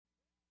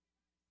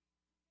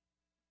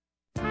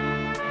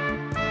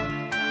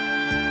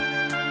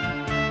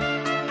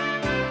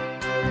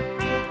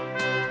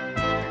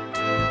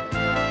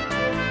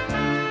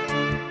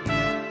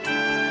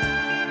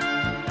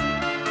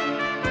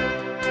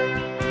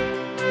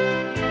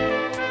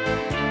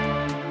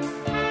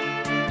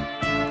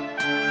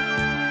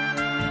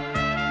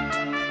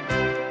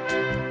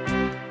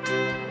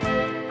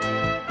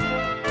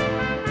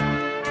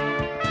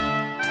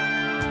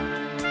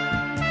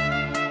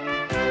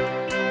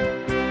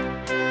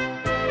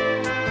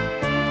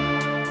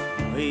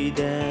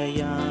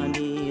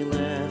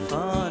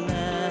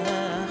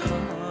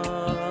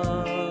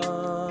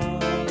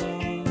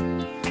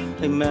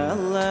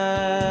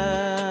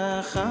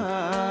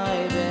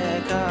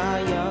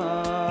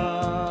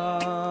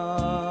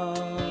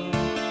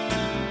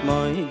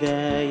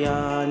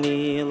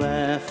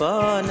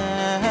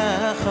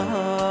lefanecha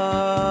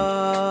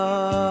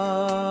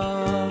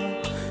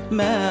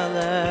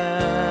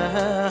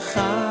melech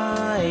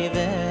chai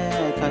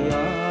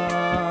v'kayam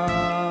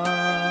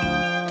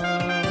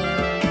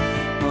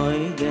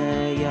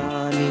moidei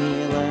ani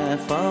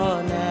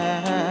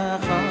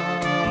lefanecha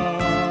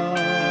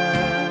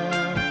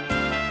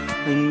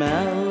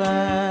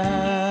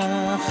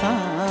melech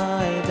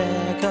chai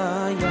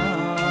v'kayam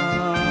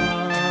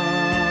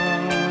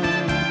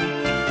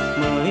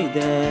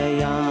moidei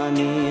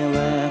ani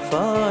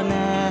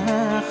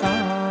lefanecha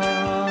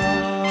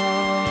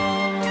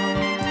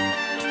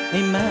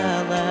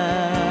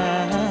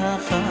melech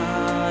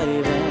chai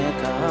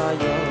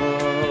v'kayam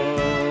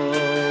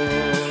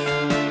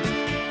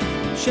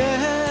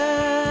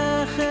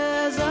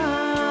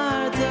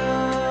shechazarta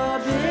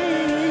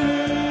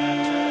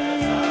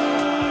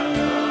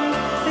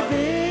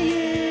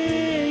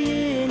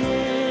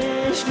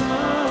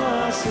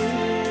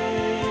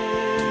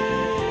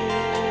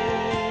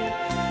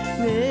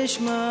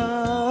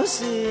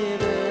nishmasi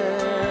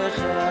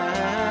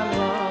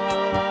b'chema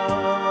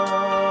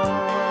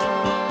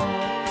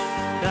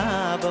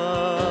Rabbo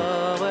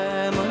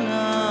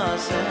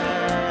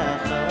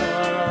emunasecha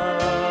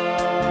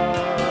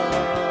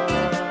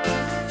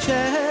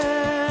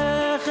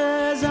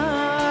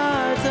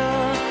shechazarta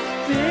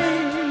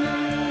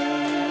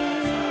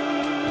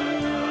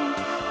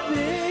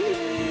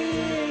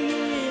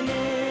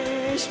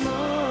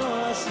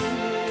nishmasi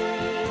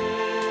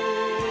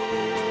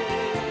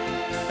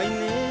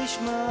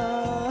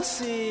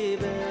nishmasi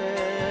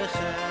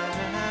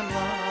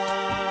b'chema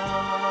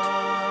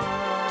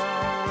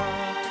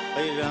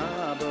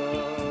Rabbo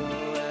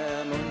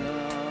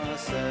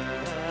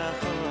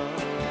emunasecha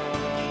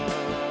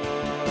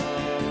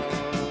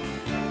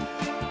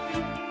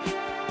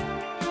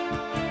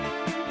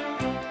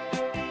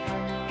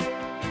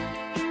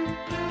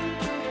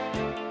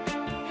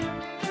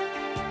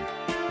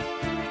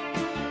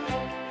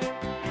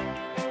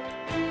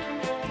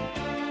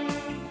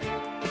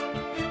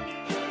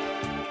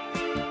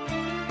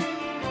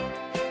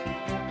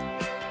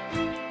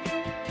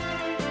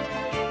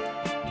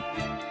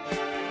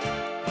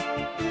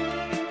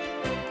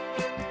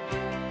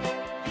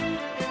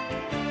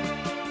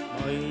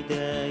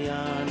moidei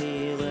ani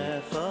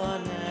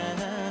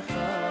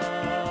lefanecha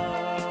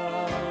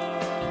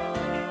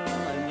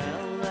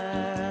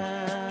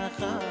melech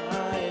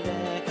chai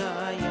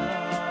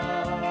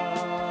v'kayam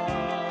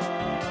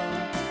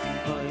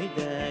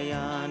moidei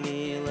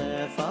ani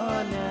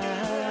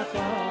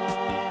lefanecha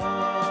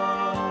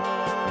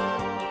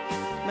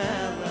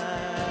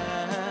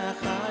melech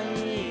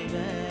chai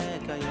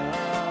v'kayam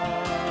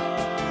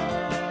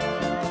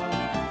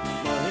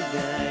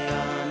moidei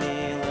ani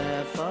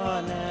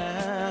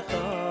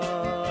lefanecha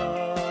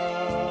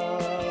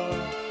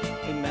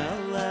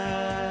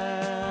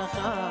melech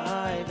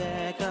chai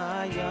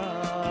v'kayam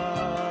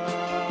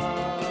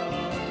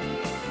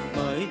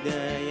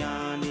moidei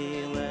ani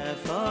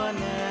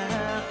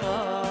lefanecha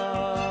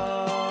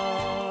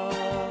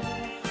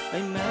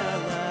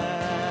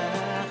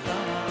melech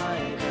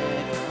chai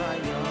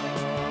v'kayam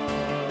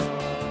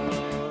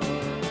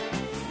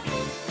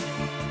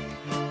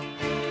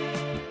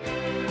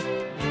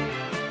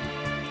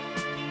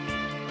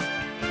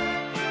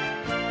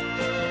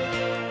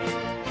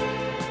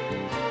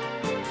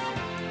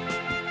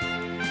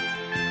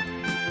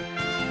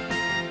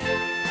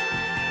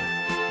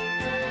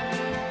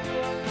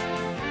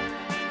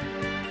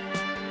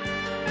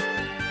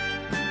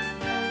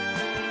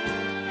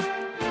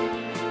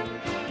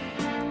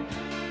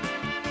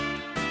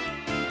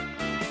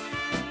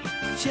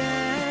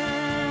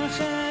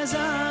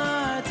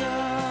shechazarta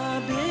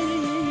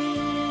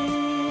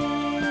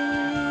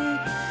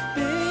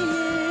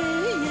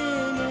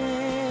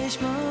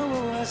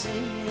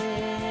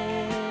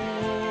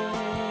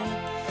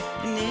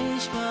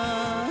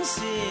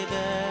nishmasi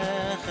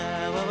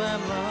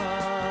b'chema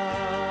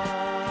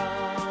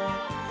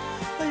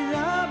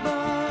Rabbo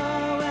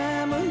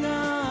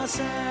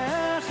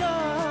emunasecha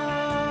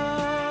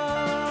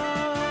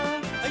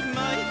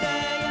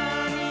moidei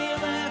ani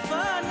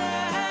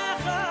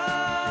lefanecha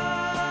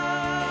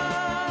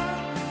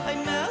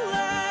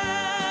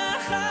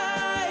melech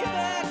chai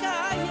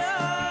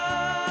v'kayam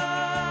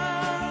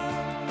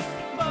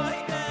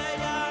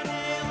moidei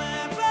ani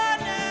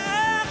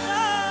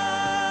lefanecha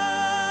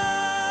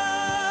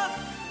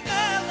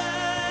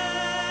melech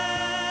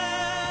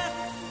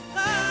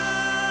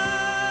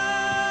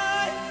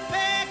chai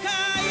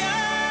v'kayam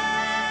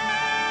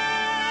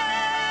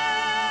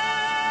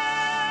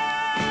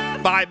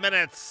 5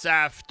 minutes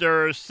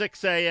after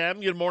 6 a.m.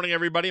 Good morning,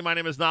 everybody. My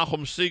name is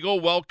Nachum Siegel.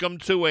 Welcome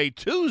to a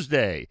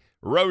Tuesday,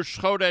 Rosh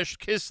Chodesh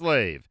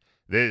Kislev.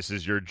 This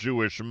is your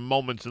Jewish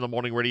Moments in the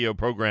Morning radio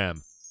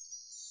program.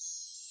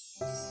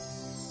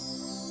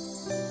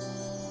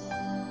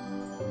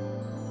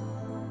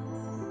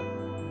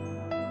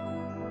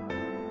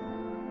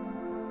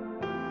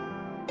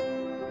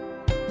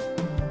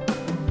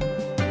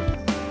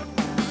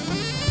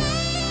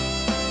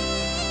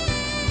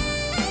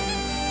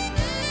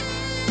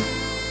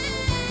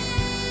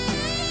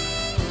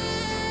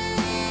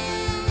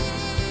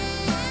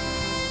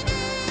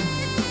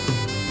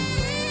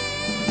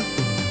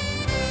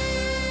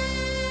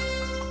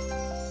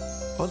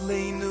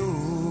 Oleinu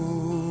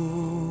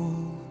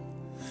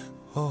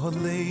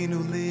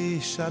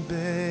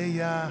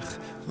lishabeach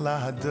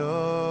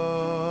ladoin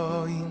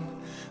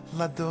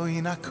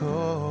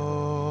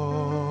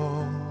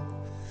akol.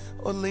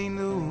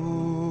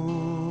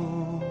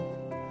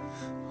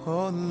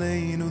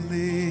 Oleinu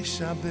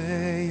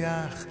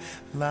lishabeach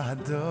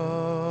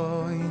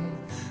ladoin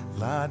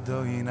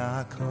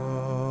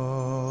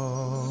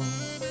akol.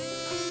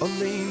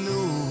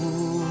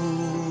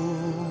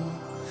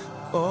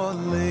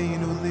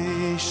 Oleinu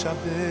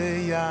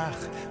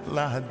lishabeach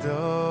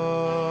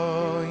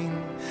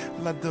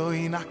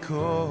ladoin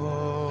akol.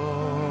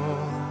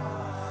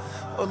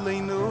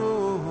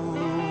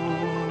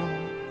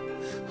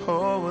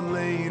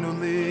 Oleinu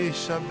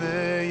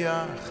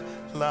lishabeach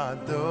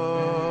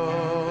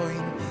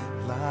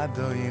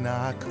ladoin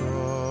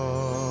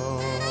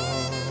akol.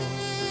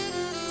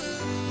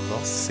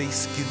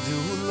 Loseis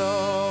gedulo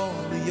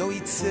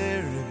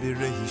liyoitzer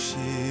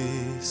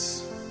bereshis.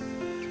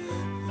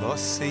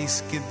 Loseis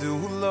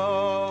gedulo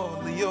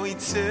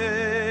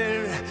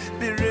liyoitzer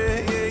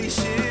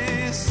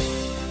bereshis.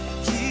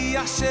 Ki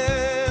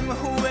Hashem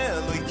hu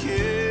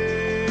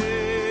Elokeinu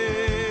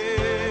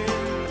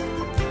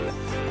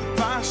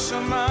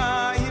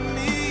bashamayim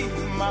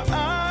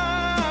ma'al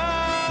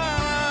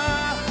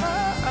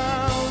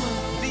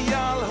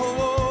v'al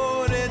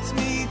ha'oretz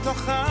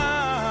mitochas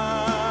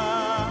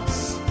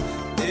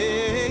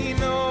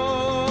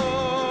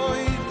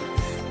einoi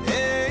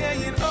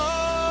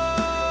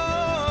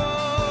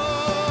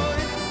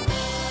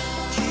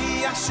ki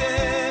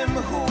Hashem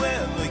hu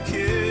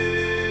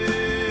Elokeinu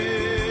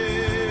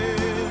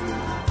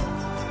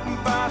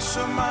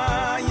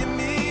bashamayim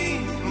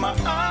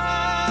ma'al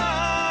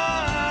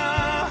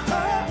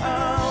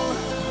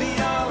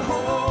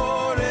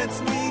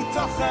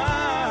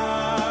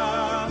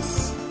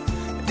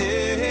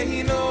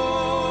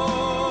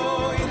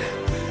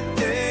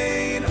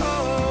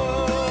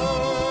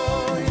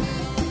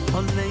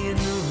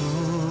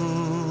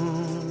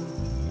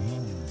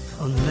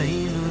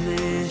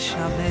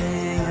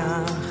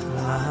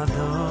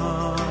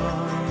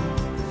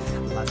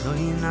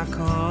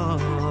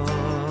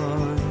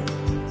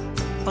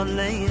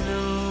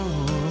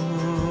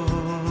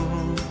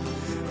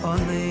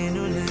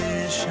Oleinu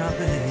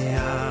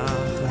lishabeach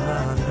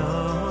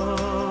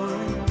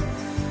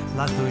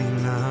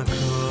ladoin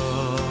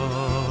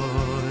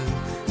akol.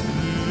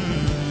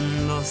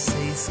 Lo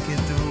seis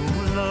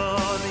gedulo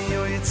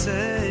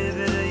liyoitzer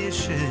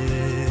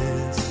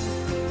bereshis.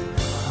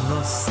 Lo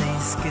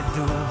seis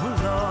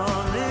gedulo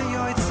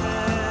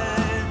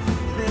liyoitzer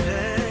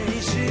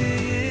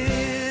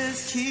bereshis.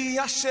 Ki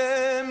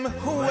Hashem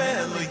hu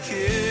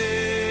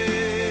Elokeinu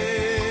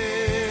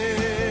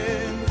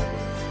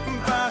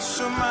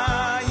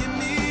bashamayim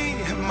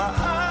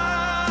ma'al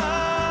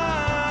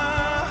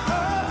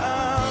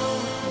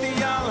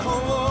v'al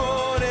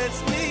ha'oretz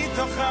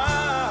mitochas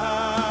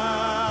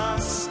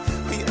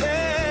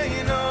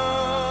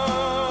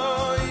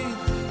einoi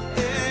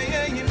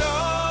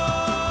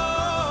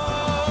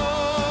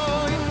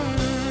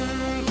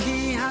Ki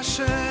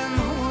Hashem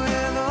hu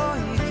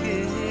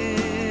Elokeinu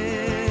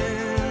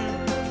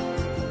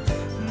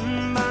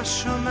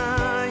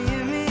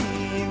bashamayim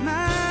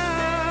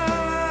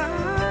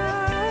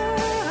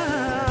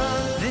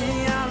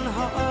v'al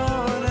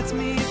ha'oretz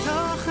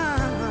mitochas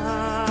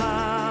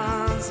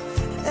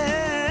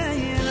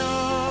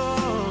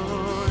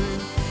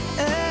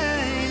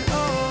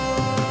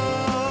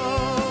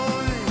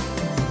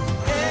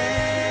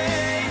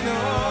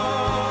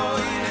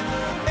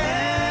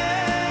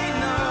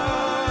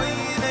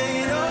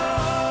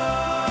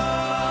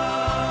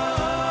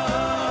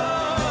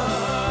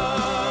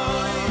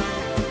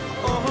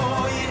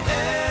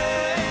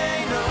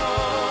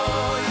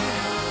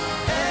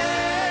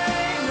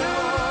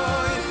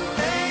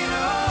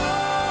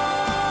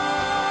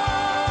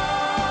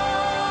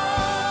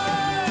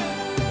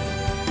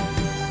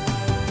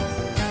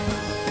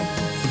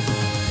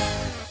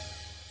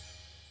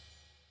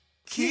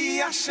Ki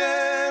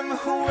Hashem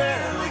hu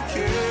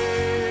Elokeinu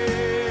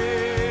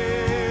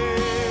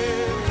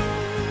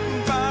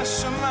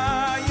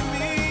bashamayim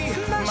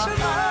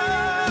ma'al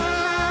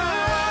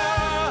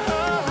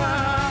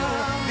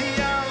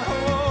v'al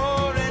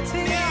ha'oretz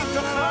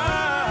mitochas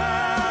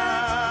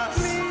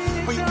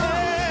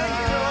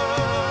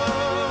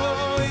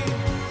Ki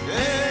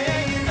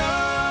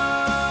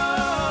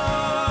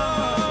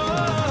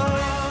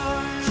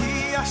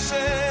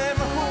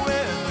Hashem hu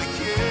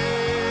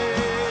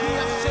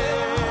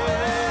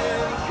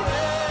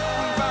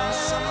Elokeinu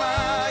bashamayim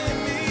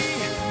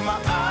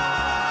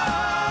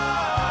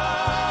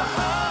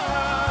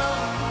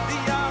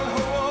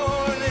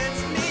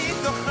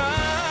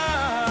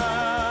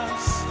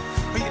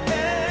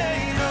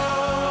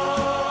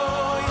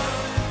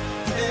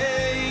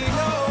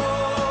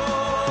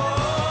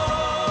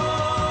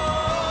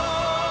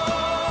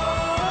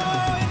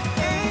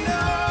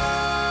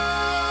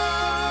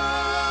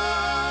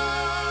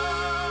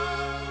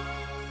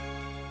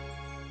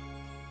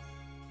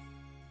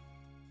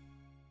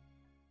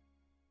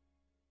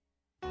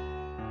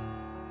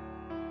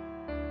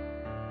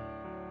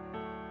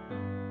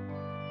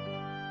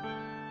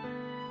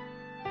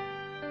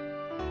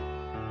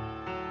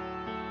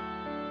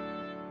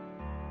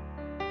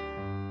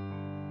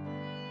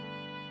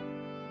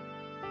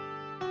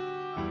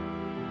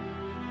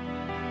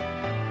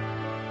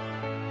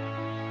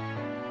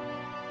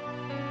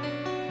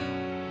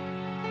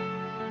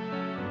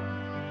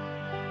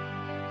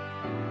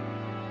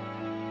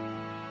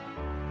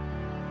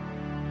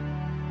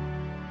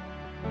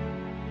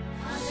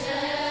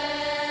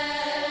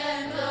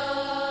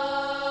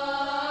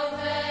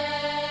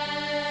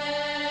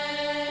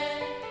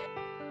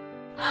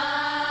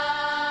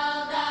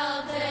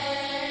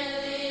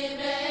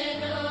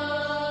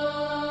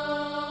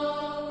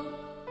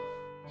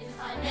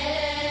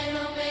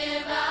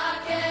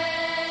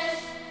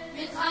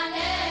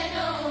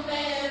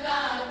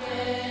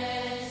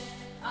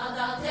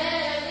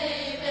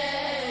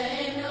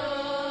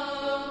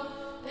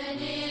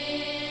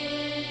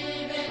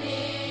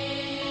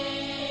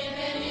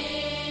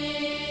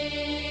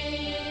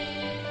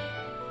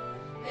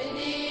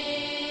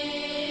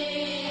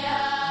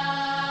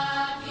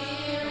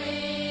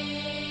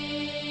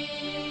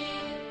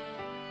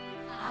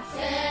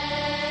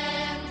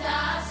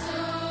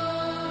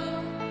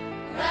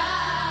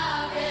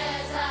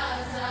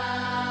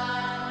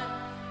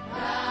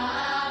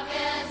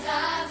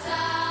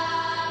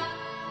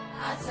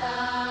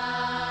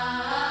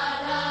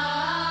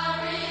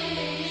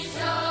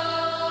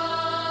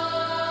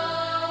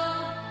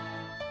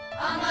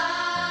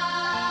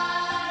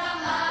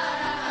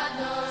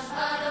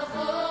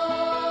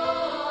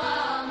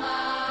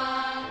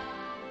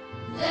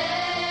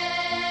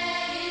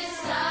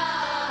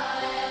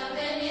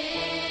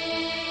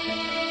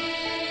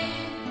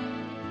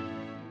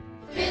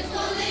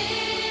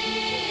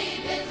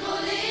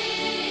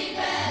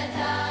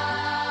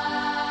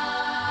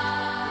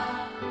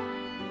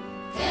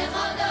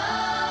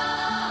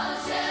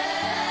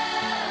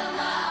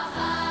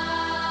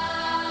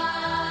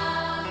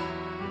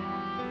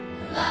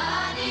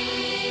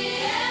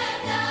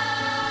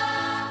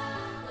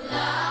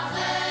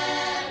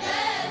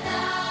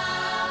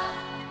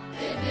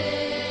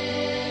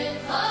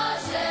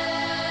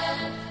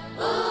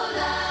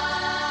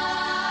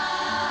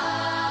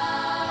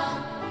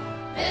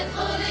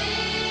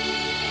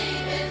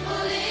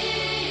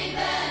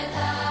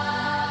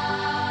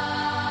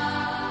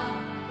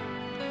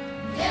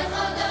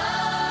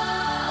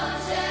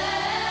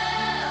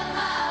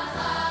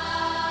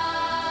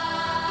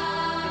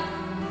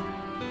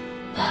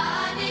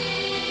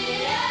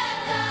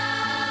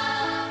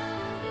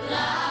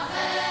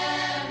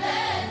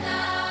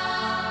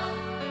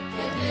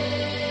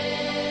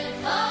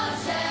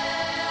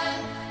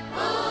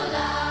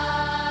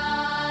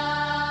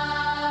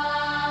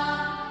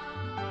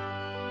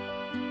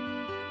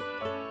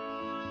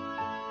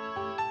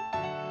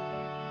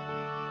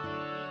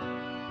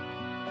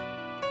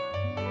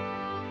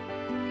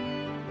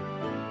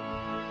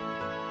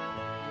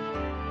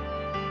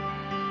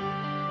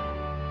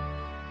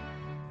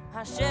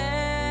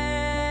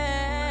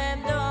Hashem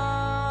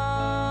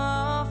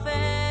dofek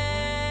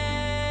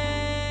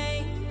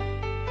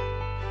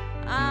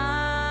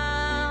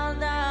al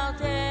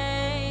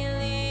dartei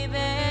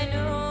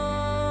libenu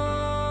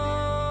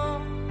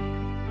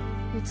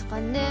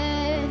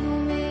מתחנן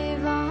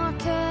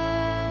ומבקש,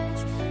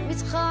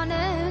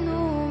 מתחנן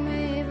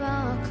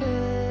ומבקש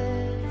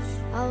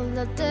על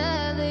דלתי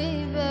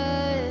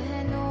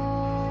ליבנו.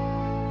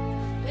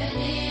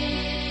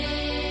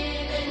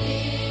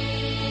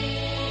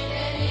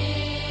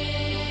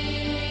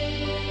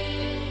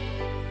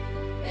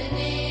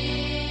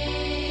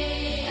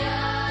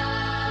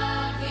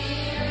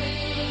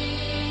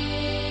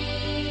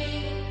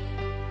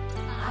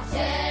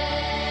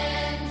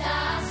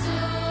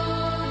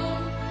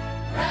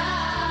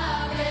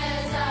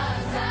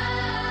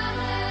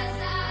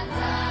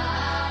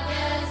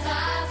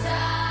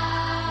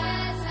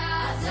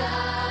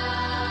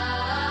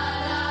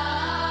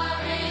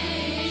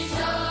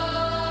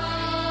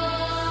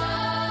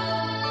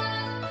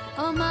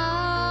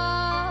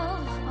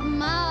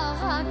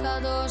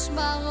 הקדוש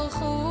ברוך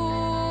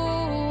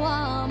הוא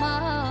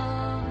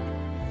אמר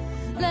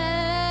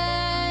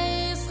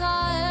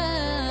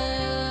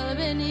לישראל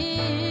בני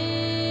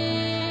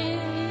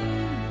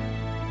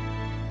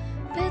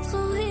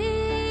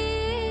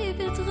בתחורי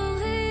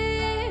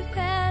בתחורי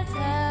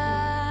פתח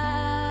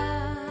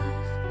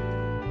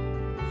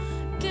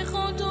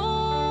כחודו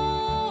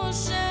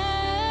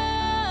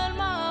של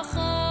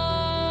מחר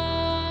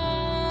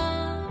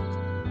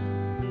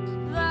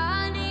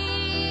ואני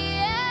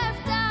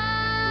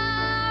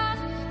אפתח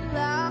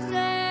לך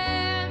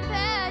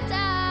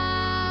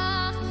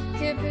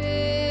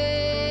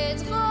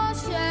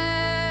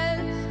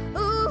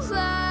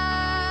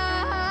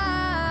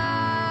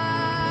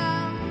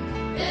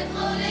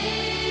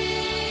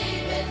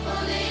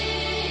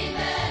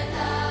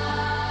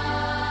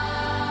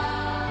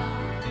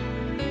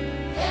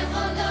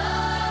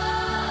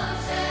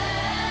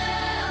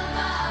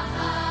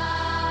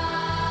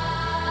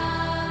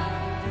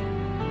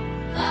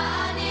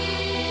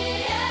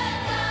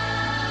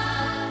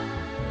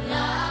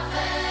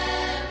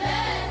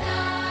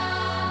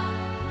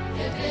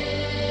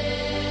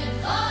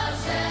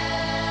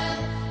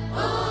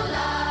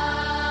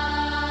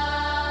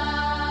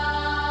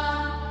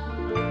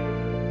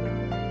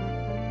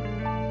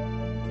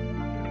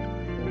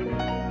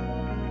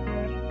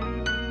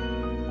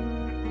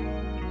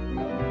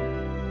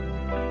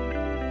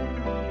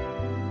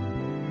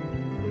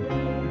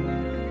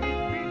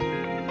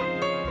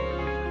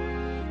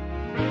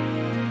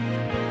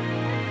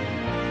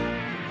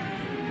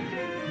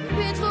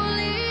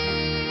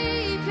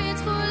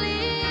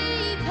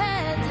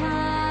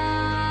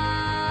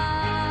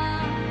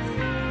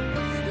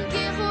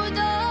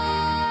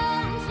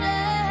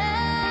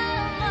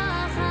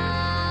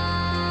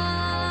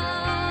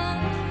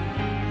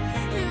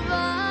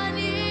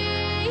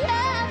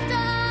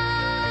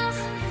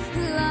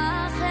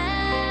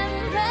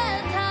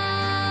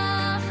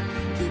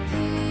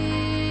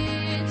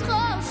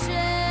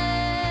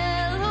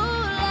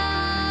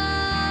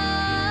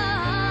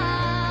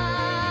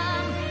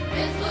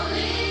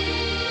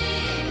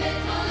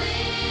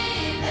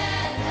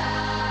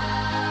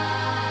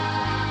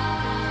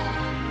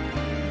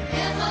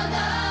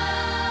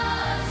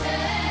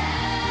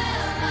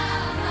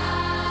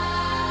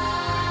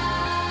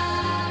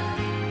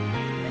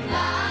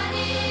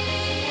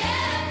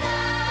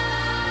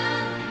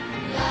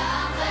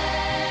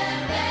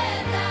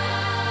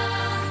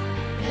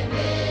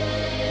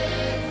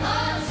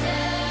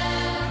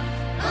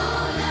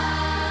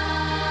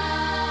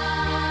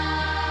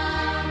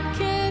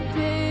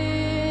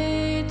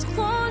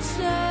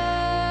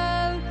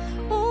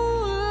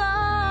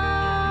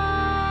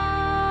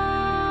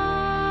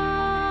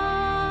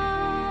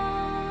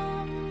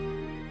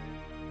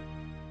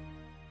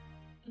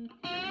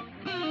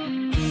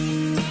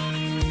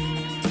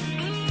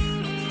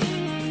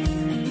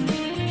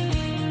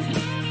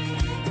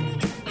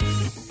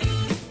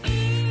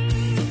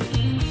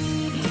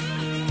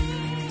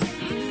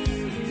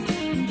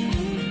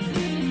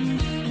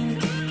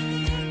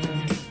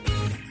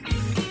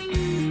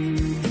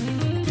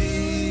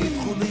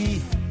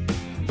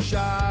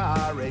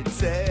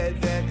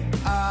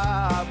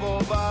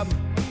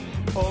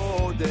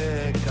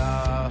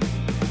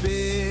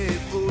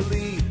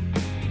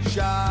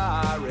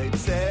שערי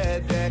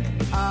צדק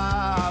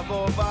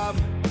אבובם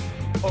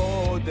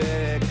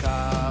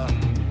עודקה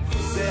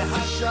זה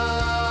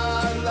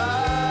השל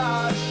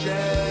השם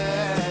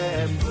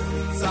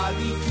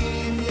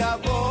צדיקים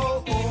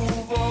יבואו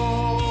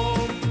בו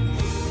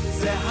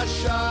זה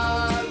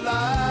השל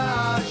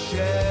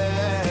השם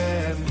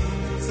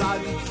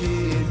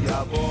צדיקים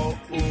יבואו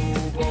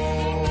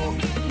בו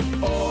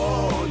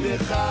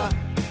עודך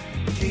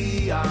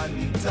כי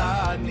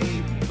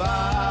עניתני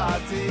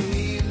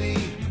ותהי לי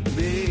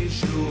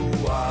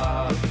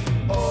בישועה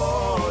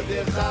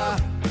עודך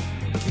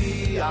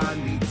כי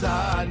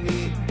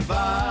עניתני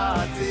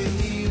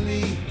ותהי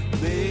לי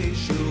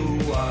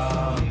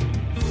בישועה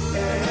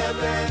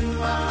אבן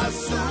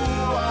מעשו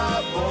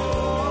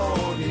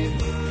הבונים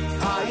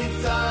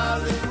הייתה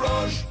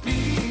לראש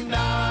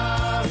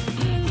פינה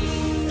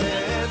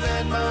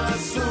אבן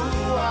מעשו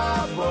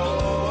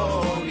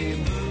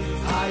הבונים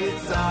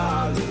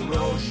הייתה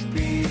לראש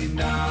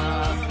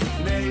פינה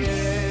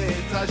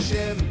מאת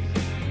השם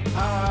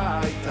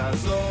הייתה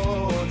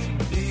זאת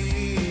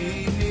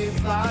היא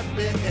נפלט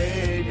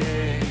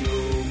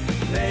בעינינו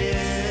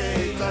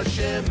מאת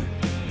השם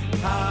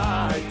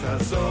הייתה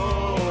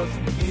זאת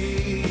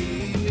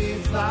היא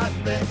נפלט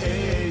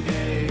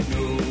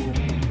בעינינו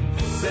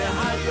זה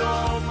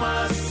היום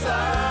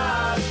עשה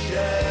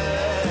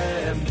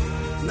השם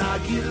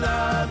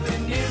נגילה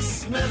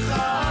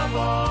ונשמחה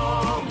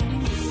בו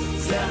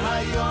זה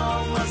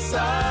היום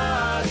עשה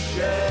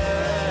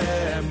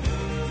השם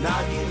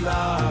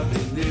נגילה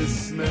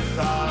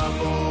ונשמחה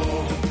בו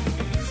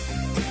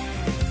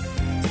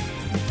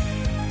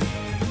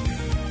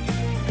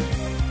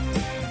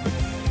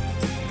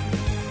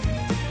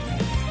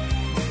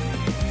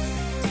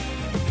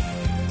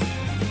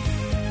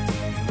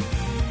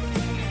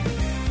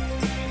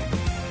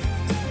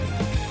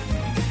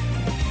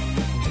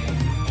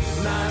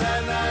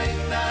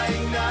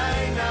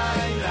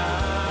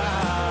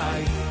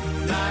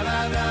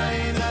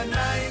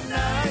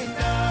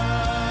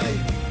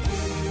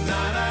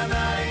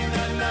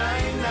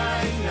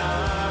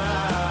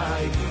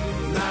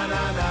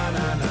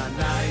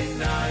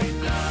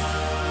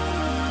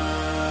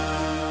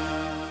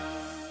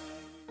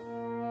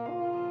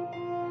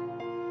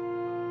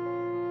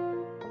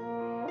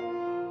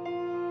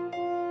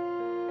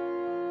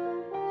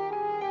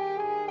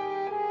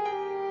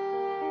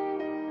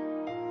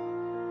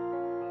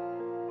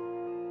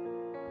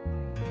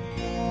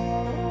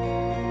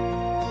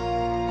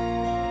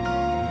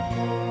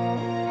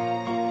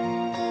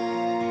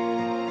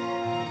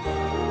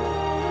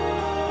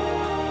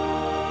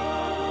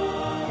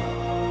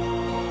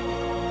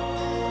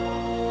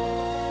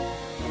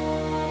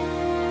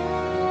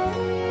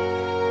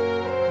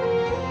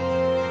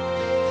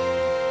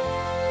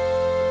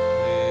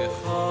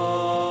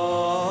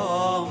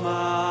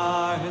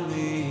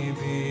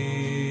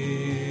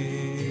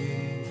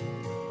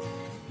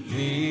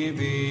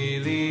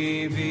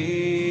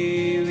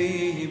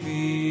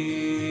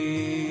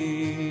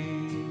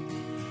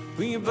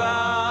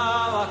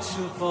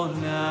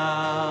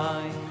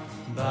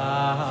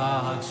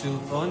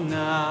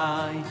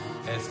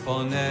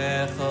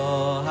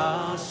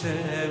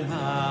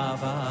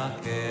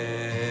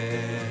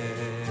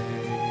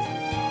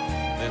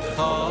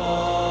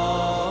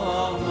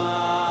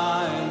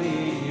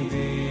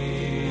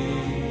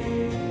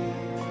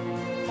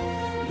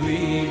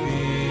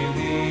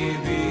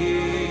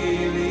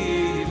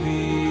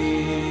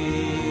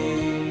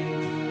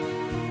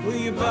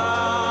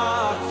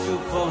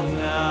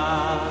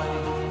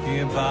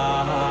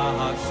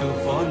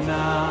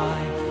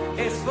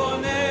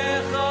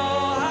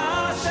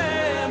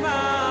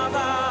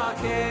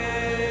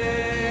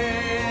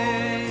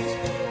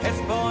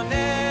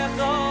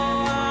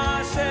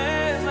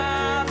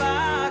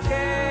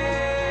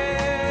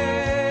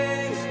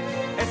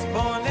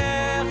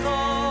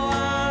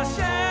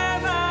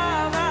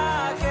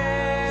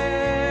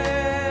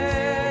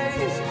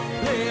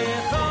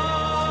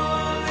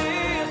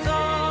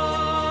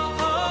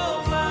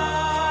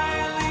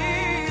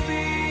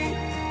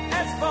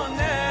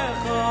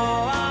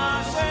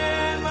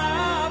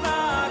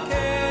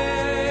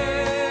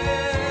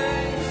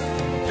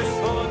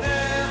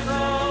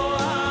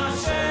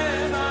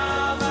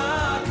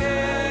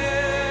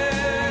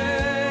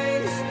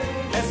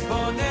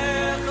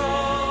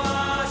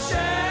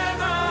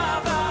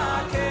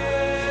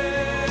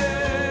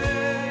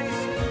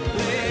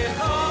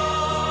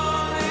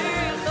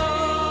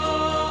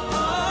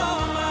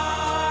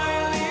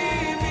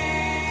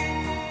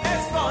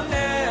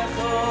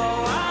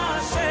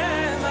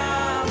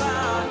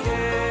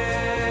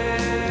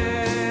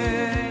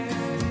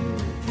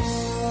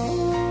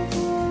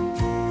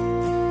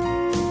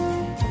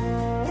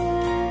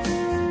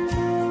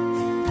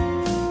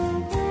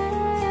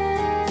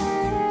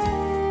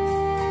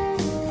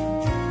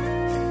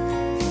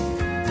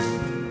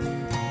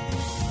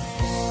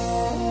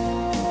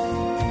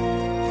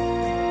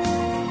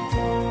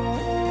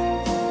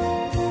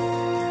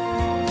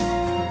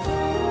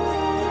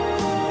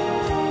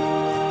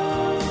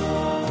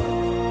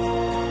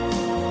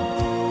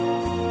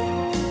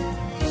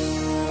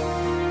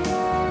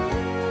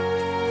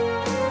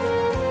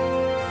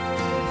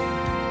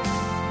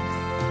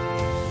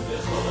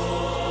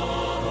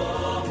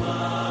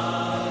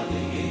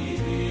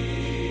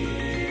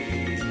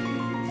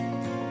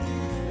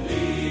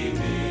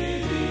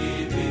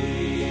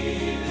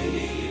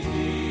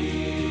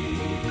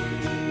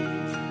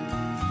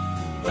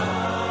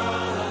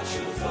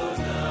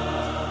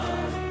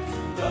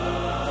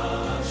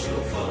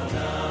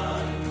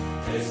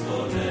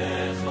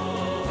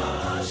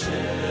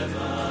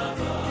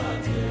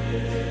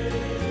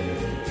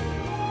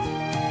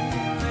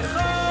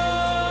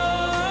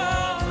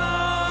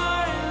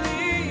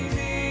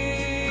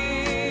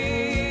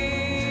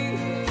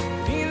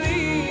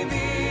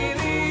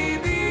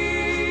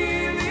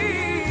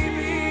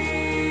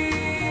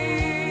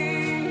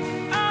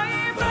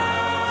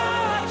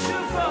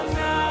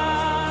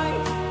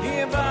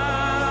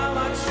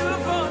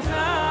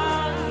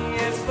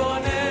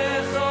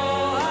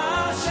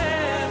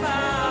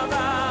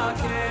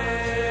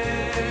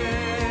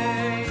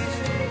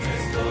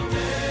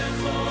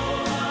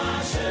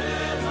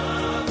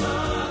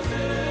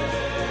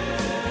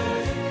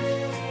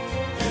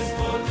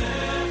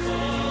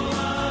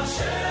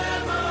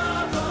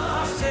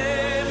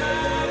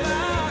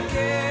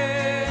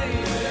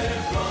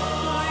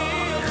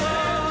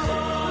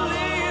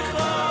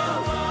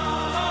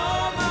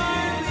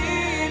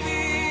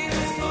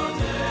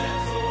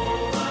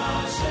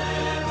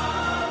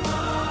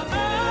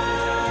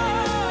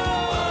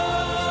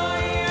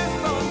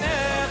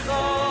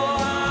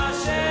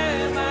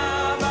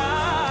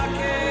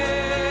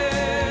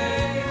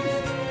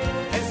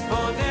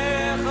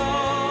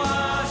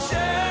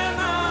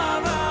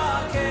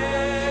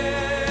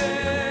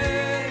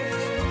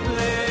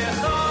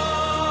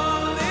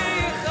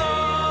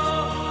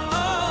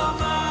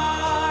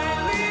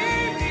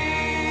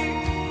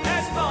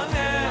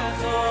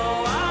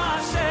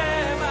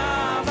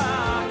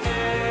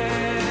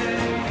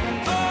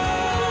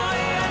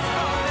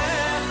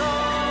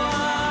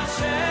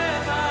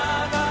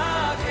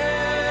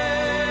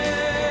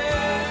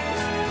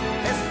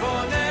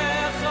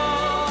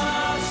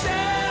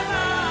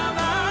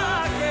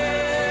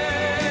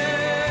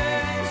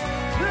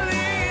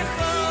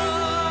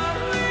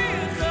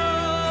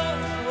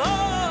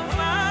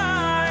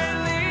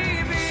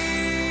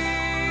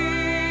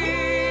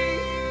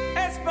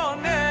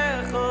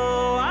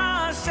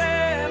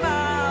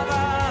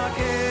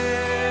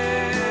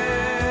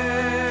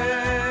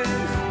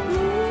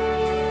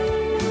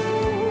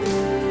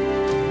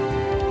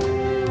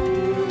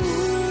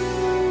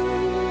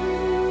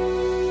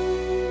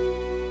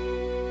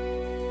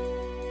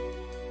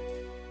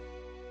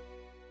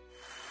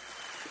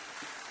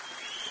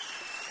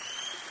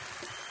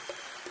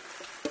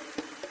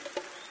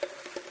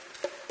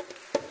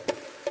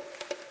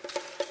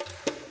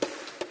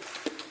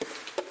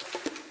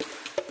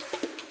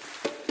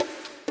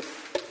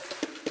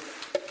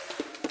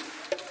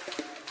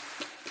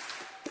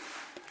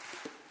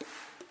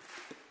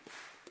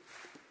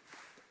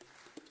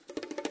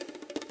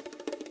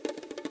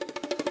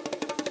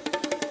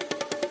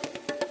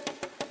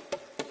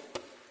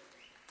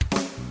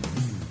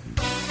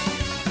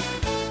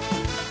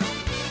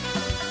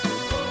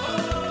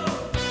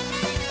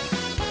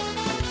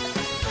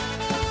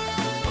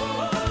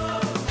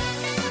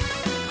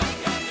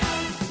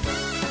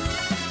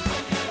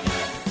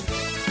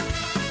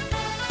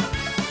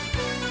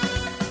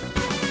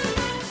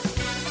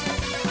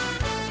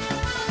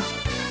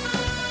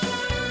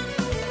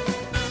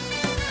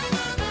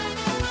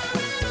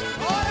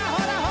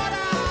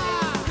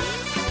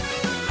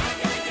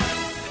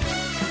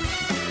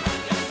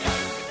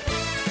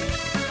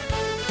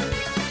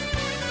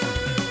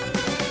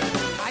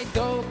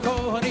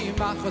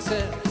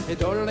חסר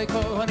גדול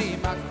כהנים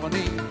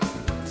הכהנים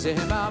זה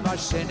מה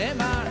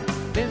שנאמר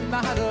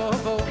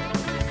במערבו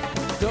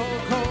גדול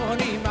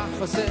כהנים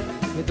החסר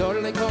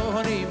גדול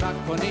כהנים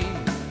הכהנים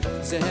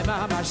זה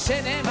מה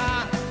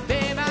שנאמר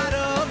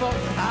במערבו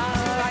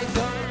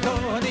גדול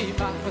כהנים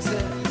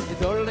החסר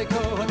גדול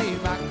כהנים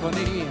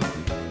הכהנים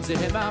זה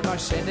מה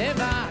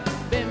שנאמר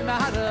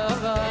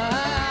במערבו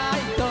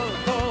גדול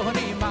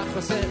כהנים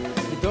החסר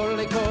גדול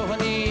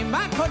כהנים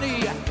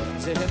הכהנים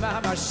זה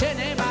מה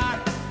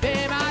שנאמר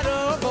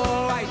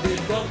במערבו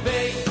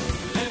דובי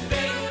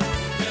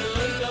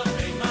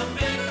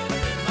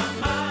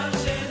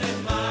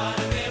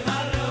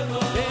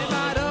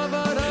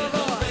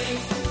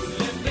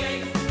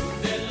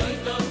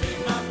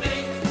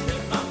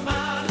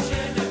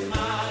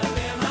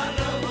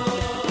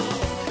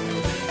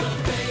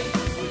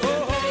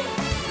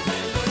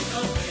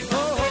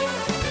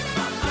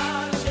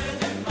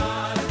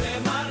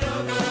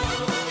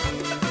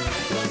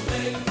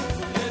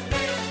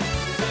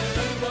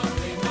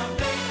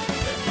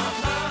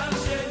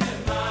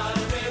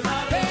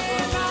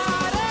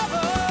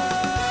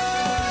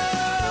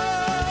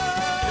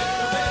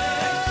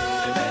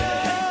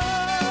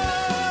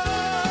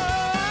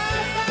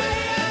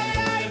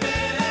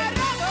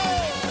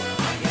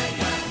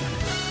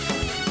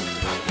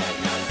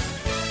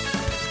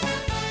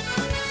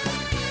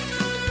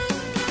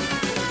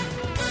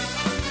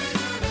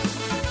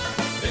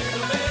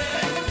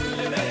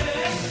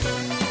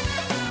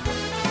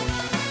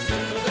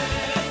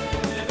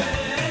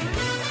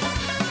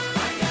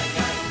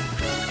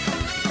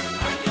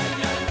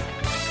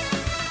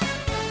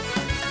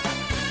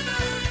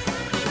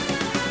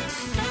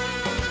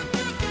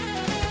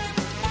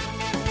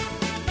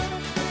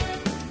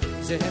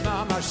זה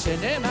מה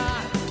שנאמר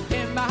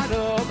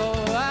במערבו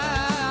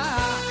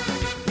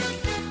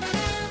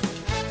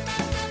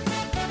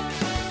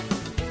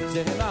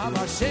זה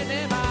מה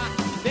שנאמר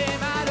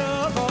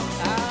במערבו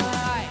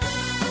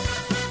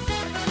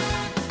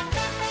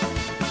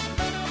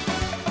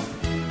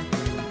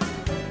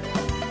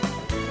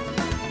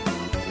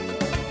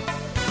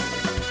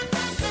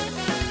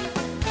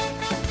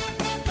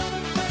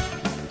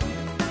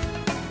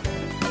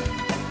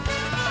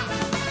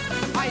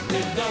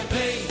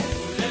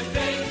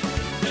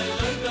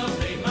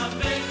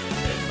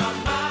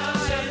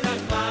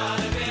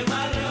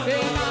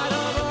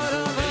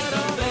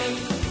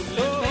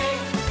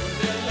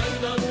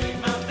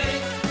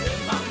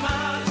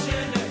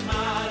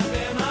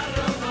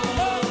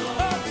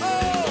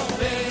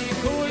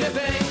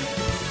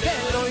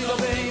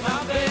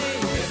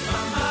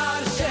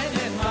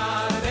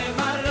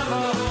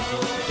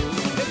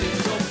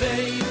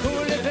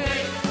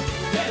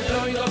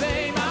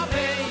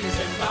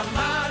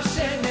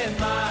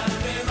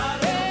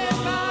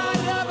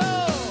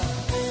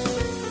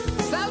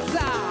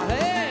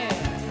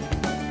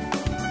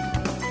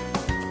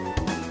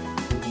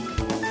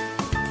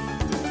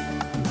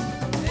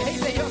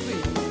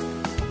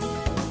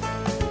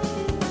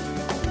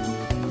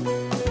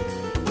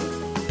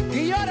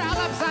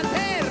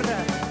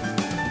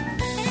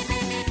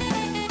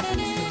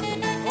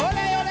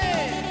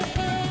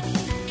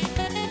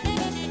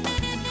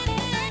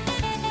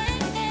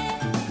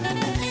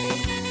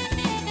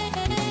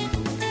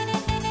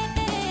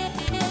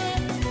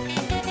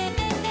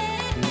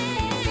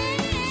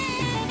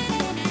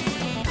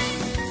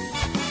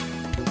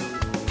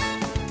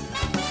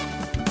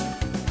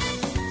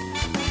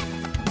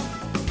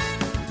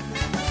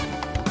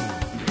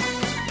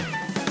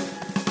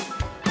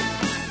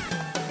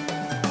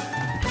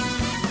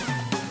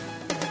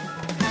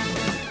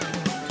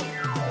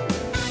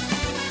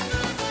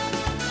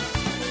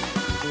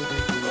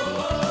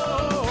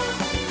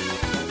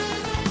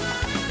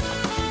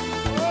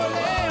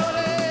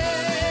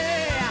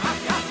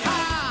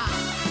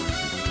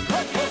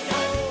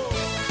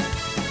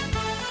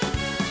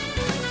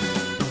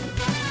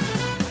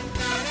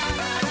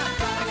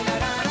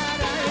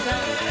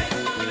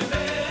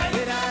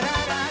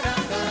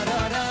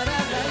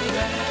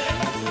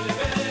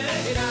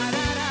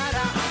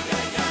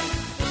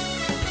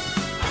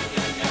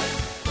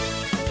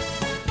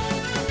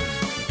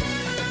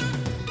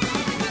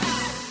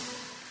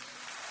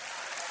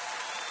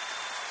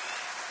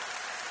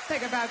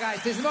Take a bow, guys.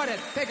 תזמורת.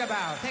 Take a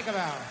bow. Take a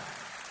bow.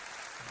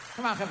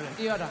 Come on, חבר'ה.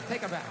 גיורא.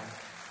 Take a bow.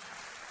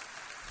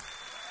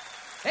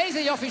 איזה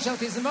יופי של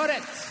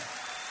תזמורת.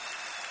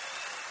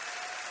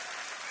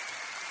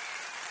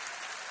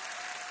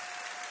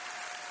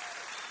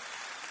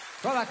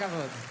 כל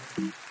הכבוד.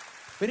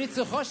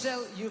 בניצוחו של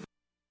יובל.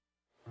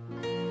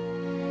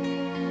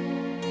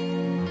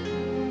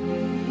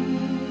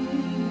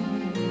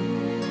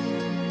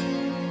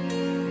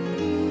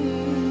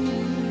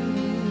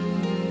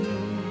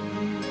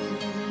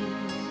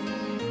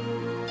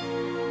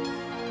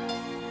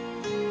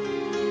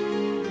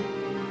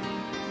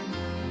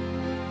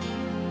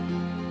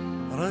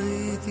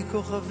 ראיתי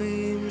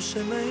כוכבים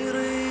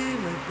שמאירים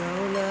את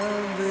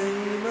העולם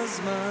ועם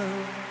הזמן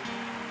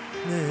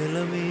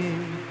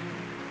נעלמים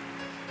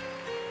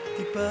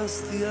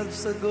חיפשתי על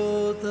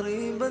פסגות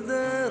הרים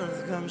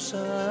בדרך, גם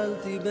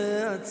שאלתי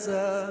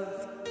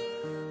בעצת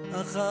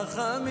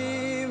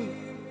החכמים.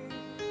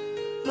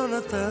 לא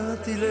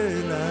נתתי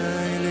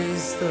לעיניי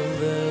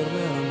להסתבר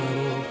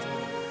מהמרות,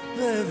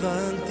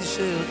 והבנתי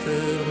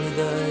שיותר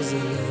מדי זה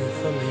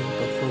לפעמים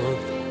פחות.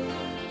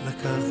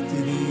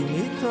 לקחתי לי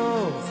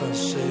מתוך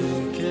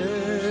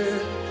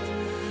השקט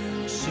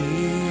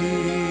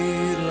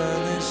שיר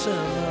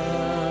לנשמה.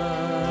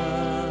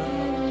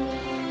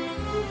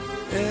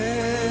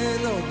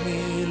 אין עוד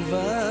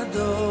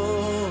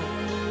מלבדו,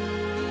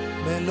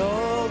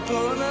 מלוא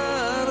כל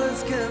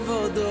הארץ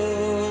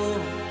כבודו.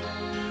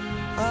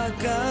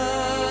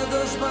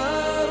 הקדוש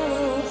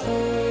ברוך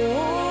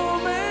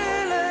הוא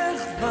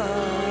מלך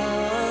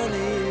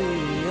ואני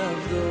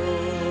עבדו.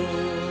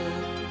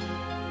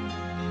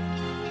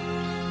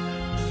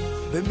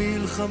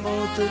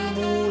 במלחמות אל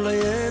מול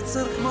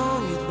היצר כמו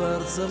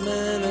מדבר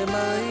צמא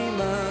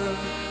למימה,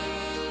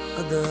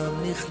 אדם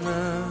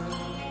נכנע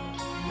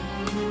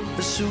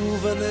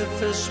ושוב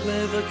הנפש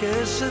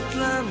מבקשת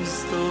לה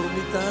מסתור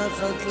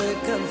מתחת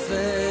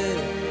לכנפי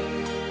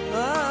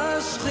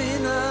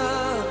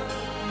השכינה.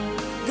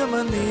 גם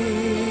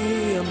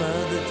אני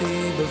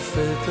עמדתי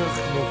בפתח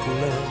כמו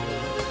כולם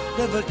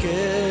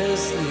לבקש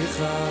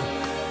סליחה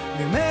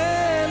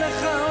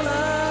ממלך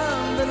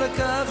העולם,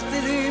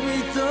 ולקחתי לי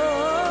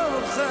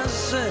מתוך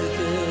השקט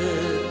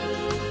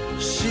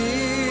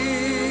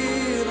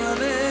שיר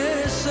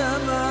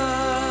לנשמה.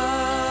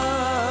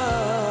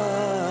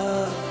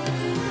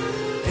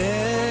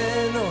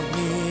 אין עוד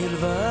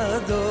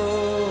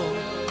מלבדו,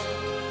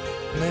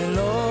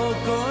 מלוא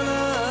כל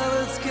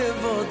הארץ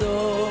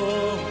כבודו.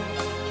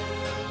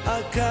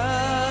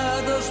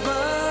 הקדוש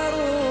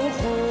ברוך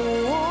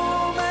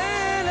הוא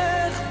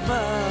מלך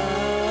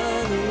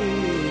ואני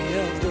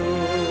עבדו.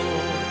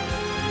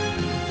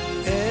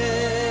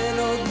 אין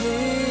עוד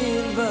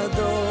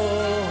מלבדו,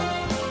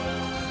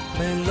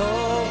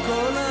 מלוא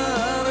כל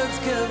הארץ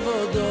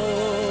כבודו.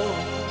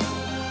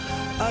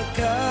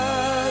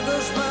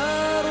 הקדוש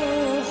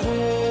ברוך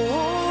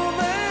הוא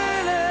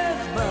מלך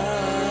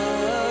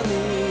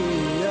ואני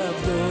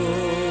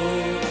עבדו.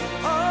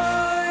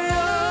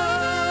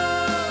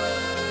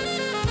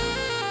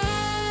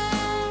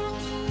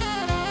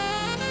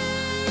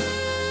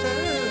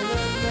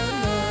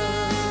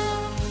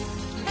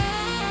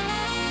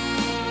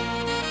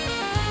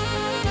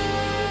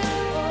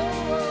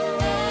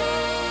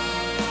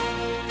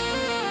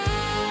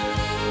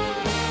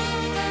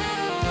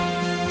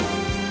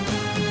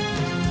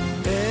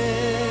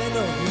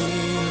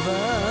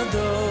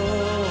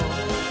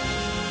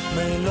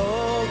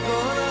 מלוא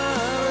כל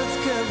הארץ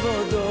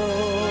כבודו.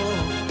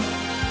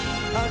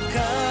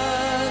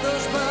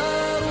 הקדוש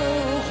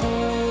ברוך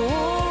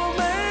הוא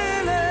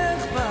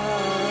מלך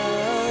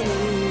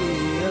ואני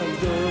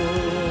עבדו.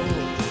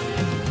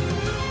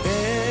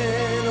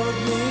 אין עוד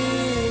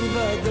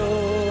מלבדו,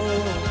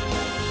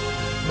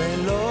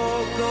 מלוא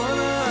כל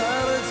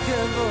הארץ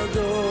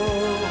כבודו.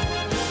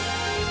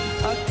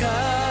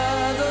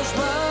 הקדוש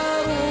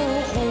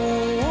ברוך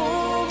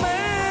הוא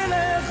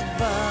מלך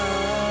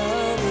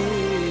ואני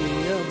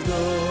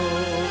עבדו.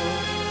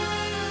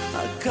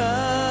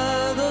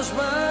 הקדוש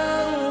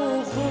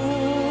ברוך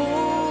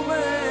הוא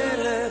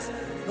מלך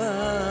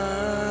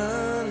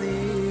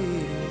ואני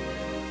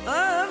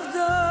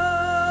עבדו.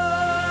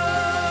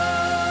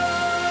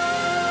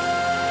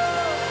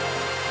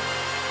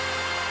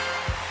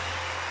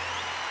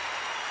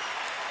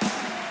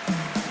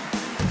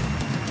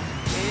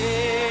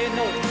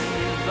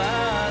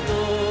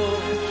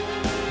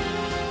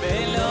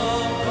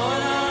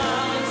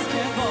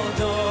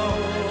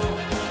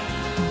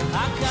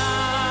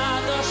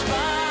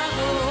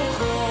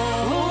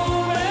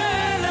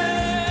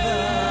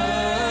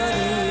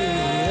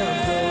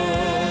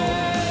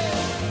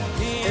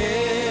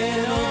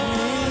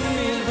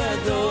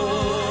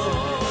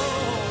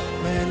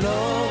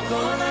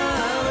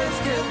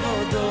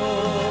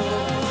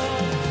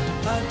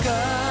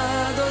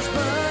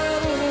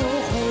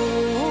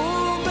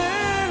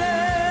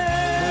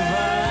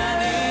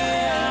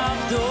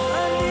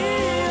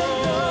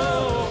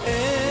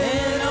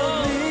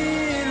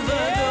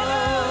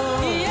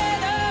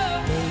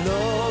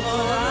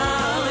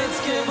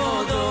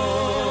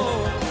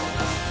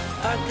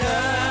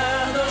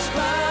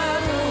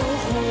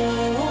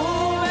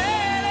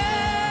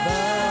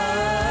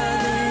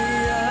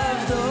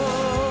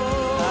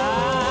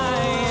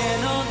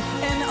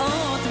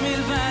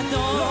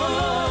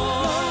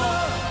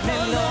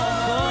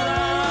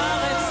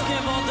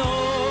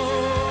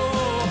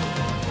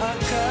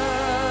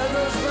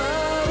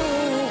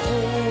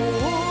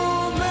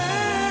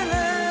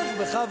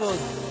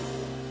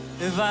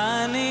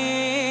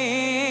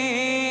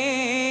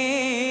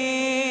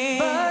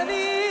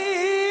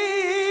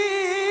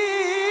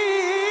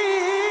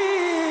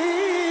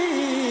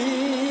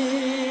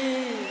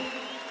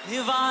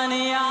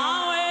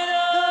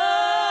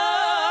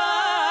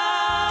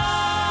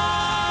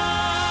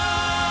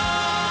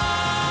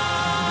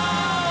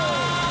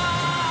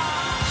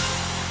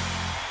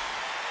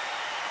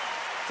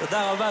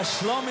 תודה רבה,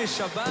 שלומי,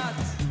 שבת.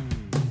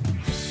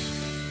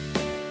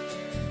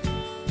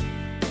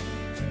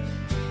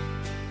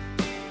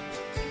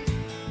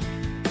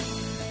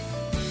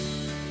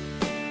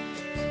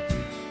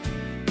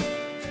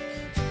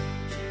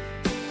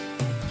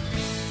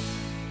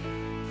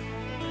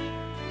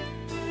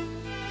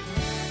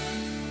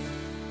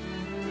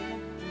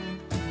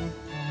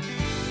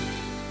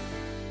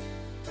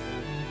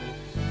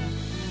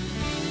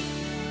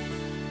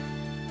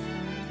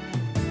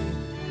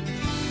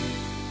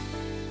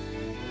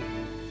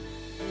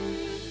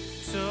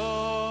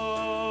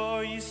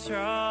 Tor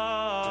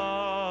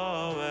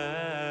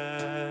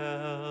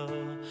Yisrael,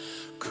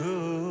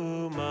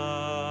 Kuma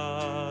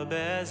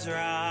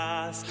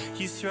Bezras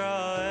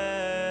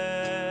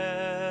Yisrael.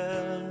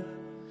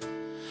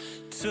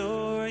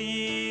 Tor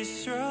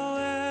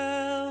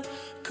Yisrael,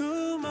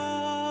 Kuma,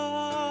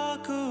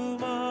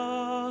 Kuma,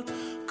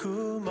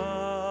 Kuma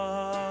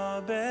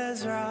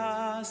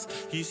Bezras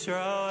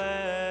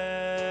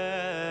Yisrael.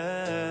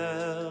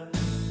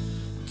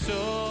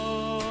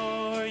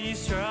 Tor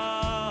Yisrael,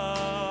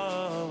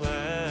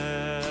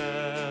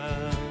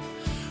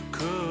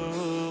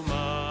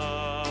 Kuma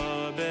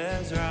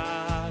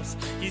Bezras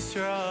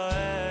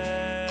Yisrael.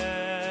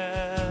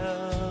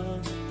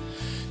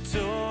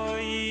 Tor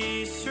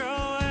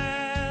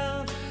Yisrael,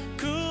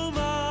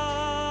 Kuma,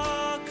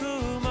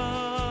 Kuma,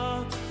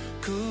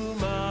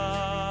 Kuma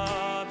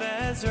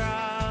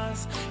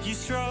Bezras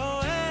Yisrael.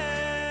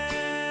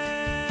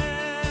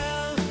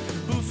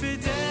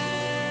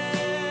 Ufidei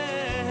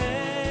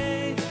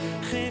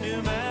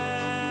Chinumecha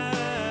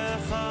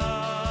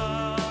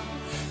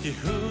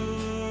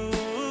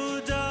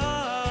Yehuda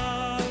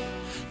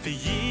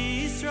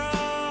v'Yisrael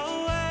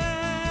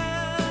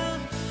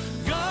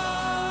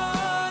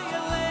Goy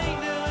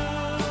Aleinu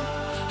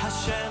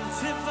Hashem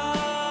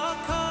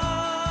Tivakos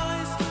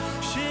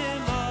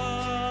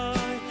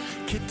Shemai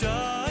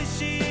Kedosh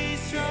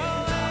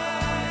Yisrael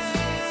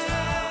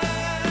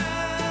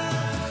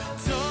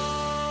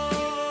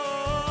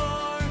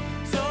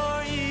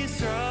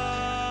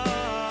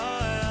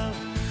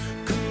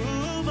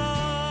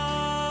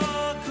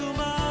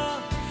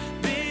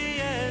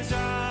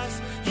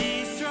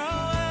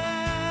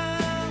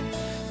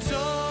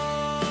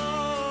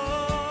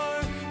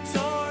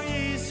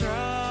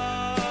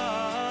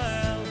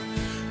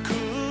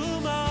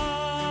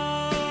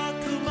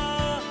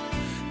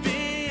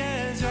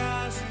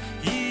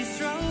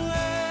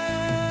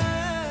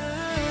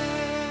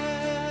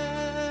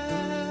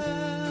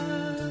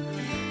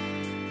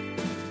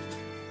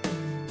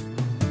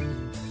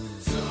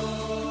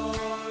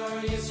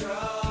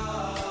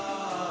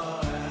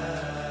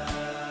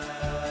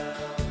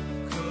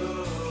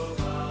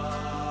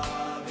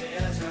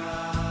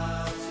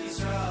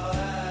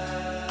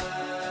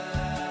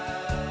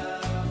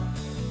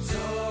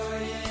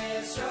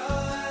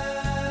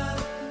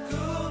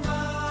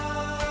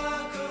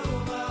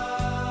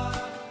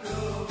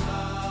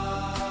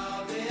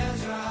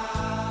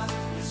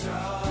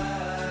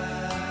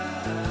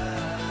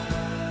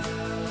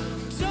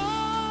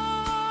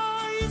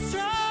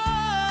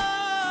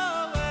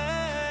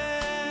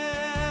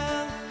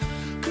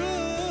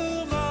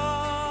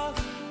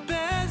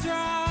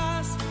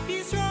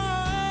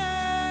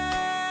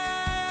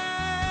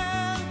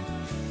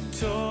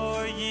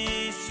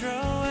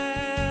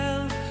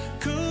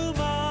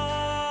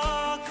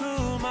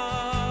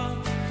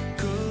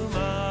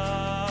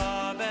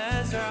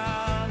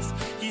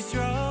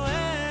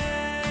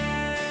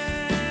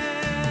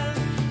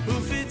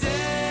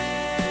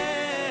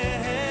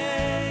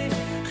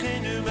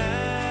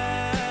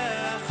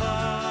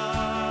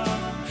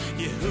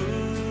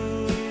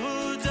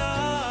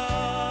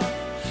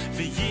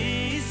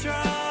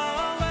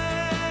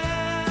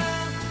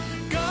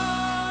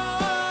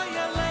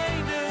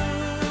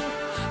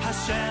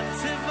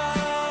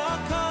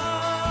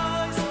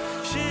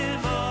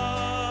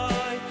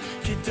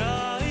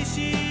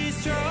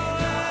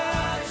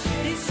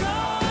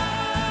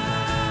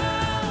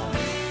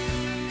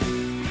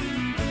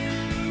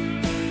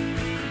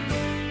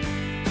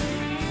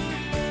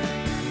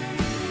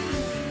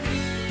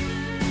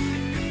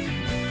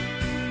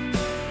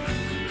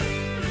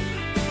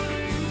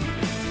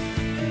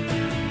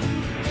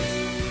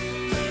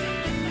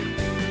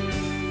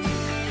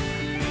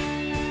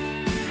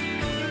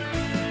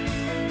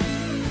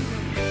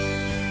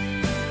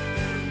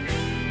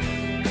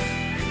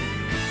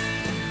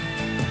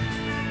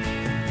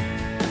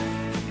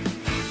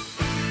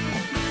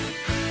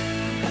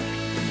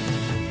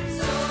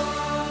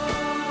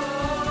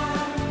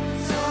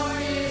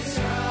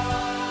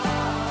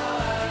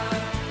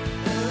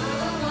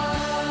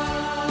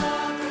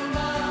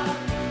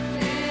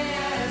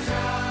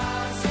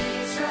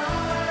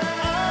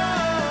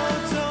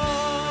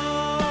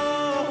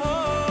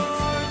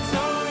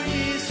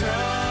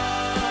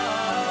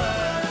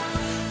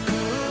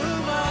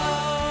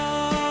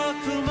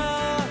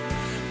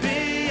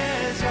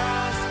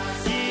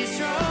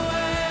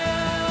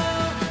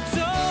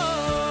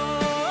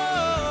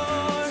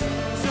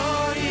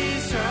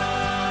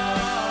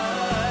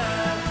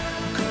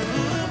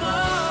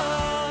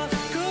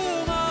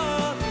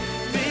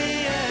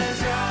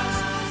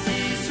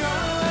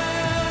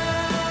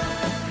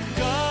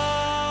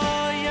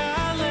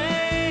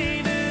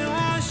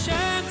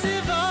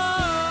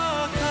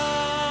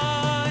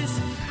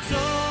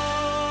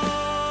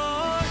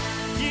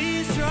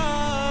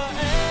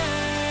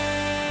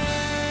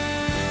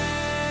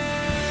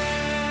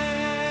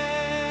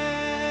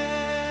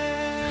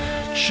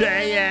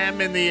JM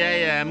in the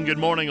AM. Good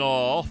morning,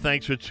 all.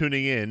 Thanks for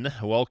tuning in.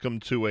 Welcome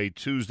to a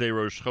Tuesday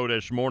Rosh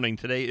Chodesh morning.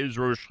 Today is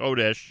Rosh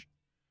Chodesh.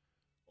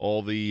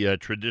 All the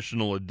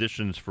traditional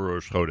additions for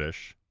Rosh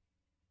Chodesh.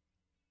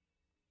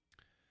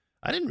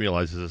 I didn't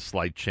realize there's a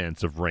slight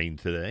chance of rain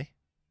today.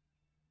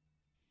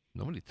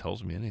 Nobody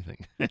tells me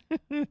anything.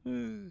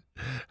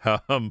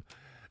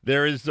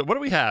 There is, what do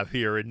we have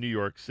here in New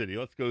York City?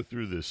 Let's go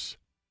through this.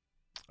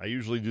 I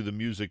usually do the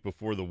music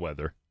before the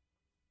weather.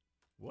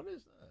 What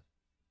is that?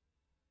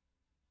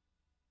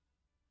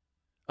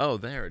 Oh,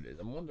 there it is.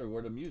 I'm wondering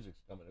where the music's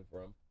coming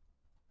from.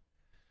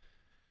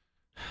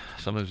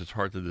 Sometimes it's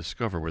hard to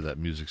discover where that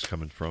music's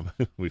coming from.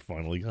 We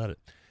finally got it.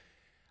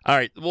 All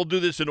right, we'll do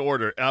this in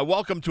order.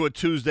 Welcome to a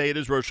Tuesday. It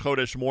is Rosh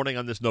Chodesh morning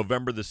on this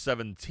November the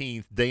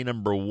 17th, day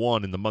number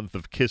 1 in the month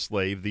of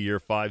Kislev, the year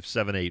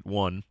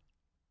 5781.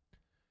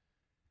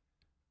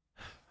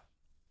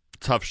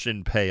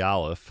 Tufshin Pei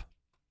Aleph.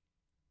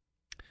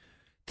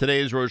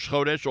 Today is Rosh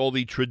Chodesh. All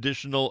the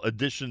traditional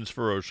additions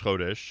for Rosh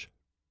Chodesh,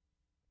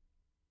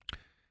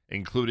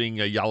 including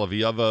Yalav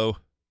Yavo,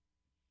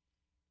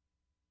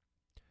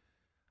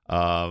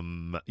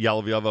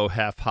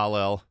 half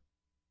Hallel,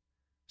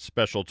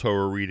 special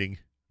Torah reading,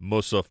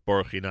 Musaf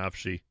Baruch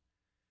Nafshi,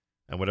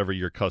 and whatever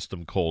your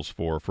custom calls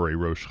for a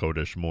Rosh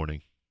Chodesh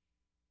morning.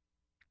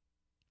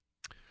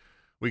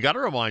 We got a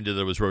reminder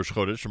that it was Rosh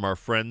Chodesh from our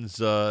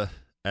friends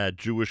at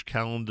Jewish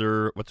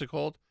Calendar. What's it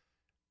called?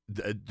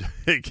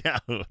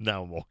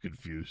 Now I'm all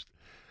confused.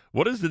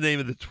 What is the name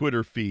of the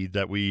Twitter feed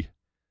that we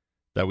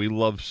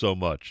love so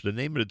much? The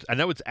name of it, I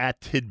know it's at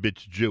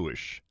Tidbits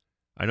Jewish.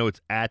 I think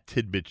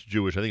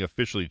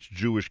officially it's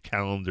Jewish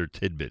Calendar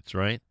Tidbits,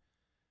 right?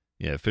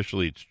 Yeah,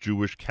 officially it's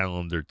Jewish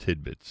Calendar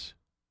Tidbits.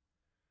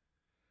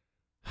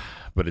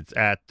 But it's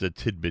at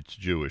Tidbits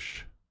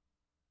Jewish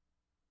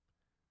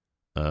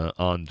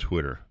on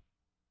Twitter.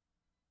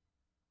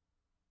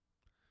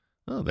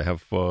 Oh, they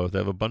have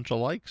a bunch of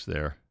likes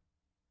there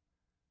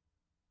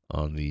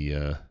on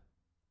the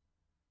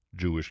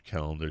Jewish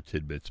Calendar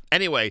Tidbits.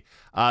 Anyway,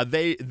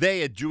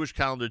 they at Jewish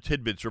Calendar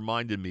Tidbits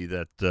reminded me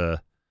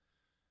that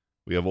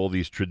we have all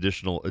these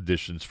traditional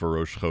additions for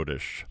Rosh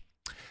Chodesh.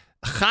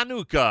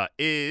 Chanukah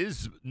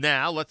is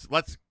now. Let's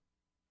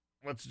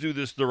do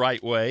this the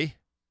right way.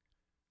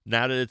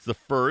 Now that it's the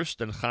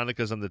 1st and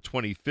Chanukah is on the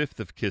 25th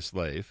of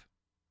Kislev.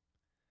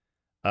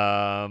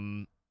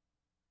 Chanukah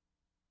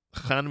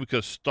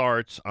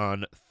starts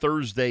on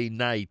Thursday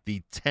night,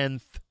 the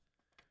 10th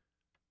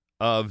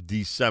of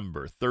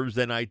December.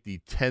 Thursday night, the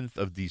 10th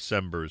of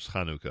December is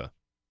Chanukah.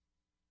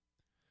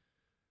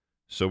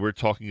 So we're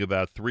talking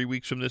about 3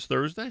 weeks from this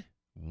Thursday.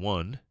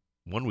 1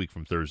 week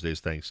from Thursday is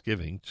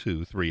Thanksgiving.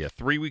 2, 3. Yeah,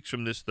 3 weeks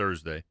from this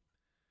Thursday.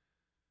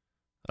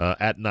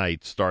 At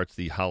night starts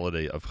the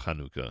holiday of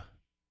Chanukah.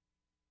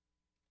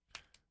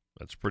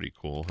 That's pretty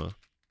cool, huh?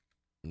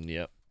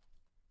 Yep.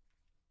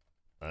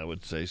 I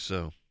would say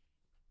so.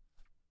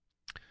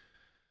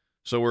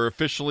 So we're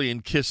officially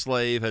in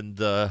Kislev, and,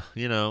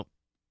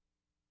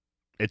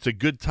 it's a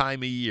good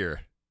time of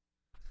year.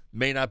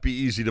 May not be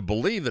easy to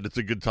believe that it's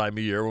a good time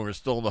of year when we're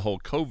still in the whole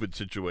COVID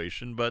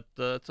situation, but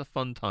it's a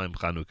fun time,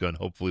 Chanukah, and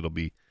hopefully it'll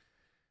be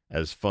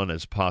as fun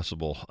as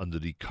possible under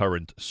the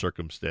current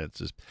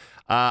circumstances.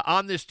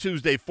 On this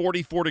Tuesday,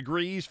 44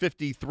 degrees,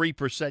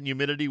 53%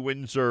 humidity.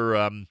 Winds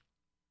are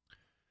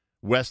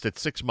west at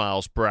 6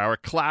 miles per hour.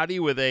 Cloudy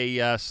with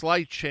a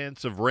slight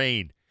chance of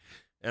rain.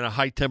 And a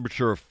high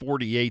temperature of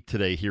 48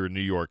 today here in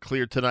New York.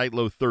 Clear tonight,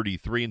 low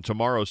 33, and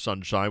tomorrow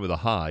sunshine with a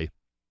high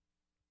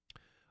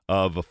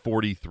of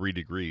 43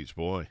 degrees.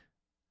 Boy.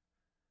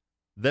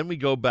 Then we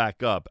go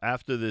back up.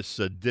 After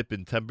this dip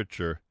in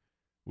temperature,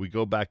 we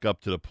go back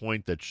up to the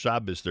point that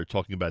Shabbos, they're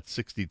talking about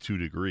 62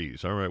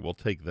 degrees. All right, we'll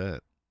take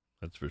that.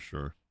 That's for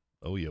sure.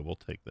 Oh, yeah, we'll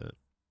take that.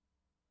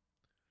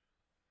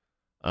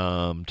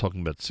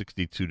 Talking about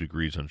 62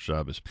 degrees on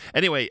Shabbos.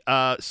 Anyway,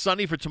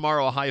 sunny for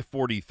tomorrow, a high of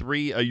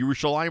 43.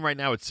 Yerushalayim right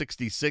now at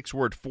 66.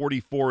 We're at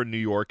 44 in New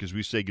York as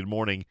we say good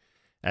morning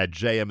at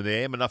JM and the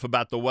AM. Enough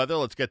about the weather.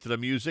 Let's get to the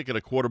music. At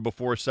a quarter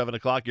before 7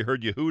 o'clock, you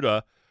heard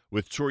Yehuda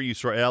with Tzur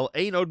Yisrael.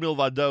 Ein Od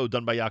Milvado,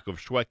 done by Yaakov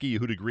Shweki.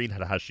 Yehuda Green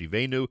had a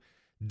Hashivenu.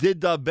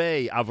 Dida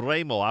Bey,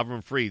 Avremel,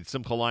 Avram Fried,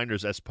 Simcha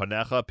Liners,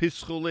 Espanecha,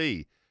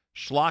 Pischuli,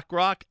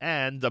 Schlockrock,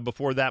 and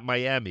before that,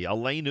 Miami.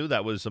 Aleinu,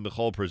 that was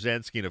Michal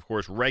Przanski, and of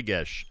course,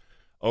 Regesh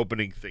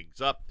opening things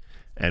up.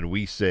 And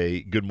we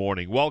say good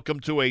morning.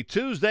 Welcome to a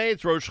Tuesday.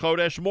 It's Rosh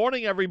Chodesh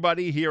morning,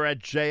 everybody, here at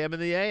JM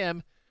and the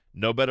AM.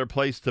 No better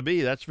place to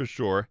be, that's for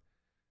sure.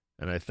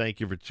 And I thank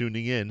you for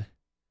tuning in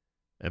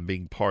and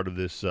being part of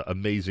this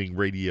amazing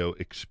radio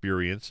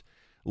experience.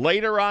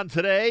 Later on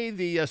today,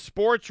 the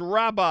sports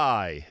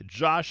rabbi,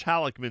 Josh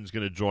Halleckman, is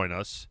going to join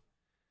us.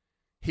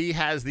 He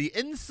has the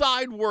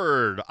inside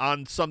word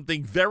on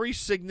something very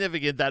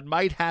significant that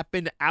might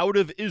happen out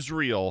of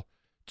Israel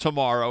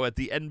tomorrow at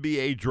the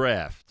NBA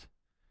draft.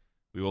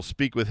 We will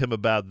speak with him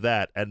about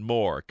that and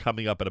more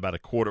coming up at about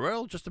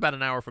just about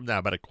an hour from now,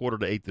 about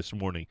 7:45 this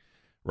morning,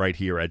 right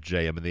here at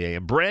JM in the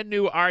AM. Brand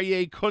new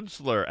Aryeh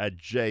Kunstler at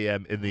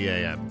JM in the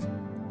AM.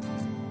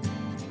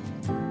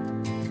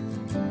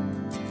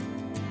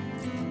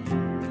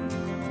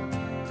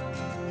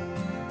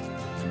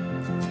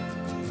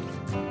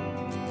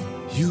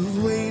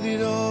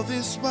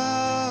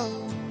 smile,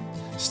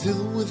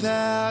 still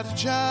without a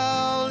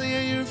child,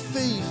 yeah, your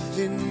faith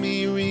in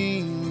me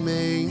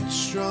remains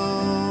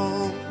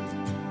strong.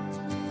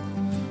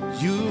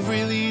 You've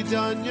really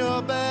done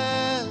your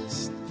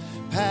best,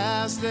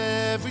 passed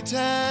every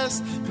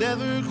test,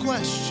 never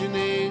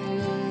questioning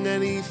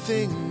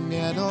anything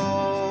at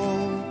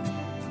all.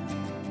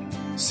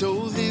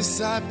 So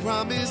this I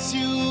promise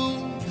you,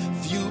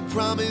 if you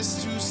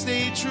promise to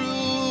stay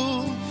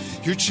true,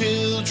 your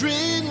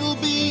children will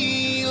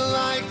be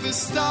like the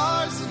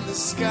stars in the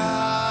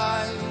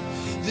sky,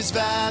 this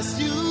vast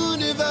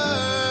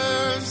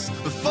universe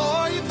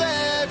before your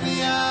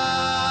very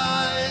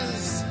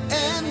eyes,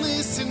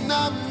 endless in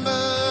number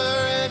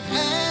and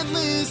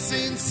endless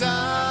in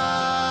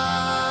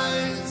size.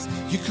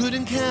 You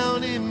couldn't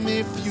count him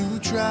if you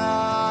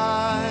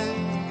tried,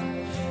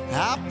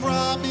 I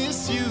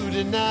promise you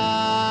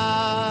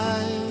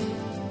tonight.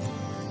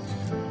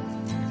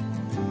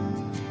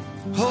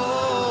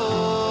 Oh,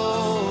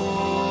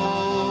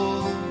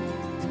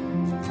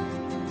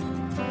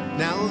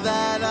 now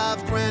that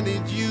I've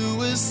granted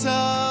you a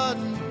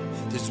son,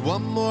 there's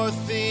one more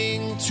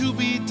thing to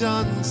be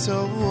done.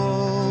 So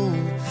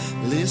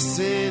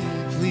listen,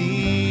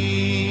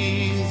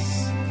 please.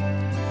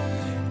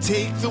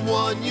 Take the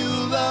one you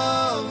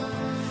love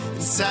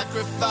and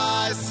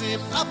sacrifice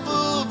him up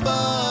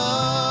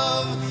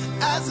above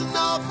as an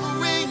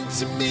offering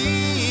to me.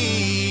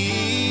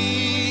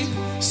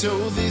 So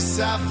this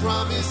I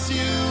promise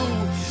you,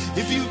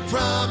 if you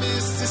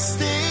promise to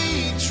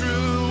stay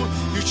true,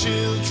 your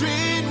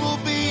children will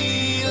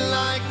be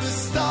like the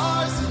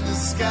stars in the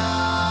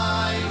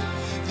sky,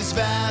 this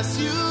vast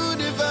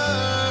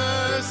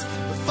universe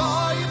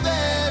before your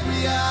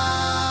very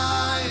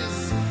eyes,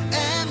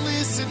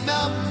 endless in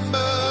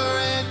number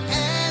and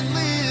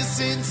endless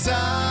in size.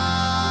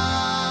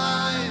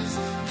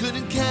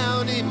 Couldn't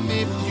count him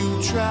if you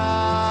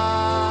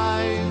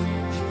tried,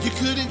 you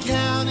couldn't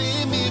count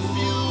him if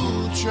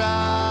you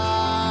tried.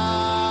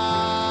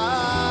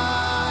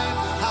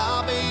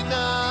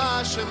 Habena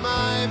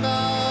Shemaima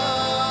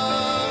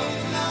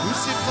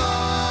Lucifer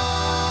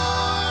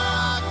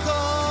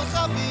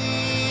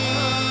Kochavim.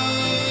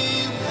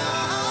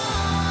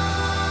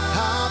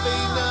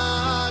 Habena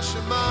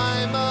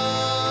Shemaima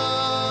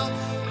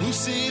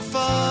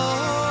Lucifer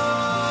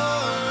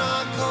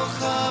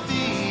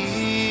Kochavim.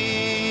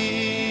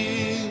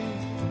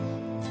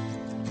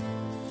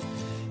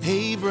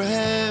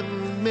 Abraham,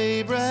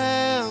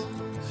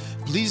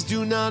 please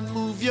do not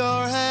move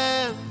your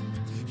hand.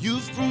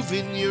 You've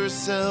proven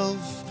yourself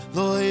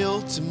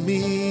loyal to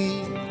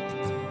me.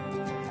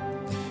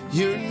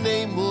 Your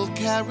name will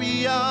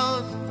carry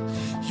on,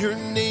 your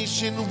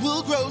nation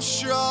will grow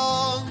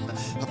strong,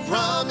 a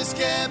promise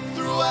kept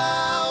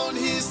throughout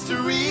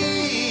history.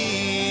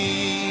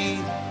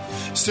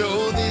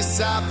 So this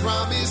I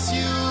promise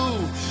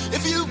you,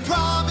 if you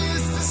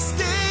promise to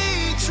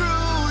stay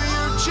true,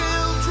 your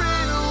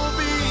children will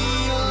be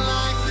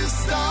like the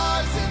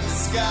stars in the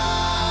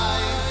sky,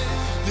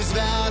 this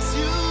vast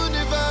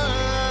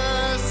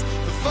universe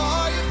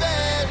before your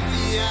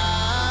very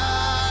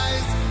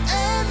eyes,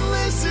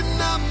 endless in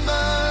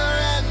number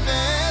and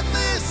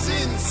endless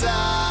in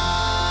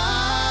size.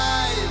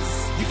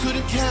 You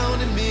couldn't count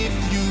him if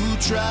you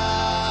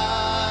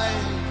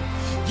tried,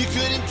 you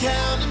couldn't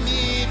count him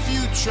if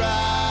you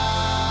tried,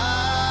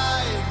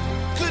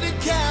 couldn't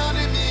count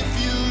him if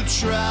you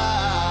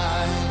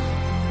tried.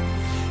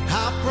 I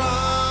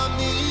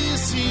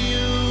promise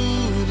you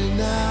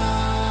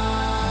tonight.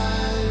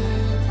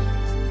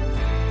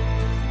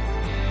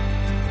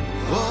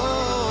 Oh,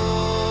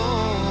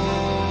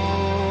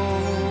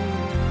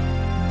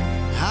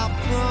 I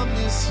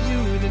promise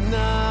you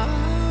tonight.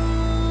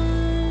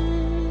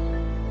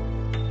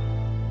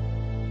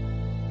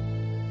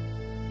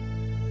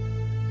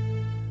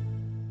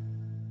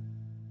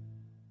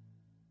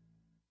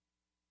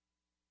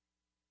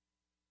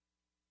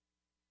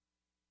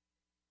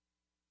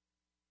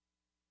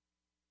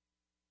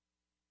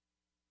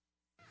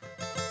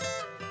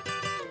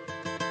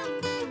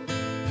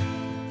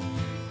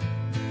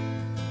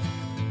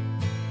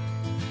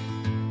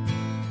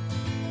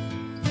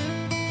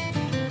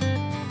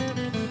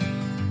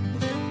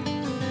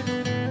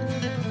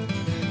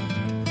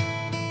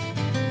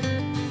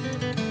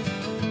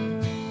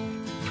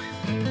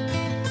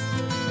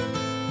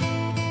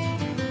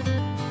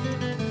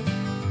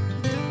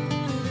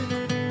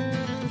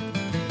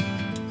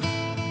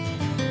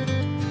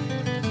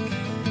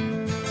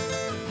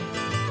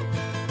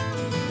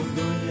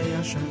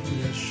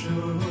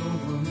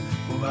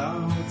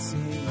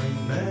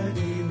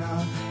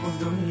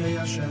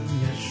 Hashem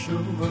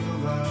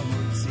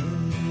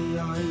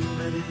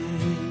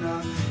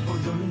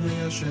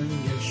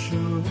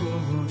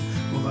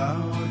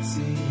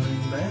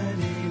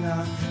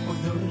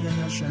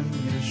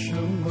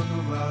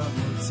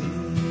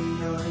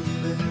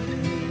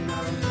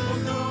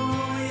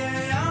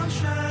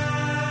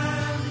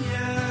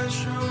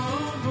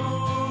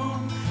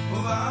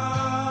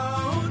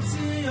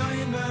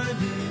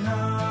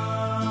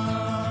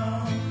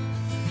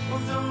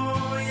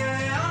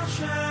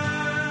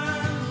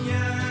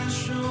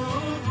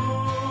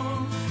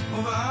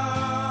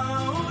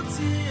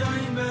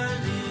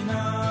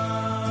מדינה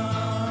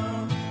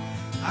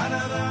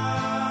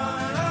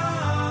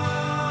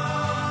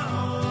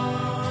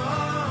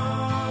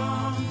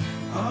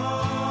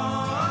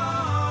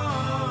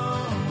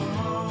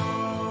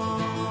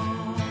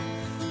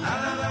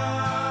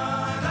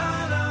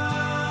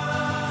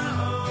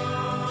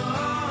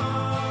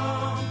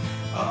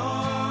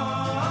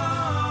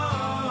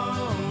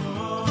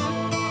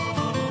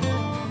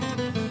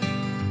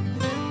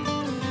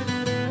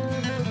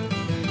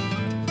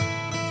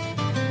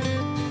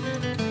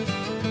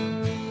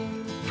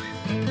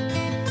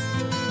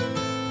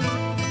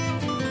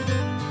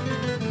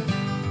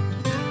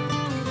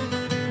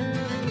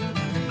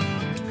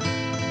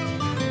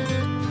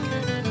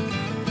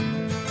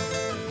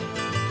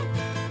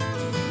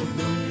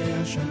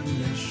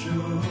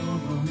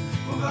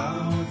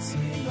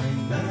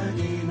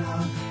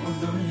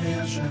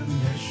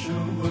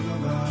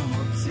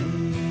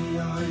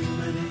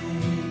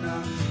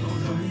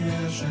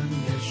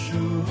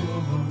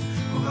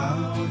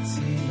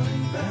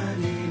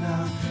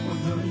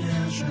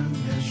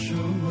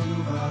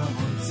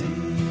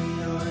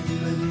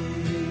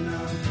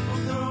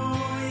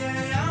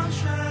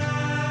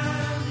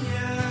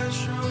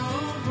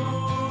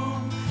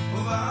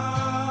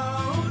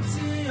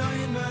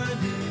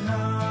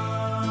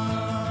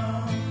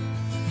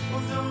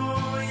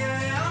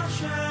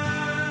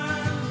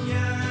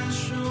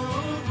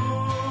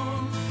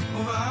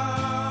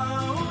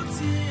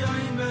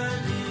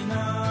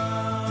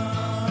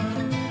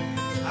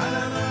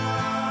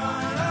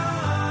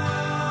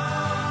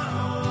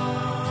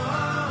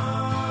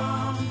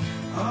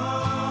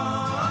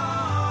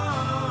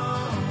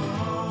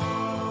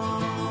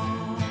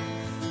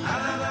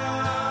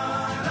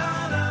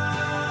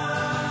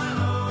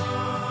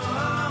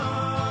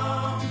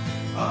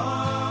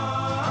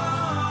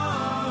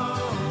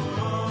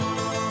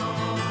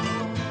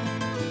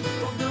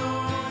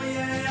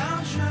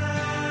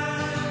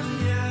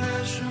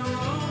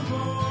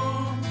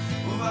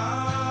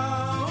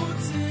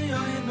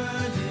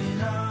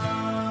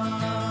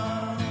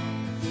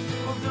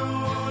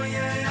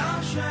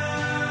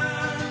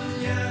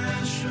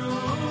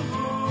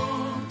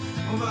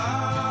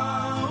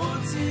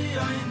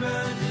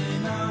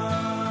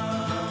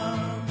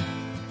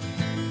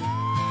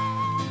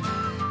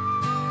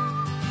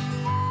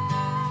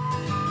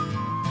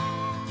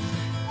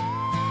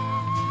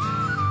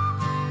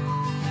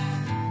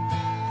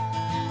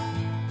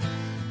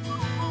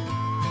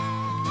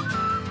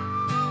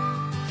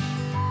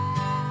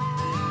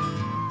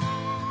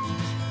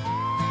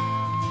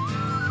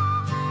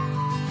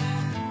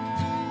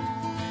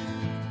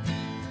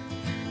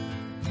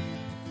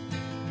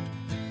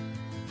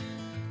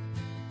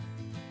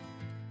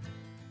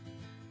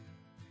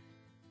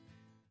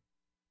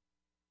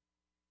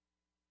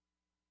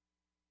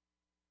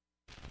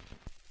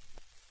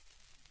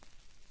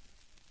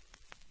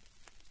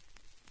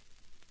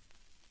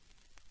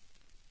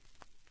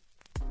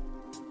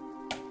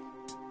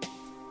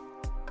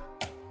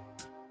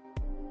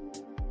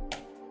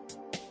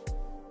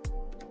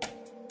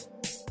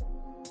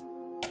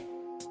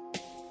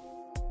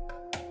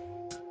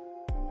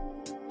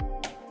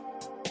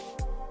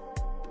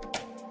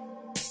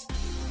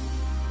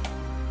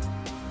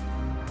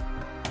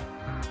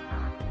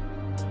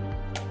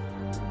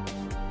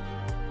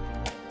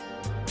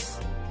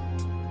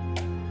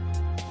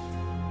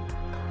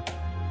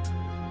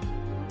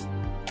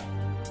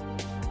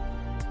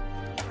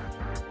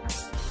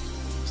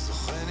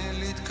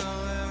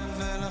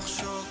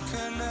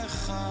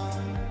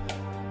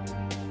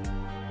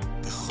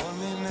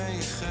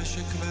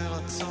חשק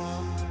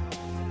ורצון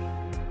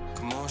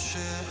כמו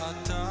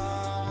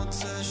שאתה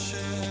רוצה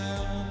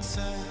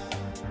שארצה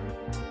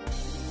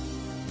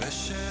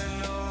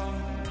ושלא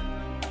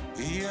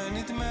יהיה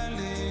נדמה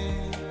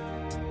לי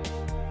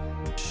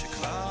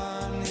שכבר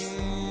אני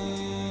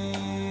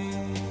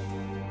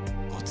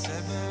רוצה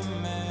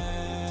באמת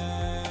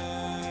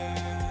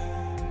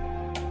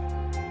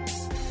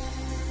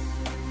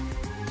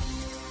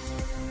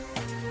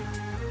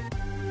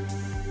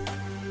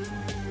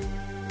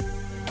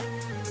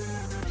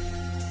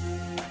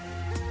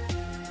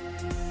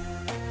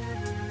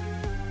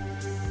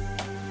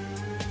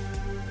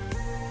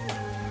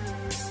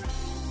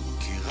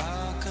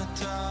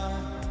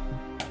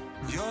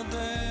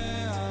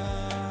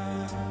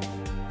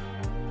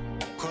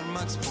כל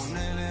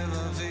מצפוני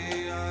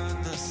לבבי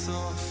עד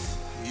הסוף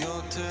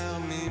יותר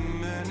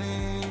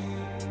ממני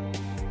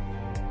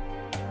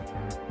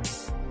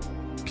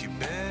כי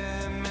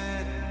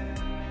באמת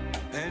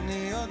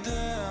איני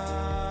יודע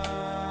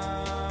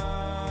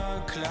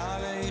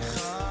כלל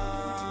היכן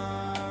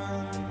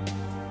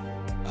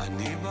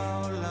אני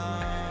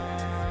בעולם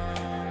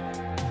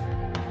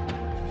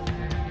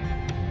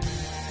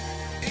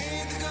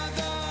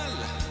התגדל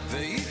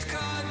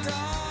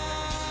והתקדש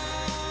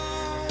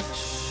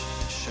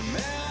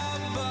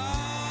שמהבא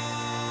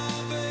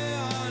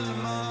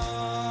בעלמא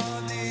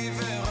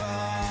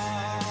דיברה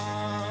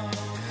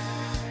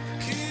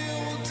כי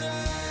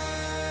רותה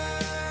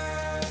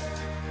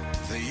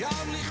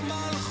וימליך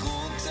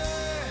מלכותה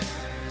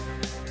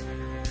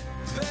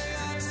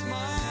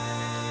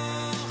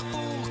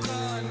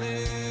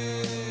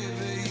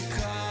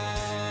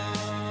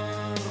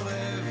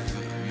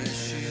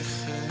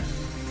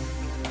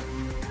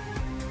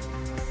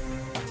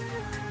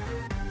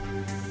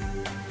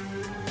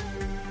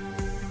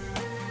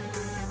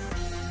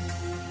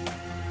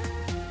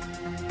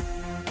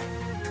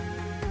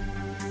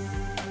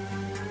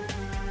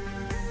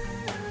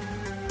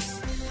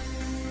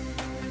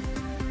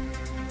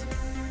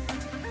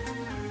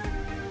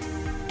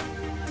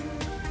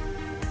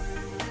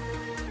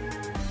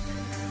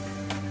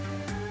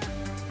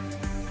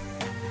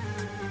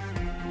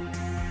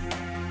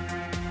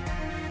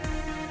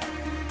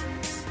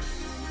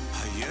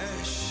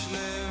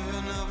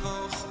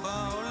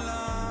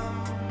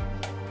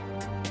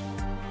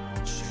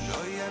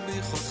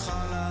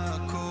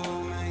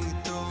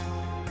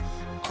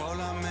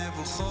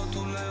רוחות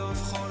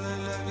ולהופכו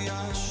ללב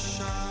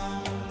ישר.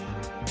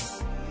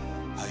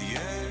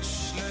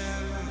 היש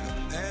לב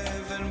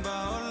אבן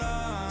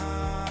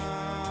בעולם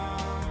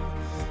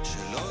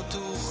שלא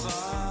תוכל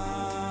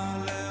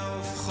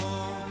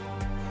להופכו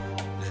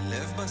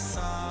ללב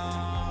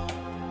בשר.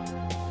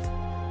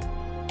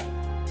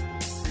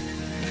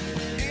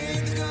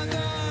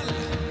 יתגדל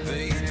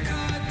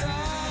ויתקדש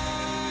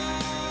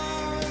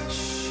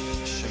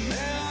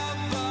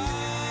שמהבא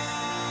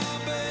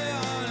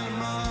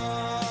בעלמא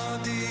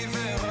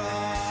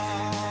דיברה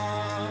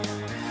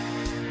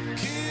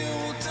כי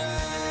ירתה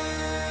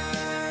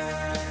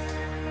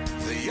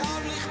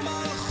וימליך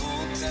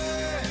מלכותה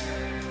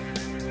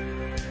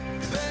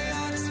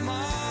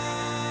ויצמח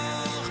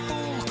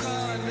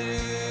פורקנה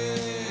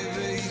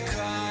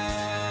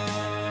ויקרב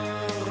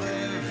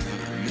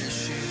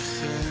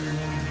משיחה.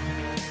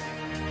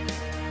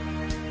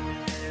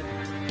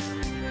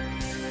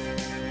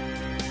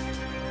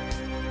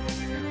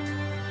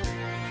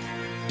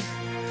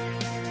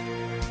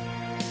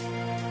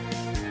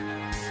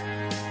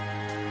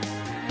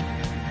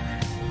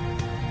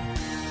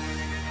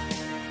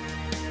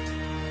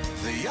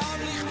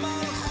 וימליך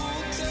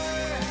מלכותה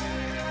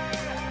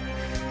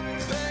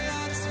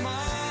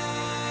ויצמח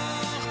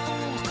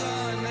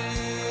פורקנה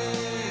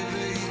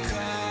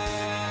ויקרב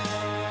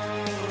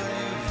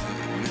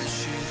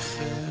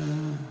משיחה.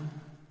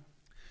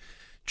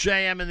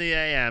 JM in the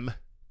AM,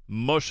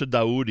 Moshe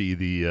Daoudi,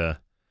 the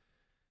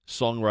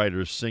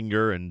songwriter,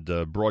 singer, and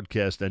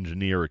broadcast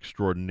engineer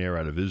extraordinaire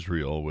out of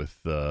Israel with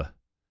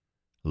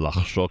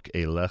Lachshok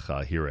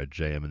Elecha here at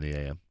JM in the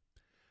AM.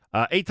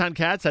 Eitan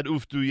Katz had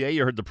Ufduye.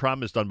 You heard The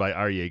Promise done by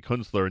Aryeh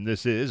Kunstler, and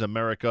this is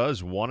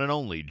America's one and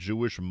only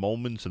Jewish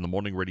Moments in the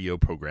Morning radio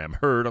program,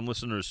 heard on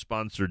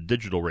listeners-sponsored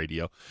digital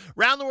radio,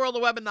 around the world, the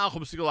web at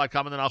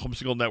NachumSegal.com and the Nachum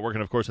Segal Network,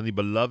 and, of course, on the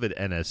beloved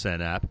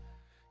NSN app.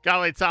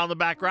 Galei Tzal in the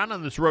background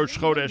on this Rosh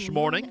Chodesh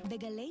morning.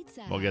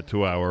 We'll get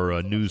to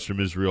our news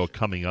from Israel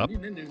coming up.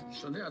 And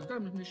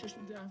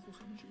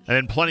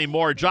then plenty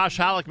more. Josh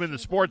Halleckman, the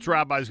sports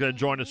rabbi, is going to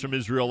join us from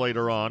Israel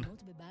later on.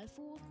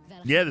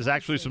 Yeah, there's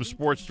actually some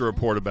sports to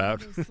report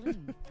about.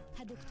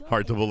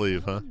 Hard to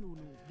believe, huh?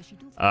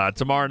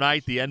 Tomorrow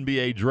night, the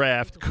NBA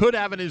draft could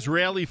have an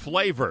Israeli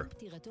flavor.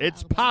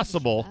 It's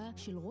possible.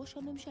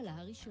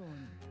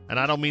 And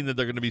I don't mean that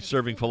they're going to be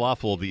serving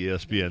falafel at the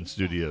ESPN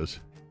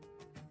studios.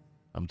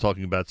 I'm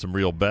talking about some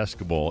real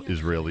basketball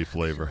Israeli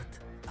flavor.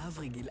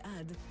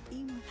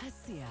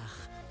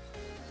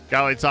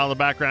 Galei Tzal in the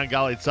background.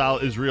 Galei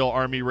Tzal, Israel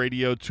Army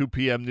Radio, 2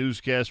 p.m.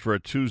 newscast for a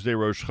Tuesday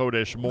Rosh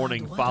Chodesh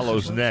morning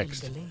follows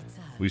next.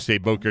 We say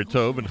Boker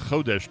Tov and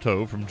Chodesh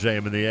Tov from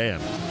JM in the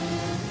AM.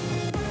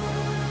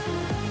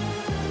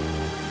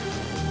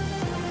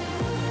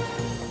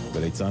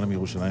 גלי צה"ל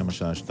מירושלים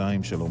השעה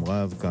 2, שלום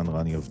רב, כאן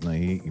רני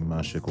אבנאי עם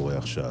מה שקורה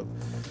עכשיו.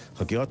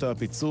 חקירת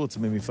הפיצוץ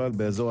ממפעל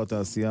באזור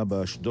התעשייה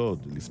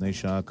באשדוד. לפני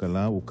שעה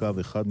קלה עוכב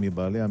אחד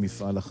מבעלי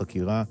המפעל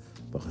לחקירה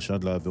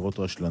בחשד לעבירות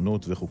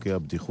רשלנות וחוקי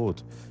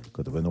הבטיחות.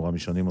 כתבנו רמי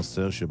שני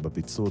מוסר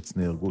שבפיצוץ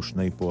נהרגו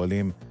 2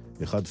 פועלים,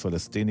 אחד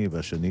פלסטיני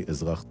והשני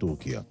אזרח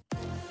טורקיה.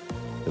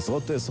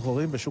 עשרות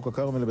סוחרים בשוק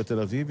הכרמל בתל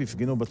אביב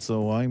הפגינו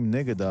בצהריים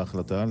נגד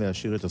ההחלטה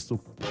להשאיר את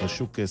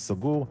השוק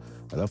סגור,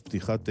 על אף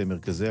פתיחת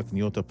מרכזי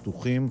הקניות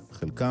הפתוחים.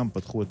 חלקם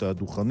פתחו את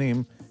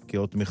הדוכנים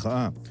כאות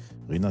מחאה.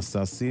 רינה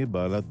ססי,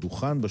 בעלת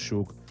דוכן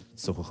בשוק,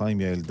 שוחחה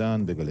עם יעל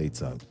דן בגלי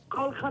צה"ל.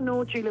 כל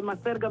חנות שהיא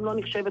למעשה גם לא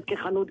נחשבת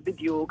כחנות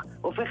בדיוק,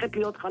 הופכת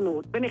להיות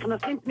חנות,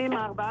 ונכנסים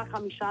פנימה 4-5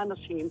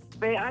 אנשים,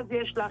 ואז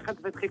יש לחץ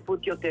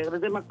ודחיפות יותר,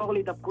 וזה מקור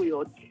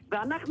להידבקויות.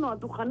 ואנחנו,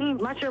 הדוכנים,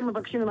 מה שהם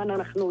מבקשים ממנו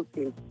אנחנו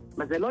עושים.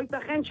 אבל זה לא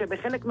ייתכן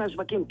שבחלק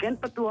מהשווקים כן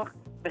פתוח,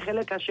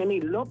 בחלק השני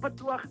לא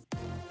פתוח.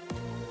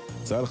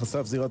 צה"ל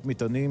חשף זירת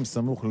מטענים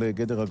סמוך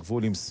לגדר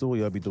הגבול עם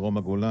סוריה בדרום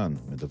הגולן.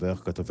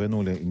 מדווח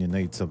כתבנו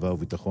לענייני צבא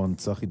וביטחון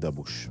צחי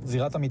דבוש.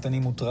 זירת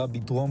המטענים הותרה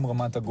בדרום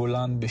רמת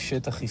הגולן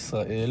בשטח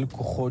ישראל.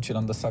 כוחות של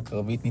הנדסה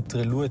קרבית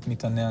נטרלו את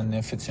מטעני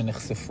הנפץ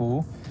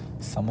שנחשפו.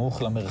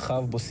 סמוך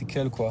למרחב בו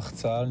סיכל כוח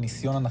צה"ל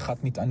ניסיון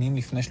הנחת מטענים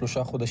לפני 3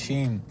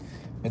 חודשים.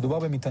 מדובר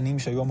במטענים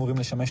שהיו אמורים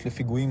לשמש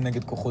לפיגועים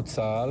נגד כוחות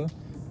צה"ל.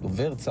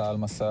 דובר צה"ל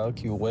מסר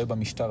כי הוא רואה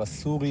במשטר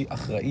הסורי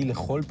אחראי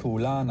לכל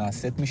פעולה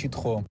נעשית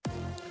משטחו.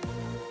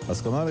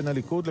 הסכמה בין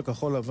הליכוד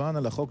לכחול לבן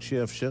על החוק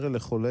שיאפשר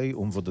לחולי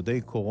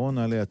ומבודדי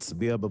קורונה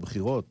להצביע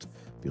בבחירות.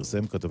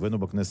 פרסם כתבנו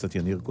בכנסת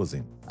יניר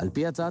קוזין. על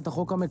פי הצעת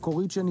החוק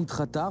המקורית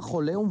שנדחתה,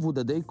 חולי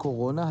ומבודדי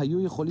קורונה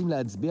היו יכולים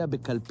להצביע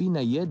בקלפי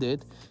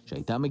ניידת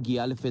שהייתה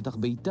מגיעה לפתח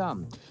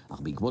ביתם.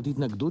 אך בעקבות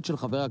התנגדות של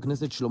חבר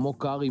הכנסת שלמה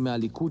קרעי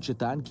מהליכוד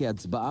שטען כי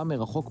הצבעה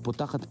מרחוק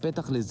פותחת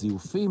פתח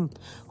לזיופים,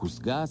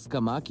 הושגה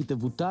הסכמה כי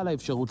תבוטל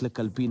האפשרות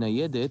לקלפי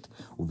ניידת,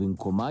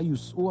 ובמקומה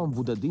יוסעו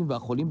המבודדים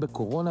והחולים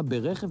בקורונה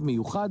ברכב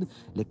מיוחד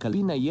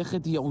לקלפי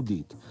נייחת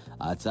ייעודית.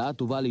 ההצעה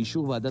תובא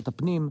לאישור ועדת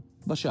הפנים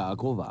בשעה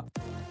הקרובה.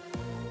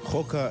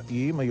 חוק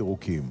האיים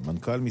הירוקים.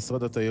 מנכ"ל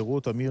משרד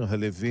התיירות אמיר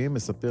הלוי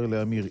מספר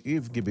לאמיר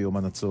איבגי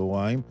ביומן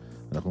הצהריים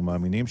אנחנו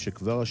מאמינים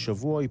שכבר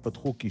השבוע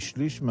ייפתחו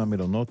כשליש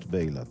מהמלונות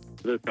באילת.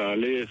 זה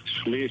תהליך,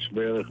 שליש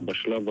בערך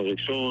בשלב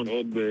הראשון,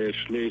 עוד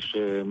שליש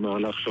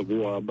מהלך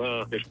שבוע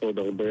הבא. יש פה עוד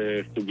הרבה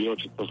סוגיות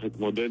שצריך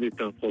להתמודד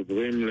איתן.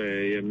 חוזרים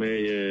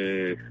לימי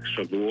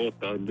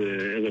שבועות עד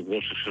ערב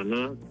ראש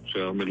השנה,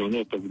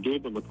 שהמלונות עבדו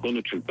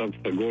במתכונת של תו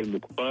סגול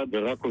מוקפד,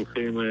 ורק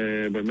הולכים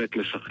באמת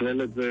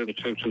לשכלל את זה. אני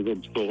חושב שזו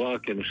בשורה,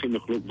 כי אנשים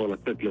יוכלו כבר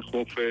לצאת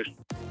לחופש.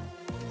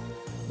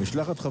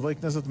 משלחת חברי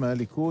כנסת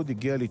מהליכוד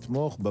הגיעה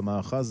לתמוך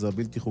במאחז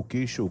הבלתי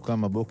חוקי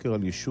שהוקם הבוקר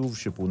על יישוב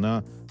שפונה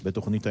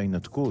בתוכנית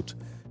ההינתקות.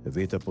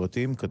 הביא את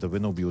הפרטים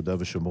כתבנו ביהודה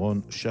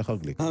ושומרון שחר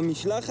גליק.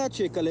 המשלחת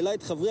שכללה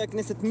את חברי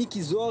הכנסת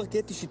מיקי זוהר,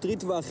 קטי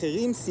שטרית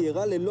ואחרים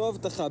סיירה ללא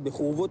הבטחה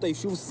בחורבות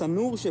היישוב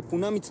סנור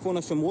שפונה מצפון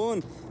השומרון.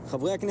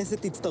 חברי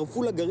הכנסת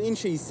הצטרפו לגרעין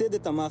שייסד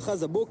את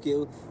המאחז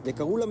הבוקר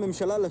וקראו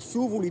לממשלה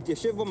לשוב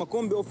ולהתיישב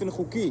במקום באופן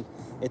חוקי.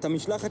 את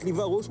המשלחת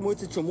ליווה ראש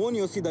מועצת שומרון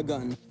יוסי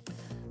דגן.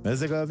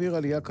 מזג האוויר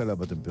עלייה קלה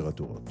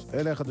בטמפרטורות.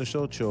 אלה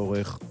החדשות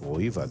שעורך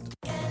רועי ולד.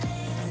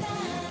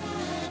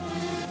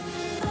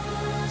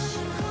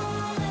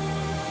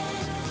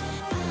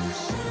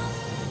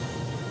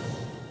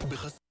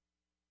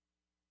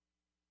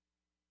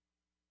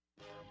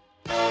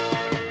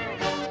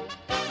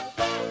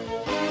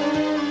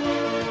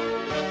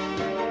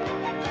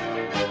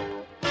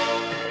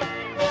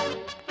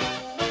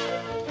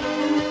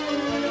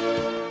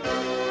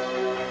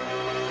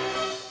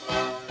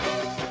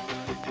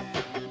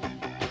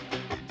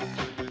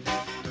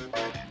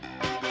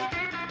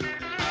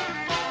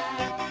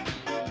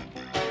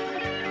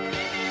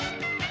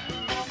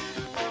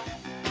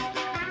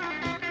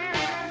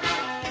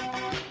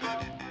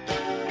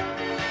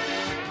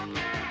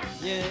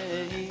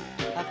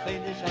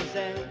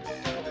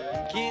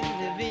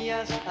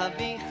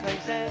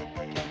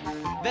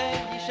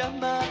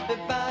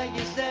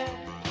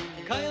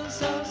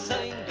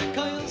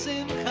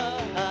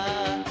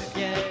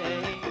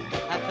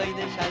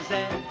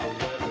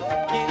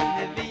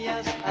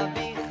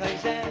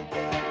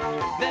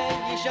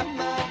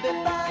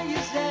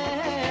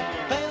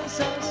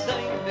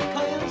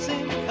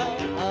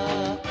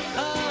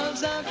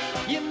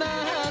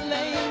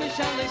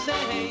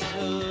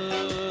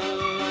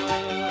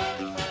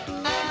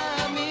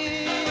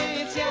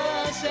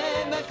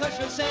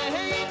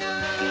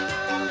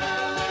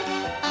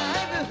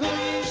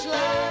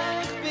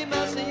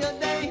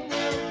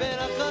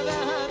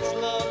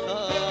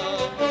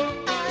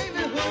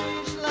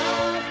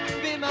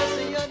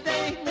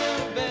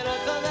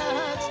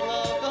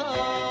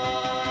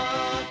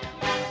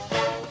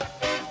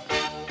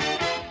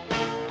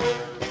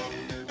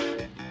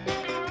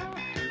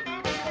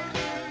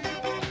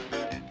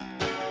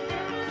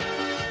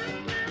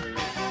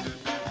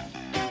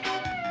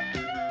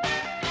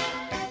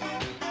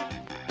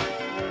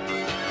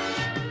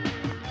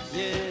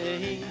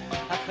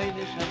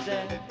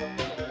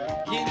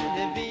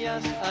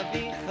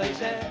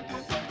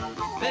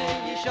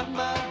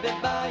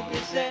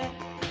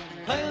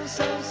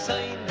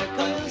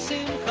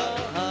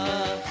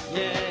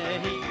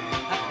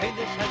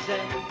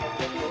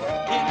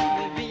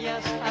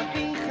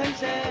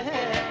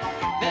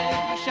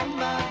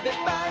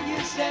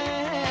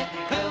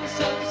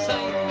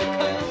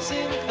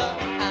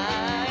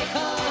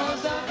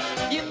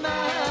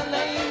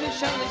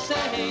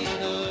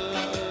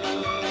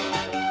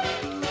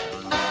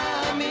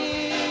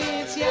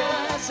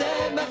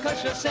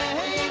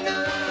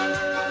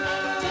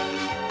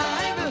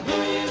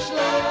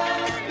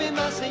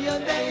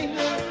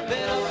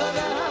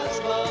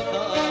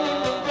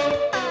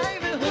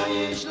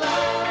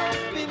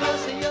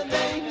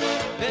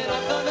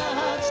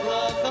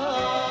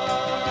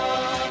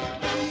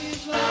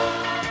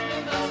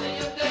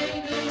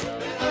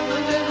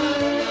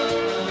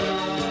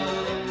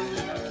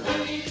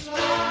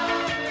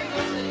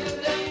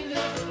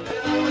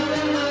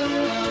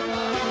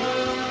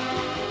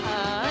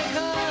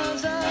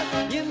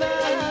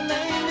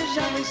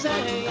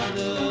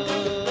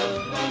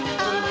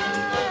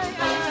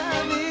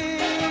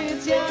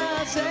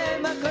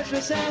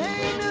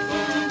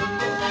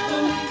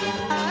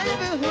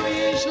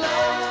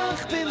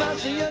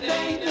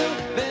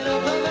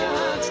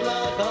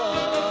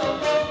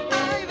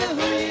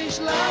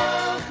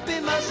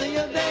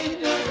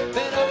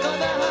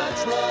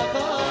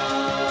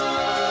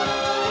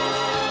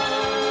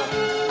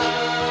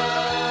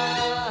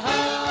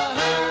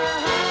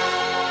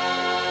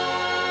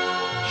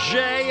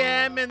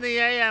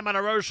 On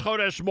a Rosh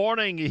Chodesh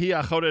morning,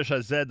 Yehi Chodesh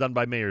Hazeh, done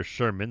by Mayor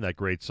Sherman, that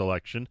great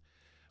selection.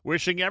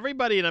 Wishing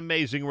everybody an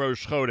amazing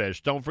Rosh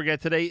Chodesh. Don't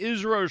forget, today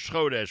is Rosh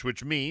Chodesh,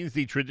 which means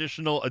the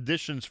traditional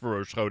additions for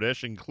Rosh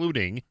Chodesh,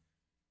 including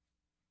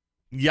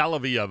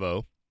Yalav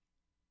Yavo,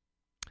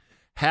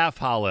 Half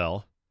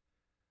Hallel,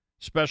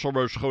 special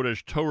Rosh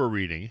Chodesh Torah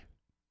reading,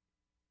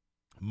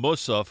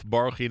 Musaf,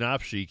 Baruch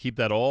Nafshi. Keep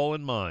that all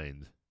in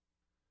mind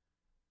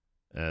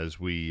as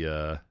we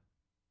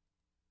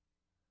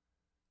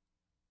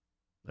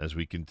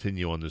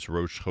continue on this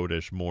Rosh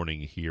Chodesh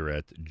morning here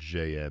at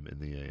JM in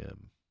the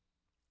AM.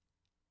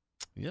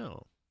 Yeah.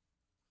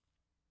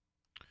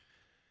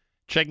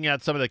 Checking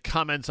out some of the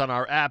comments on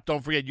our app.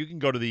 Don't forget, you can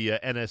go to the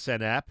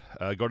NSN app.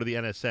 Go to the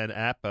NSN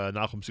app,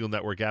 Nachum Segal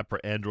Network app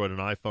for Android and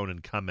iPhone,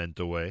 and comment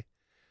away.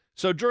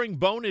 So during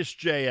Bonus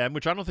JM,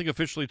 which I don't think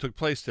officially took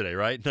place today,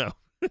 right? No.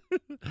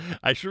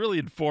 I should really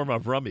inform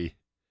Avrami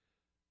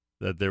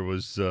that there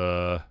was...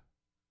 that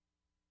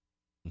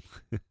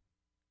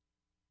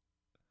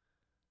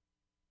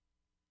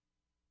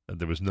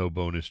there was no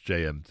Bonus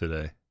JM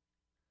today.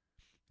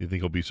 You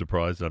think he'll be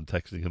surprised that I'm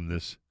texting him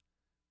this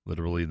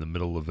literally in the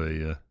middle of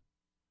a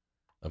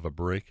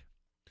break?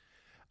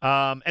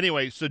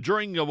 Anyway, so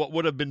during what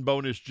would have been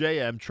Bonus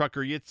JM,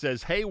 Trucker Yit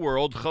says, "Hey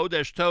world,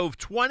 Chodesh Tov,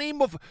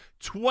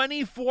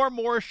 24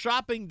 more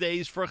shopping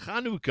days for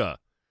Chanukah.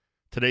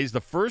 Today's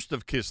the 1st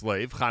of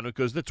Kislev. Chanukah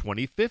is the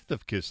 25th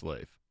of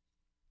Kislev.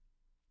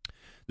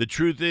 The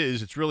truth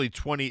is, it's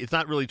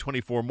not really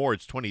 24 more,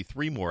 it's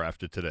 23 more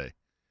after today.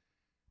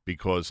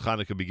 Because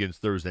Chanukah begins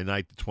Thursday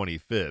night, the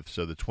 25th,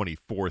 so the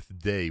 24th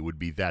day would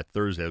be that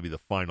Thursday. It would be the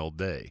final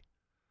day.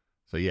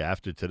 So, yeah,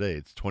 after today,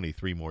 it's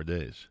 23 more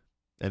days.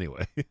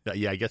 Anyway,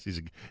 yeah, I guess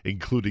he's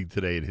including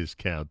today in his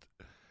count.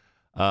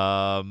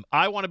 I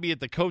want to be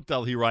at the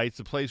Kotel, he writes,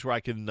 a place where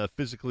I can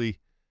physically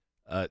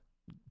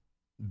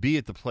be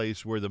at the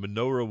place where the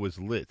menorah was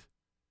lit.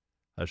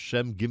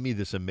 Hashem, give me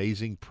this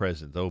amazing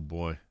present. Oh,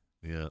 boy.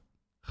 Yeah.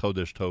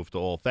 Chodesh Tov to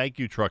all. Thank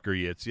you, Trucker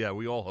Yitz. Yeah,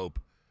 we all hope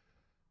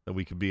that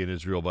we can be in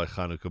Israel by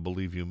Chanukah,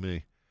 believe you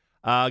me.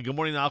 Good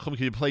morning, Nachum.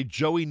 Can you play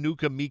Joey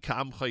Nuka, Mika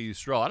Amcha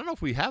Yisrael? I don't know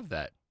if we have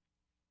that.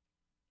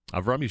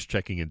 Avrami's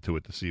checking into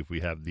it to see if we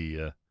have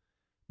the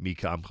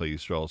Mika Amcha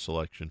Yisrael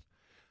selection.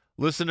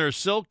 Listener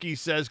Silky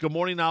says, good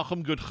morning,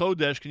 Nachum. Good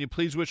Chodesh. Can you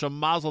please wish a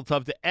mazel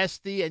tov to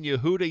Esti and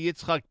Yehuda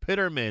Yitzchak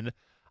Pitterman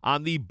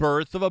on the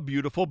birth of a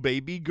beautiful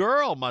baby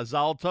girl?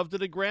 Mazal tov to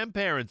the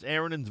grandparents,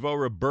 Aaron and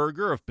Dvorah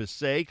Berger of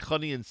Passaic,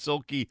 Honey and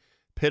Silky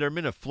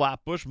Pitterman of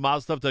Flatbush.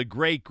 Mazel tov to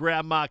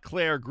great-grandma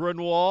Claire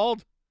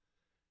Grunwald.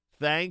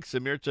 Thanks.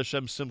 Amir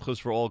Tashem Simchas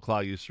for all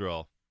Klal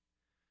Yisrael.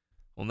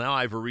 Well, now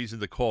I have a reason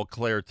to call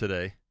Claire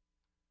today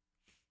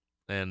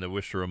and to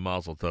wish her a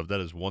mazel tov.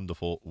 That is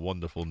wonderful,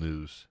 wonderful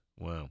news.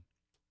 Wow.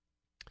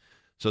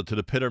 So to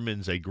the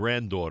Pittermans, a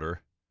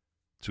granddaughter.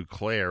 To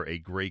Claire, a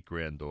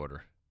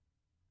great-granddaughter,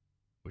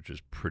 which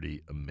is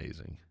pretty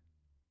amazing.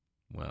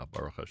 Wow,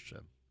 Baruch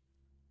Hashem.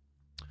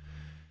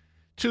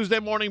 Tuesday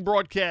morning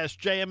broadcast,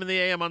 JM in the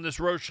AM on this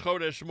Rosh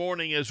Chodesh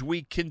morning as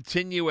we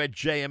continue at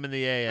JM in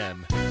the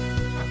AM.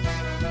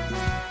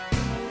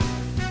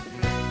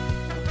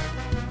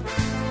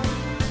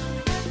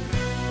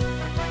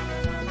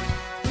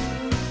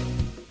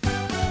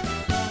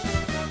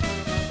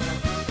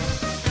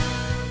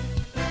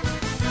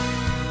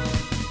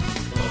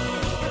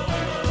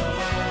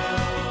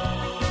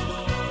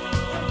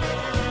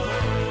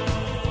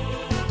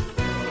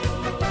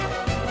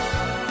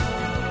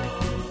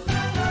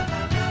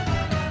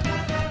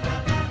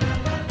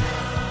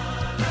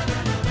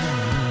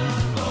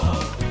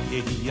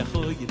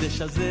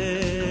 החודש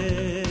הזה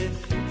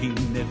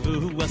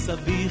הנבוא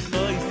הסבי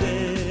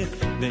חויזה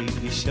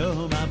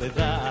וישומע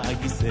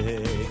בבגיסה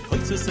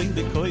חויצוסים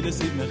בקוי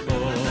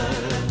שמחו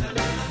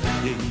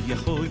יהי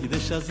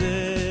החודש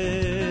הזה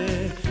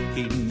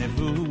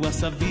הנבוא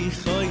הסבי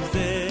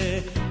חויזה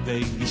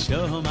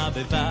וישומע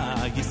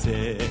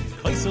בבגיסה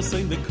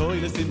חויצוסים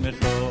בקוי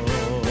שמחו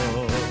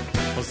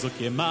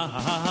חוזק ימעלה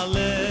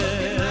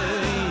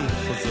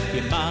חוזק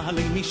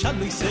ימעלה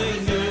משל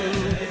יסיינו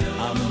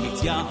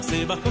אמיץ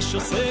יעשה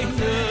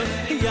בקושותינו,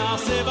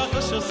 יעשה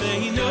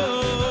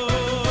בקושותינו.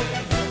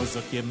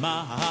 חוזק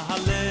ימעלה,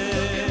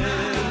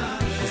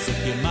 חוזק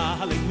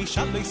ימעלה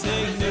משלנו.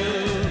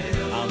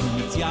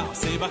 אמיץ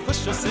יעשה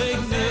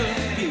בקושותינו,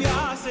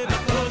 יעשה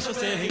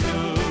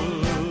בקושותינו.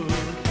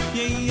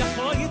 יהי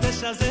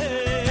החודש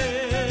הזה,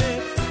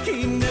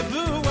 כי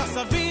נבוא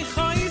הסבי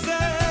חויזה,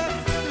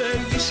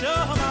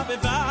 וישומע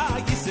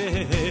בבגיסה,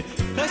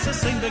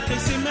 חססים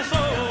וקייסים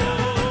מחור.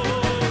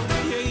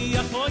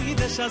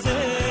 החודש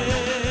הזה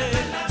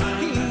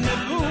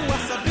הנבוא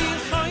הסבי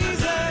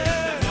חויזה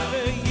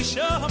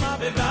וישומע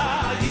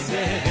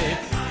בבגיסה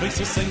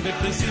ויסוסים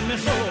וקריסים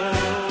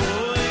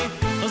מחוי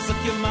חוזק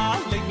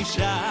ימעלה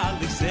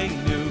משל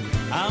יסיינו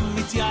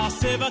אמיץ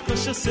יעשה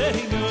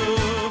בקושותינו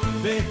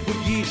והוא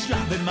ישלח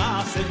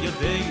במעשה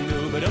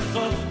ידינו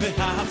ברוחו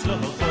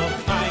והצלוחו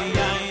איי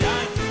איי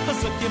איי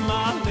חוזק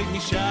ימעלה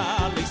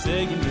משל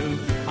יסיינו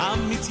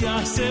אמיץ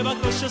יעשה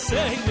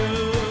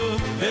בקושותינו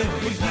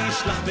והוא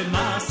ישלח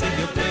במעשה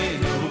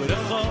ידינו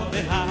ברוחו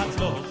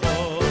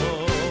והצלוחו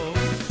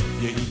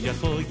יהי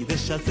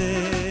החודש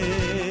הזה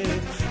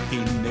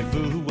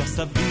הנבוא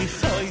הסבי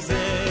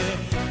חויזה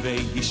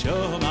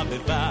וישומע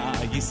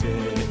בבגיסה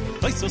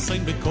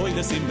ויסוסים בקוי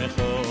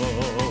לשמחו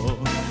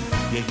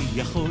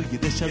יהי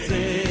החודש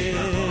הזה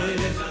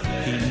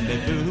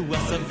הנבוא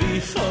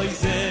הסבי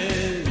חויזה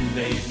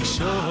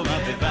וישומע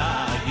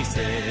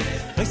בבגיסה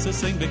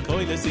ויסוסים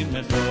בקוי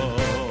לשמחו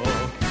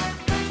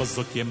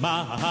חוזק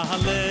ימעלה,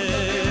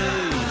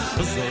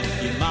 חוזק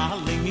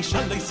ימעלה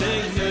משל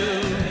יסיינו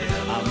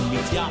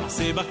אמיץ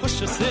יעשה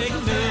בקושותינו,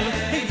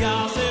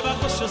 יעשה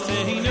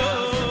בקושותינו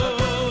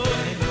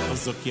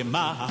Chazok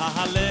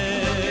Yemale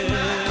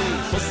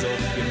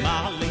Chazok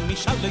Yemale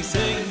Mishalei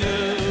Seinu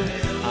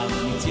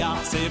Amit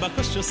Yase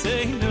Bakosho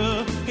Seinu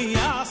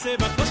Yase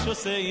Bakosho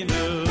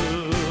Seinu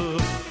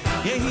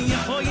Yehi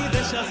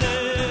Yehoidesh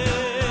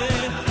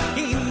Hazeh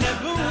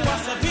Inevu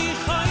Asavi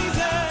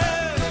Choize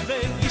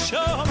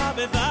Ve'yishoma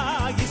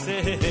Bevayise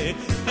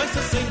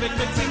Oiso Sein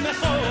Bekvetzim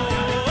Mechoy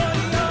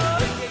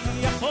Yehi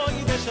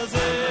Yehoidesh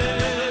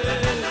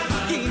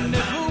Hazeh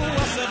Inevu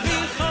Asavi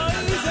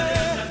Choize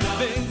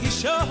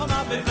Ve'yishoma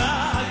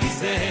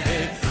Bevayise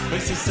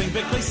Oiso Sein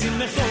Bekvetzim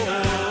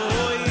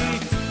Mechoy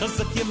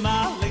Chazak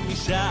Yemale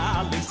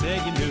Mishalei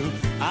Seinu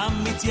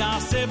Amit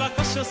Yase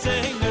Bakosho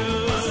Seinu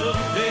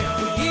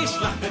Ve'hu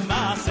Yishlach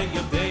B'maaseh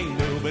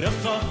Yodeinu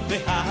B'rocho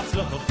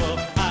v'hatzlocho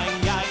Ay,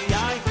 ay,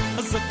 ay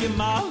Chazak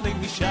Yemale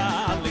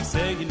Mishalei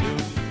Seinu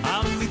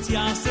Amit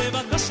Yase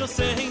Bakosho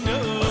Seinu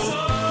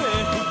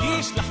Ve'hu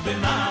Yishlach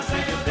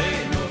B'maaseh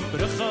Yodeinu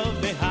B'rocho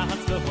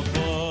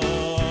v'hatzlocho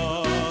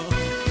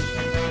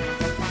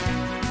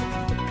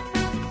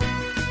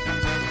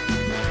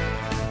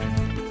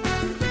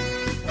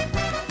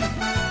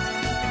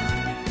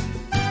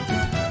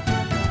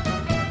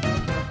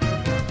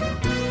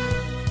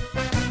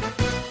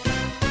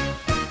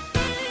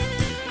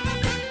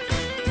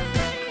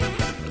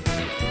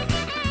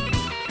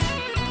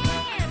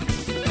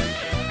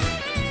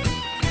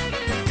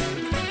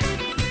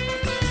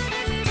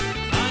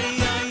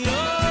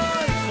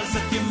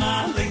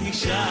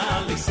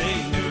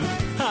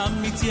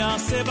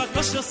Yase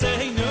Bakosho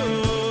Seinu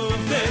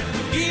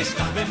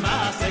Ve'yishlach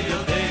B'maaseh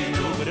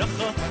Yodeinu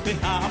B'rocho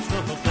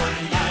v'hatzlocho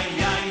Ay, ay,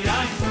 ay,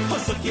 ay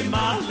Chazak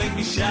Yemale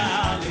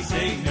Mishalei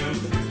Seinu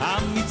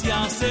Amit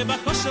Yase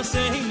Bakosho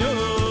Seinu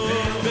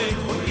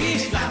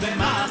Ve'yishlach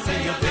B'maaseh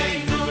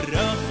Yodeinu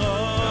B'rocho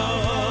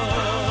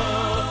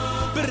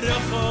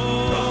B'rocho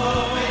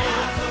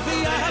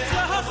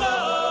v'hatzlocho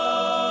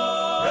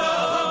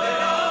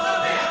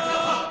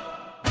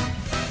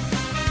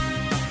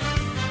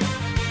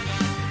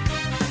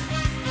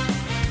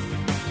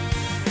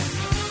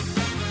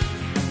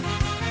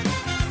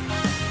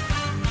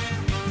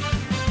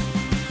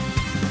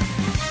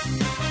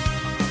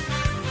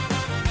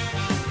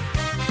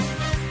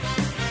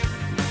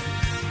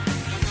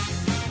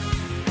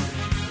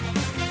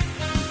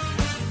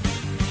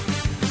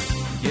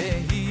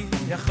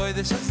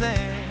Chodesh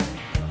hazeh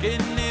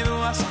Kenevu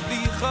asavi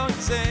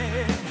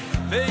choyzeh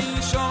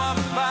Ve'yishoma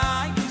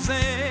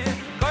b'vayzeh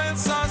Koyel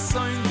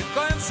sasoin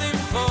v'koyel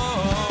simcho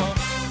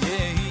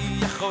Yehi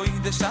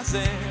chodesh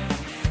hazeh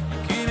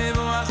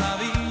Kenevu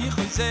asavi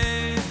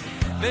choyzeh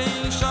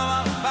Ve'yishoma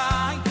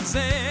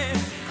b'vayzeh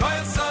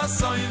Koyel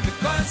sasoin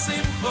v'koyel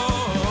simcho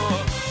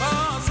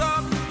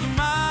Chazok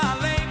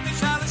Yemale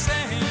Mishalei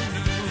Seinu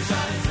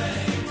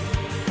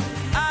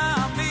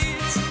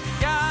Amit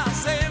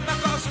Yase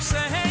Bakosho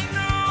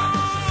Seinu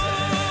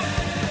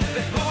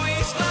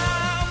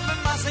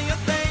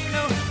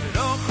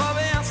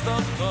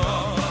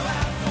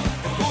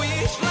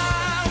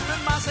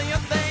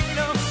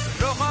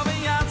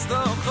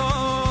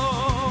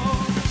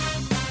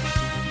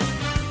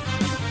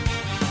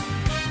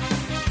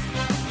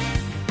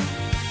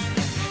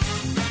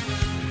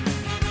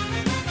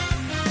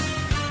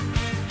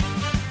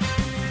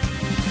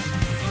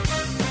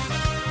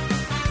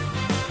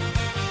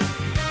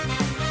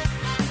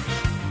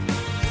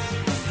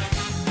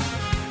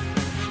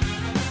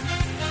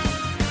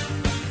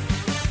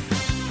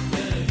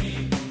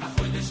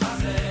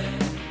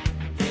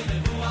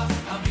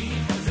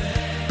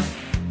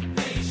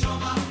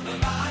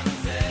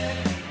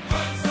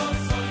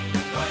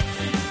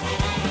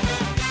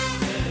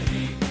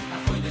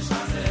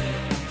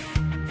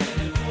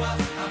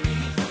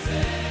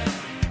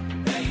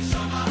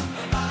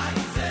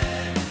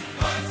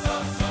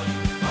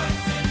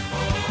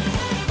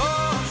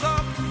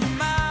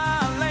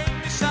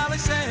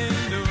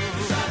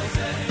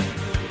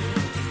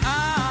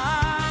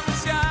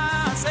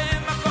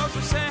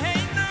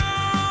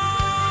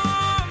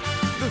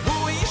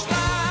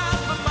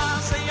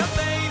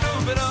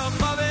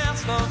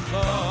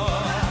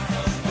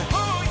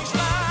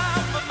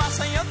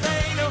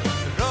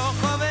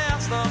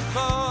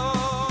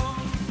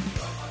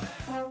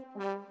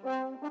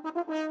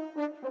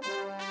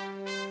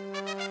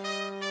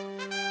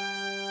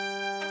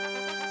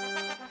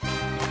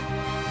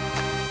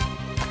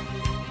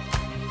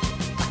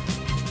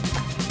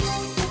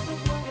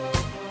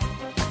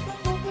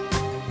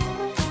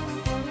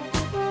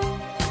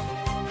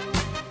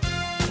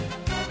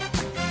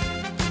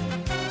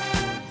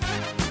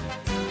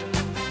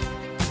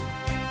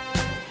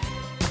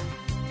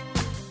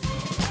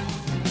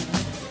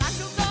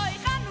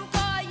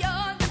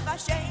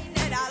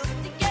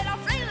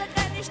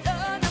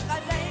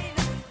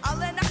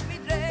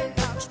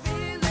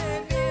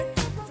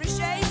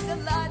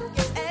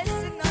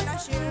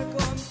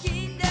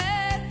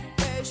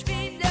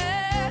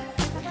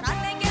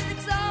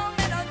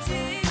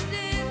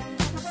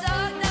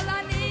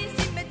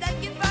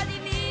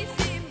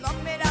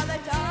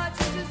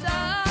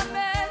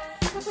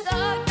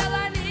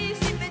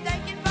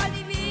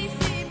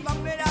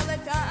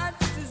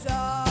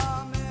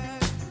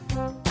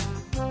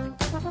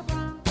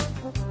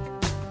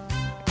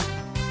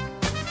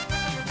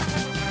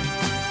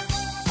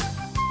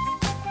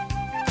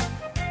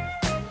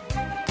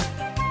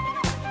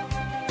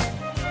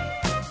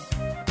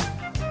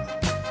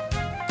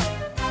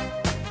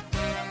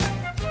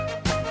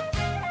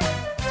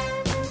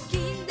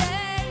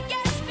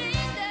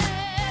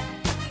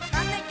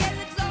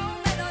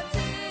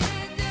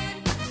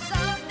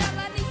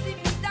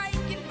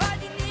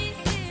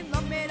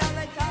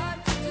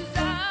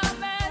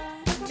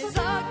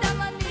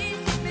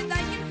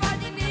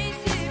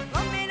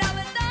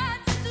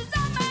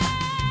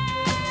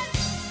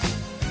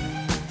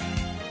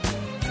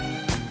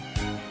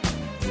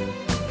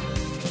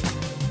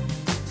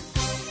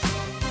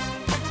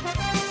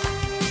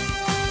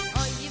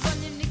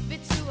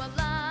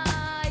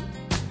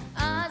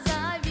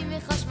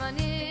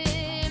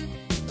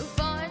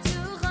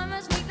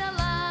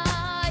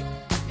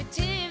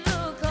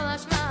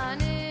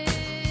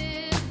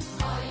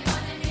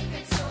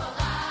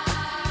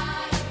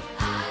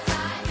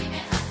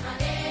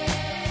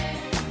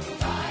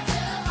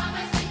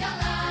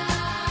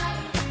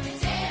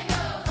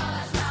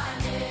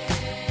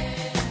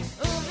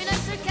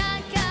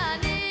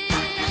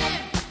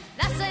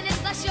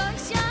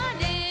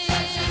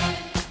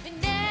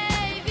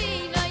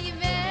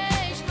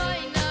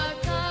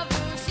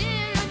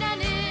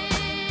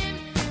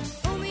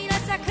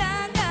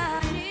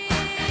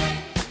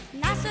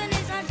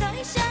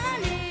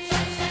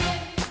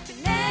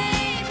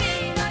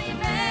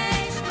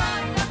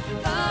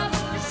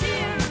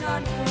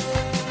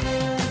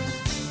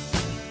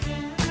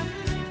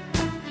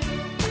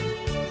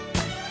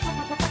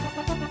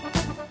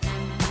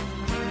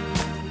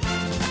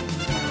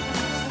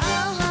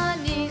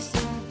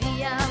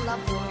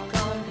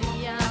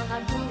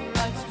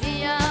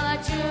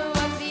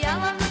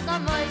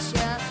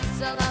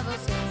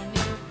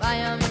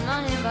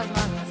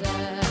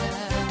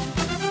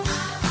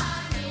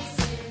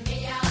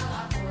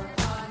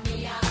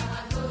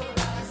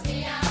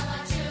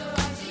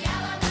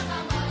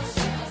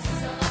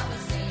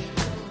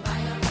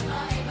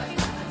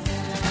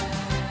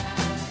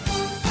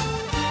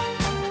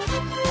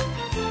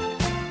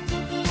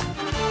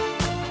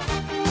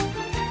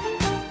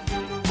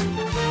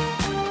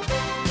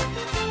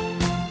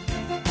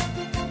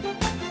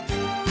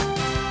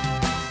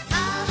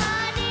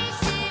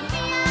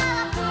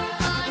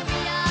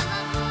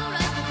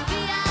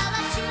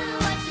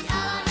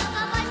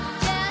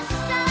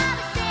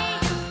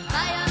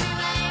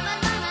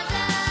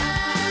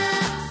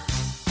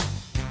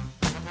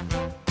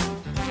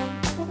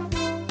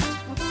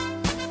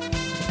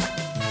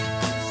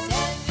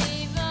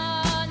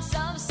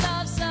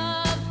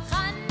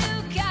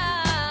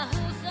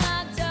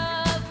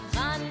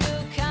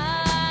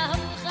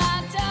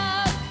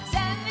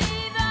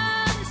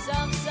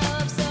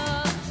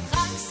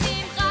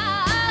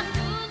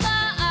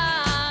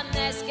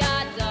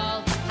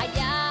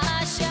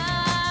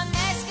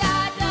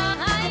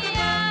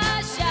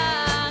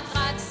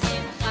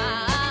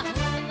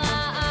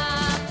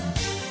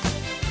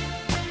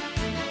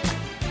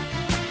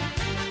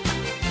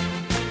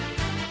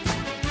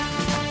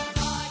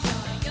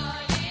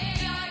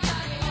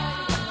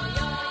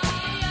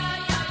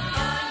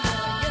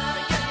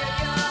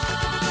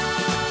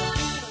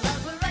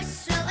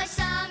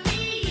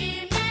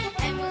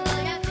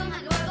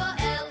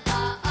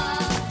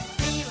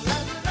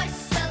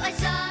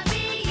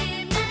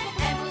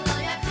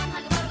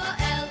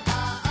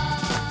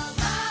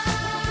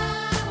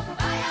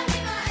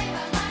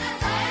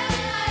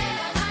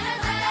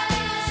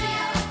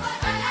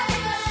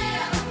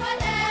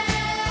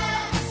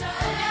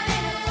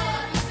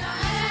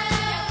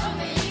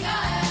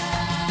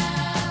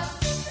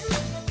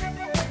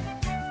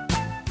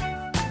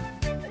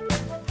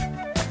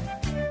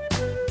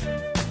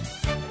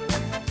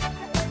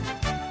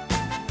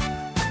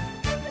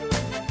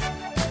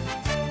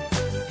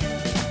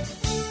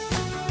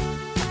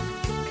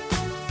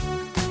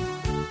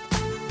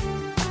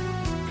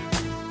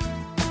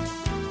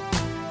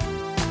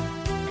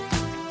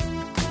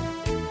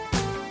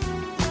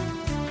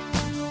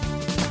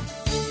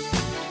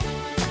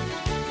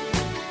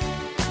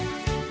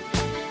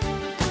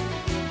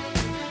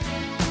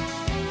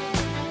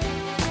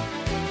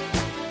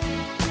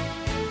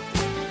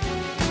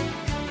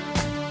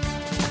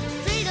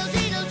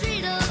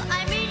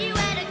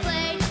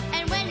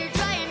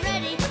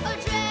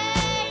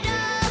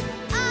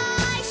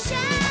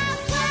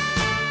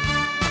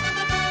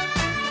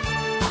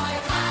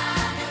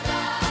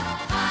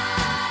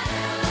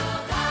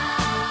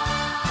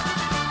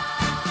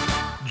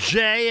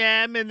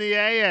JM in the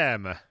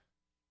AM.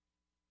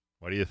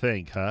 What do you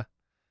think, huh?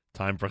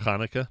 Time for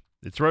Hanukkah?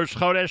 It's Rosh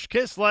Chodesh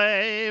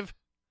Kislev.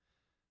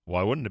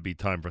 Why wouldn't it be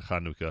time for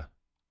Hanukkah?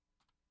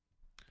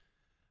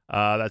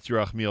 That's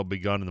your Achmiel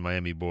Begun and the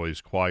Miami Boys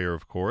Choir,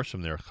 of course,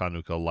 from their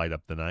Hanukkah Light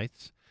Up the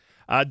Nights.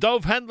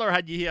 Dov Hendler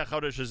had Yehia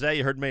Chodesh Hazeh.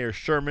 You heard Mayor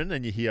Sherman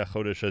and Yehia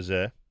Chodesh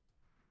Hazeh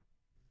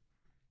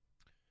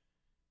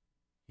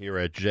here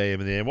at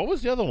JM in the AM. What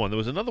was the other one? There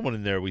was another one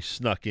in there we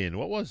snuck in.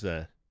 What was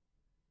that?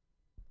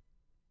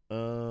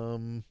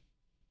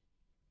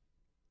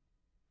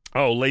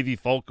 Levi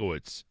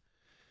Folkowitz.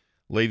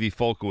 Levi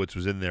Folkowitz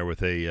was in there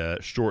with a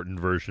shortened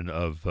version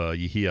of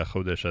Yehia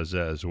Chodesh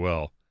Hazeh as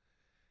well.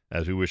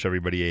 As we wish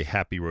everybody a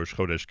happy Rosh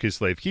Chodesh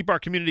Kislev. Keep our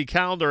community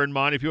calendar in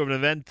mind. If you have an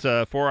event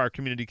for our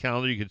community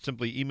calendar, you can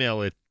simply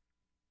email it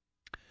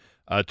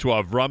to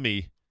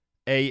Avrami,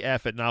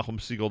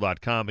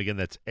 af@NachumSegal.com. Again,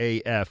 that's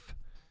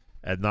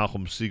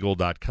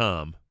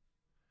af@NachumSegal.com.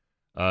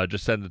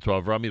 Just send it to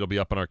Avrami. It'll be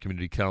up on our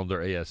community calendar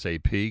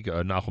ASAP.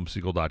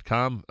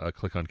 NachumSegal.com.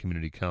 Click on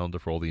community calendar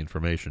for all the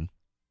information.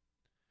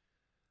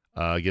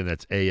 Again,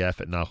 that's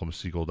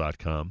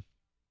af@NachumSegal.com.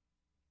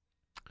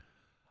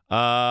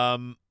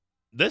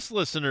 This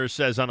listener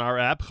says on our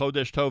app,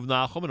 Chodesh Tov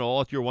Nachum, and all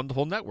at your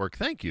wonderful network.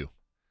 Thank you.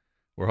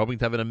 We're hoping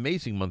to have an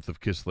amazing month of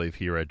Kislev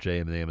here at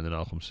JM and AM and the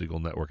Nachum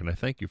Segal Network, and I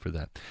thank you for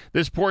that.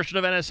 This portion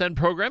of NSN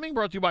programming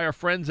brought to you by our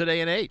friends at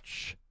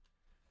A&H.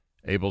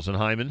 Abels and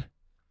Hyman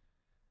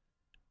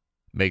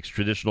makes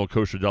traditional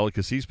kosher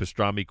delicacies,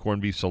 pastrami,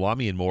 corned beef,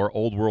 salami, and more.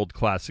 Old world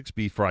classics,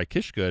 beef fry,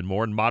 kishka, and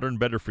more. And modern,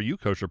 better-for-you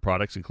kosher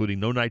products,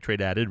 including no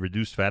nitrate added,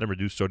 reduced fat, and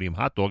reduced sodium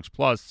hot dogs,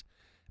 plus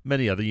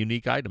many other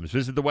unique items.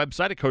 Visit the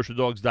website at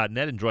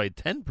kosherdogs.net. Enjoy a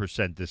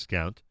 10%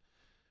 discount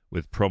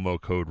with promo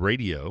code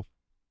radio.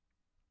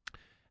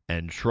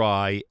 And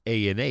try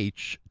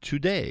A&H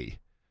today.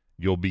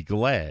 You'll be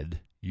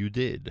glad you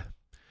did.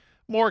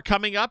 More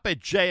coming up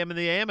at JM in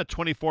the AM at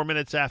 24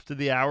 minutes after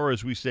the hour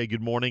as we say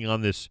good morning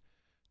on this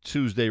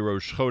Tuesday,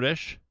 Rosh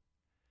Chodesh.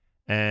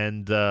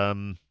 And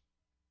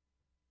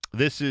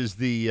this is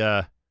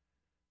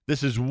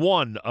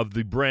one of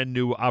the brand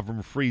new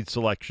Avram Fried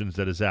selections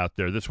that is out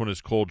there. This one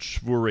is called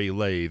Shvurei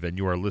Lev, and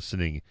you are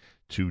listening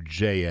to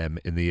JM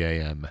in the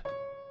AM.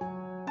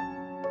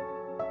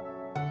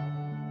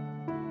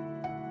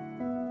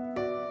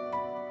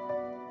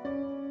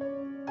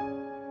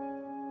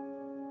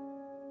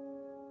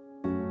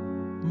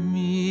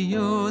 Mi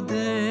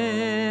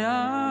yodea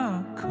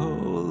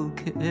kol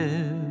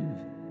ke'ev,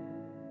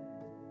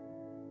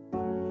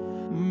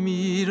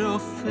 mi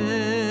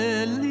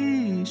rofeh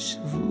li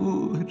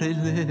shvurei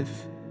lev,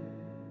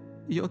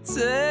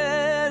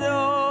 יוצר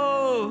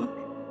אור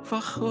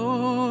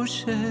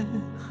וחושך,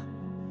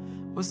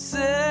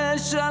 עושה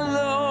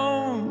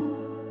שלום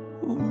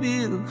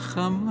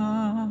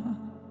ומלחמה.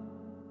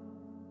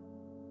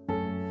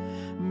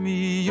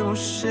 מי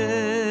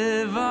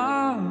יושב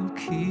על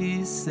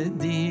כיסא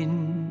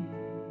דין,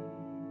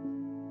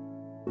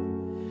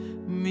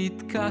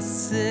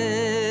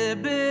 מתכסה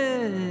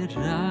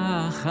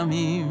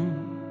ברחמים,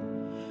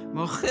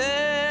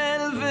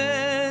 מוחל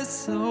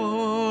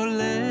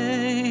וסולח,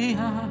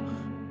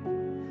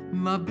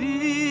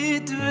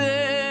 מביט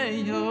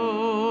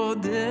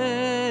ויודע,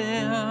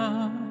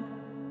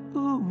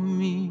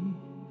 ומי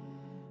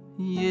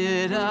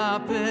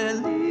ירפא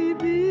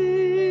ליבי,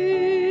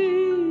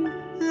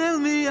 אל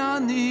מי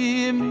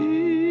אני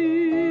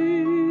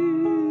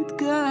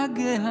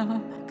מתגעגע,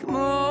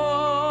 כמו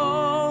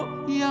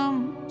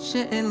ים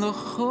שאין לו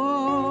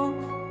חוף.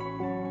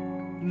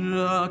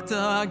 רק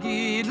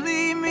תגיד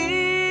לי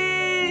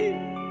מי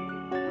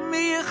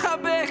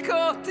יחבק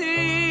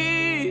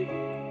אותי,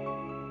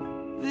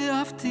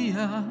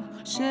 ואבטיח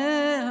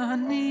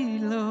שאני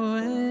לא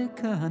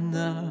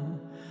אכנע.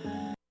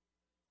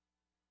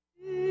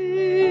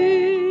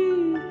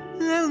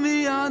 אל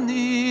מי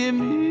אני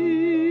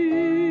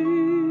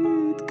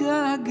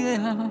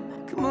מתגעגע,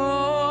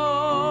 כמו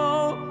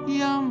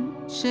ים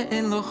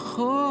שאין לו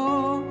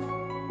חוף.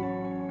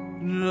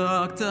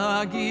 רק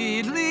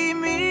תגיד לי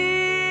מי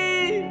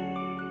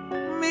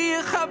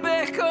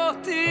יחבק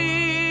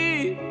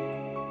אותי,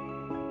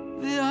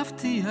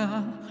 ואבטיח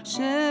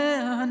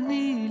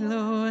שאני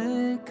לא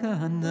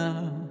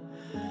אכנע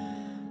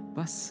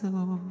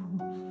בסוף.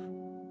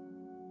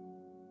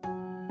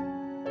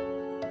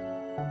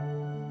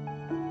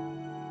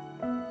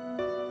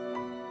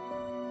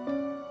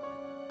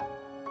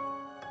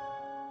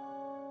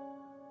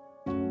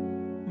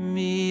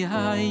 מי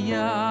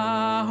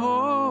היה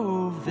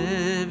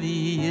הווה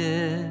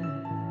ויהיה,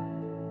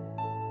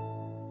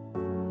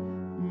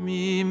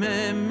 מי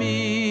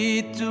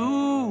ממית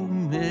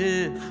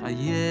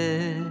ומחיה,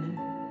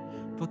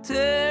 פותח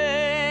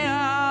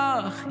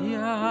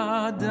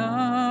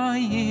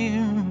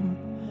ידיים,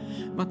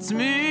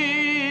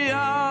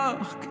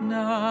 מצמיח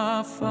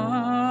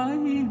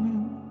כנפיים,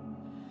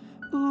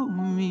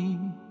 ומי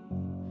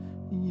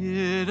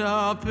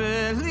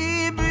ירפא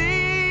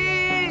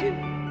ליבי,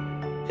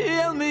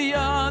 אל מי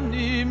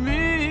אני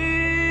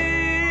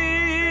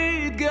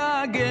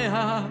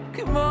מתגעגע,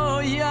 כמו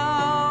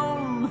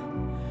ים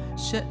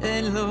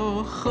שאין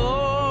לו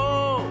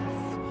חוף,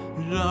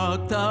 רק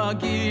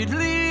תגיד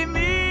לי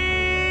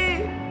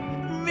מי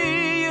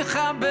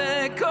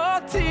יחבק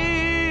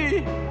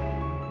אותי,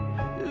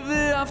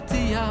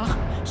 ואבטיח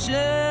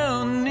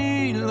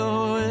שאני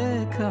לא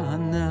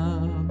אכנע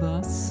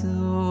בסוף.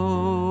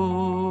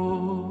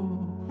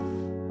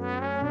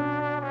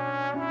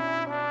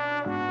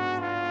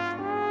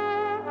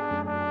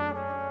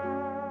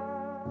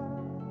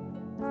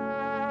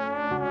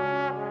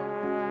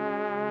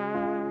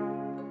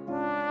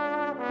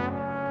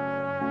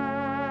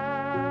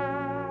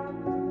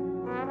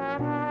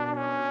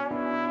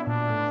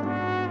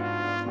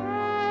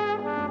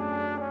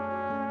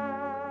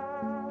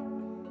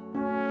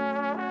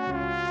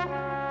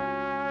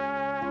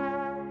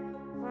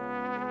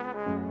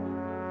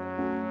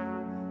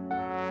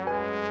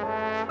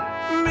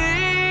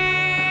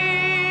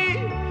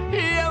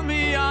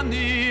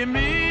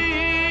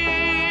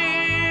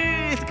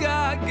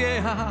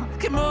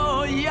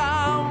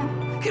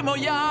 כמו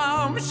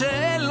ים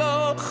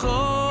שלא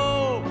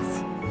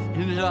חוף,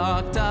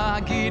 רק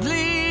תגיד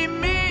לי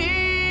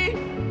מי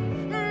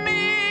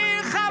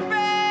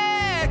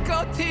יחבק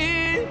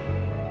אותי,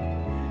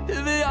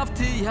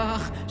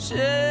 ואבטיח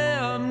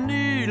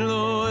שאני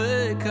לא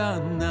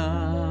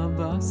אכנע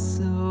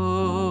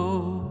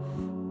בסוף,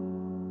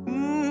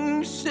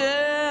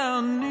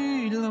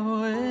 שאני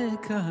לא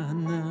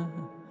אכנע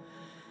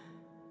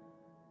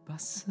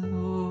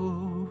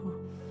בסוף.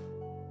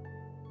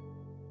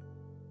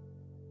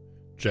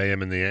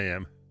 JM in the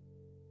AM.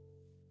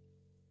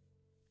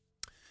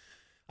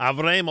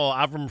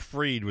 Avram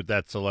Fried with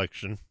that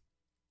selection.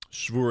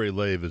 Shvurei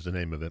Lev is the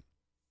name of it.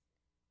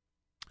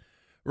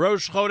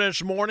 Rosh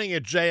Chodesh morning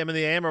at JM in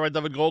the AM. Rabbi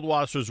David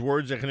Goldwasser's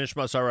words.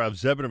 Zechanishmas Arav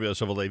Zebner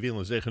Yosef Alevi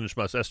and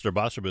Zechanishmas Esther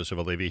Basar Yosef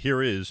Alevi.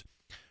 Here is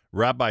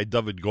Rabbi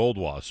David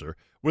Goldwasser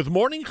with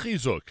Morning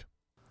Chizuk.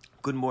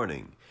 Good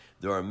morning.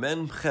 There are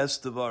men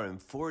chestavar in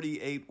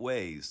 48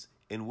 ways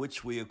in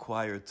which we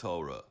acquire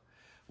Torah.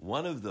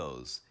 One of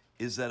those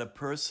is that a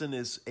person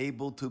is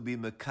able to be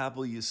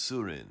mekabel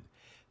yisurin,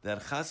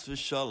 that chas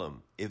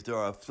v'shalom, if there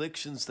are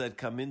afflictions that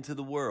come into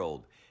the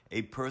world,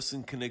 a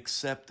person can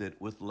accept it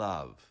with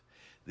love.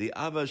 The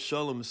Abba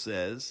Shalom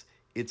says,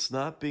 it's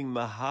not being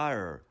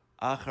mahar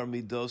achar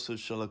midos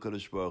shel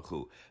HaKadosh Baruch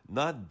Hu,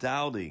 not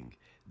doubting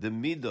the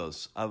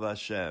midos of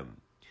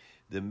Hashem.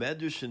 The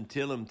Medrash in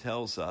Tehillim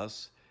tells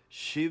us,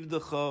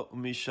 shivdecha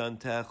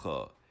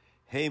umishantecha,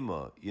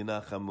 hema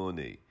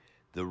yinachamuni,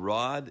 the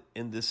rod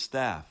and the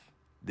staff,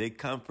 they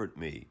comfort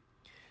me.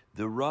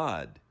 The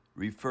rod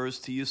refers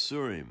to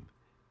Yisurim,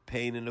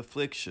 pain and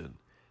affliction.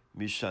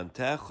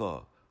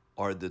 Mishantecha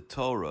are the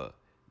Torah,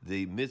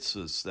 the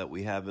mitzvahs that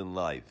we have in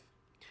life.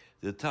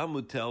 The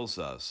Talmud tells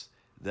us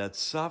that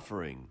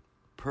suffering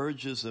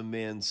purges a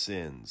man's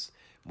sins.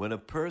 When a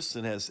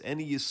person has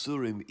any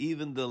Yisurim,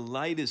 even the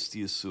lightest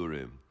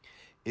Yisurim,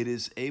 it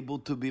is able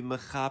to be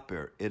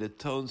mechaper. It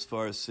atones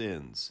for our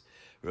sins.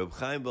 Reb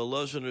Chaim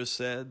Volozhiner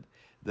said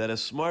that a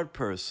smart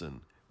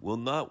person will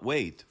not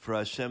wait for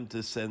Hashem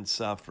to send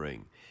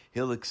suffering.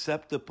 He'll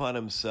accept upon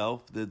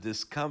himself the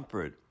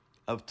discomfort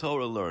of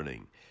Torah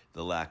learning,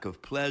 the lack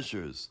of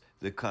pleasures,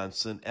 the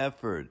constant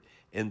effort,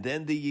 and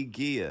then the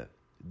yigiyah,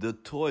 the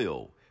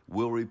toil,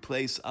 will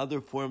replace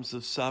other forms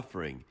of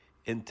suffering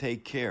and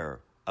take care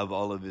of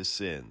all of his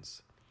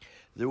sins.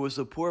 There was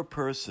a poor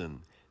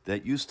person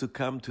that used to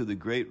come to the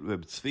great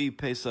Reb Tzvi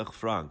Pesach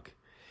Frank,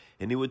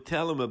 and he would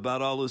tell him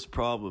about all his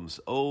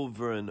problems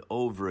over and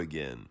over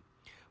again.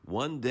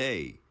 One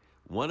day,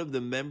 one of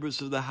the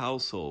members of the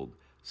household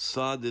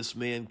saw this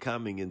man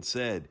coming and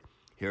said,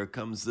 here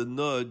comes the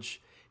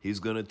nudge. He's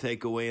going to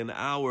take away an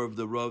hour of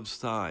the Rav's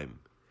time.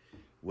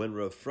 When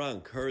Rav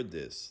Frank heard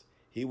this,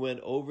 he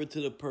went over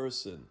to the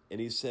person and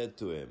he said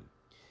to him,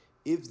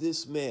 if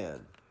this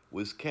man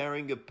was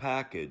carrying a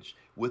package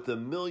with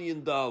 $1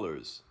 million,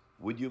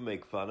 would you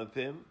make fun of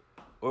him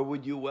or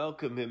would you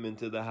welcome him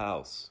into the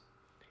house?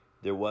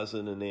 There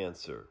wasn't an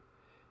answer.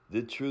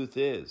 The truth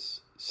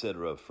is, said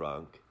Rav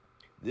Frank,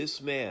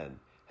 this man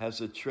has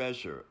a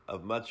treasure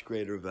of much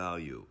greater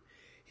value.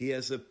 He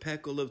has a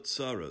pekel of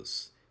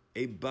tsaros,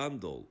 a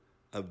bundle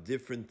of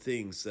different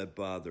things that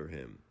bother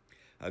him.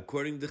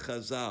 According to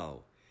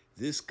Chazal,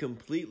 this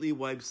completely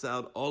wipes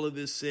out all of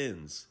his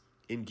sins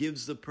and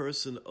gives the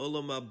person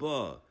olam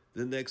haba,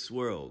 the next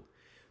world.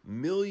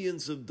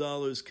 Millions of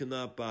dollars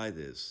cannot buy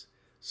this,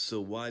 so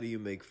why do you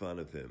make fun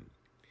of him?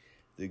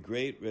 The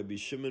great Rabbi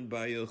Shimon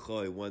Bar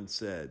Yochai once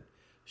said,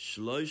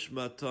 Shlosh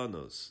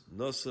matanos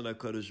nosan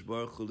HaKadosh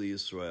Baruch Hu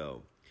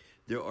Yisrael.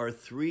 There are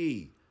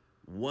 3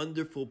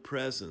 wonderful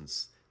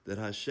presents that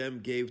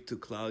Hashem gave to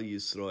Klal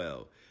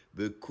Yisrael.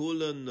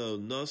 Bekulan no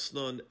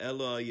nosnon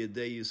elo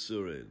yedei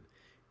Yisurin.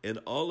 And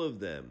all of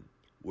them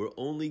were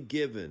only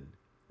given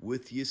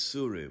with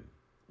Yisurim,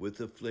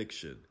 with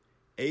affliction.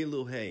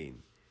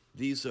 Eluhain,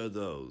 these are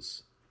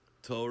those: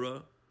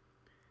 Torah,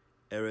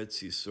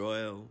 Eretz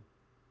Yisrael,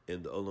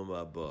 and Olam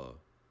Haba.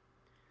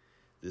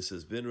 This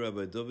has been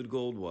Rabbi David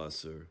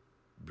Goldwasser,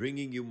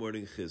 bringing you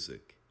Morning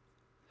Chizuk.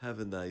 Have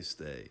a nice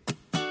day.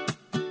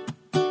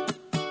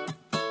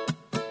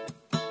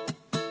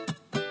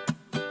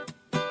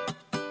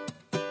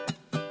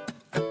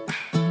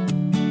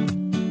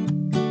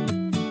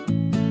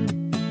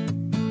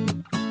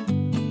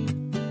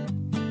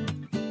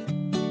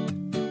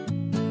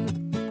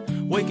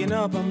 Waking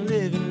up, I'm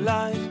living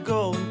life,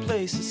 going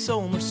places,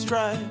 so much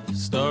strife.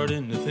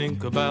 Starting to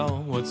think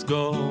about what's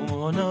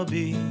gonna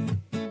be.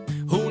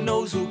 Who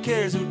knows, who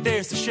cares, who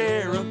dares to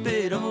share a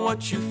bit of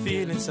what you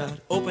feel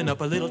inside. Open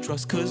up a little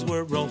trust, cause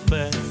we're all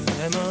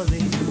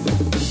family.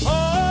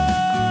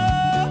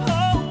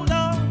 Hold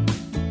on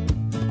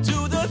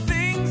to the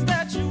things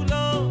that you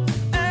love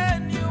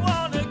and you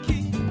wanna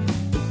keep.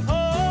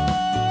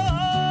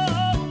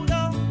 Hold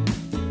on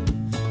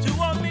to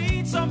what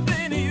means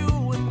something to you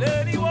and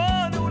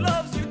anyone who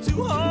loves you to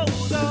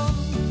hold on.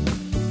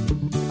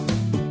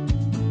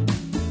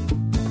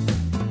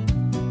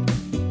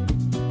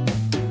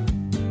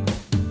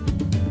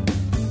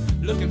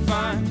 Looking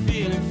fine,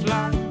 feeling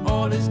fly,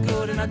 all is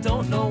good and I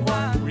don't know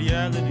why.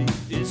 Reality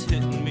is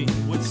hitting me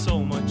with so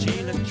much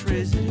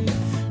electricity.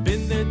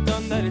 Been there,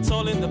 done that, it's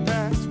all in the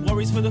past.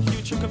 Worries for the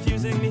future,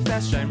 confusing me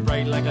fast. Shine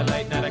bright like a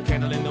light, not a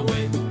candle in the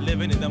wind.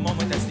 Living in the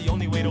moment, that's the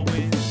only way to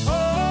win.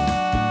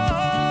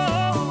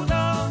 Hold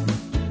on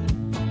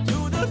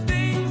to the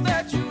things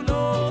that you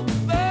love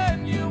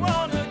and you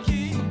wanna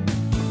keep.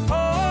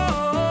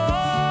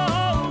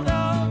 Hold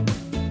on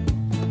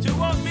to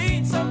what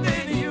means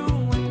something to you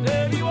and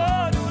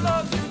everyone who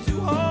loves you to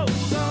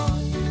hold on. Hold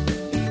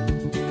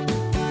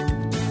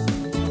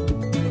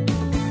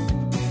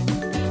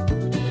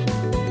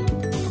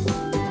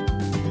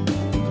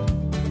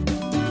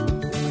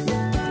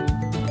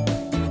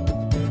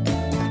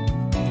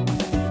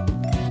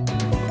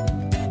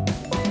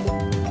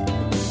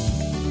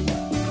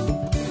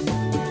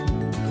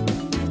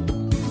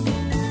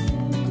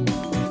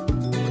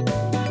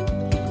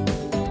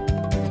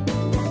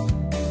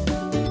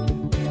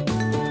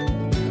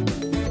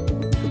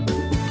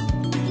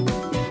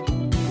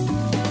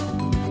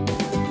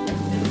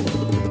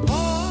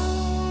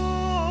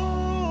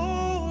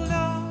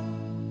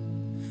on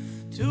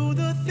to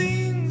the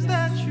things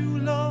that you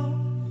love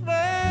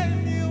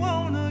and you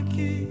wanna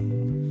keep.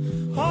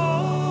 Hold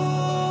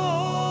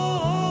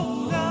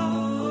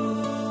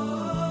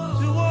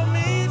on to what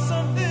means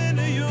something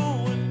to you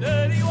and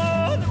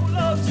anyone who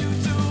loves you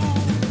too.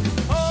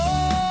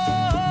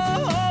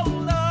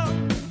 Hold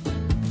on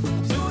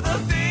to the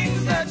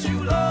things that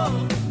you love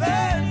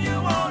and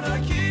you wanna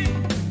keep.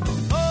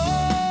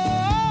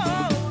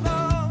 Hold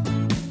on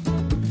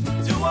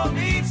to what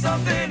means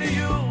something to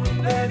you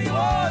and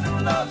anyone who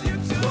loves you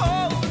to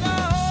hold on.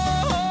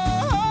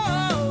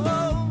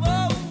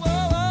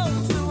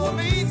 To what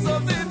means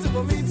something, to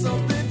what means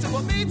something, to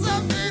what means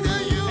something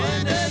to you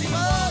and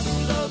anyone who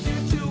loves you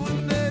too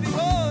and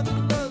anyone who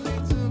loves you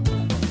too.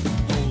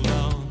 Hold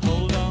on,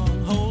 hold on,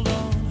 hold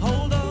on,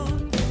 hold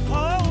on,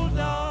 hold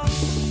on.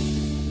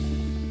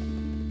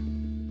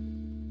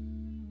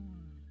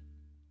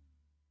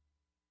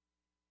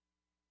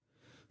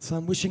 So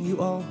I'm wishing you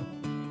all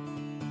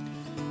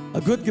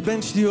a good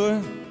gebencht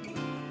year.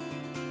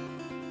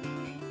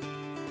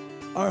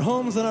 Our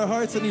homes and our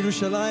hearts in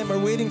Yerushalayim are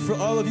waiting for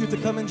all of you to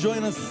come and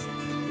join us.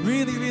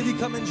 Really, really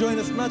come and join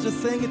us. I'm not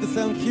just saying it to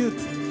sound cute.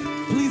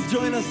 Please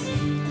join us.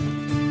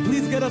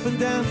 Please get up and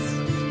dance.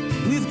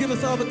 Please give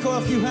us all the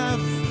koach you have.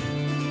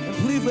 And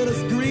please let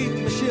us greet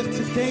Mashiach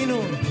Tzidkeinu.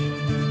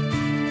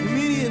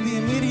 Immediately,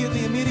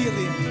 immediately,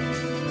 immediately.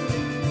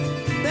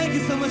 Thank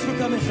you so much for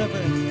coming,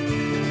 Chaver.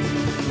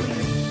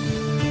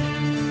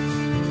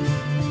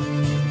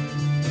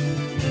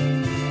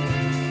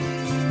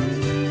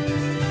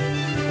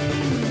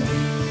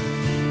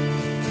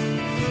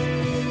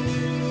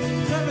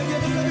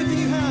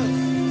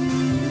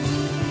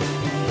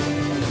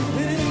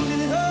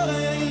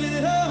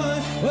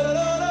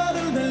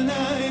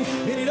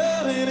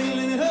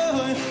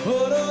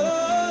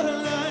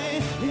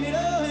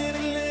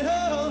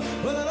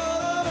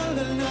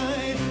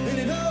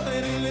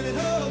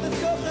 Let's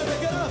go,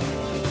 get up.